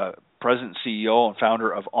 President, CEO, and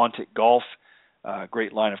founder of Ontic Golf,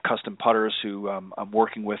 great line of custom putters who I'm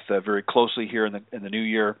working with very closely here in the new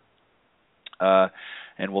year.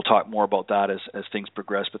 And we'll talk more about that as things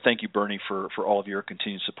progress. But thank you, Bernie, for all of your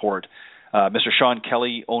continued support. Mr. Sean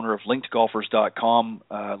Kelly, owner of LinkedGolfers.com,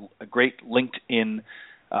 a great LinkedIn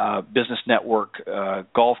business network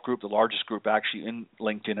golf group, the largest group actually in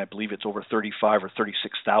LinkedIn. I believe it's over 35 or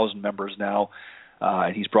 36,000 members now.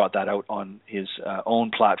 And he's brought that out on his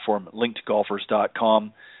own platform,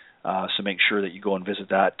 LinkedGolfers.com. So make sure that you go and visit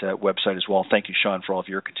that website as well. Thank you, Sean, for all of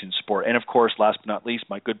your continued support. And, of course, last but not least,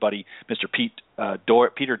 my good buddy, Mr. Peter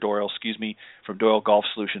Doyle, from Doyle Golf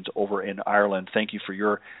Solutions over in Ireland. Thank you for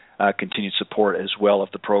your continued support as well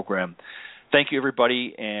of the program. Thank you,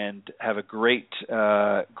 everybody, and have a great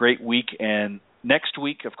week. And next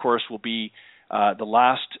week, of course, will be the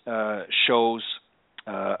last shows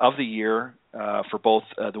of the year for both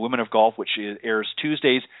the Women of Golf, which airs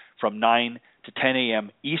Tuesdays from 9 to 10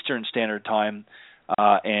 a.m. Eastern Standard Time,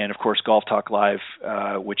 and, of course, Golf Talk Live,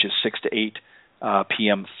 which is 6 to 8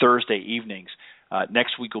 p.m. Thursday evenings.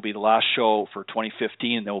 Next week will be the last show for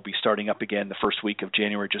 2015, and then we'll be starting up again the first week of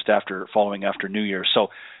January, following after New Year. So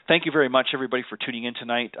thank you very much, everybody, for tuning in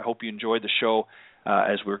tonight. I hope you enjoyed the show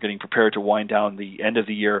as we're getting prepared to wind down the end of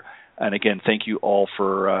the year. And, again, thank you all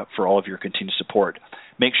for all of your continued support.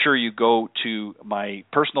 Make sure you go to my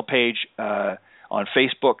personal page on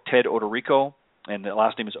Facebook, Ted Odorico, and the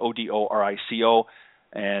last name is Odorico,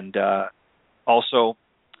 and also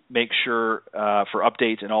make sure for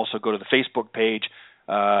updates, and also go to the Facebook page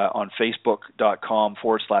on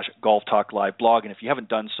facebook.com/Golf Talk Live blog, and if you haven't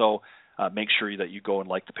done so, make sure that you go and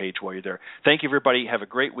like the page while you're there. Thank you, everybody. Have a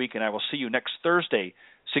great week, and I will see you next Thursday,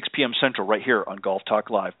 6 p.m. Central, right here on Golf Talk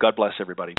Live. God bless everybody.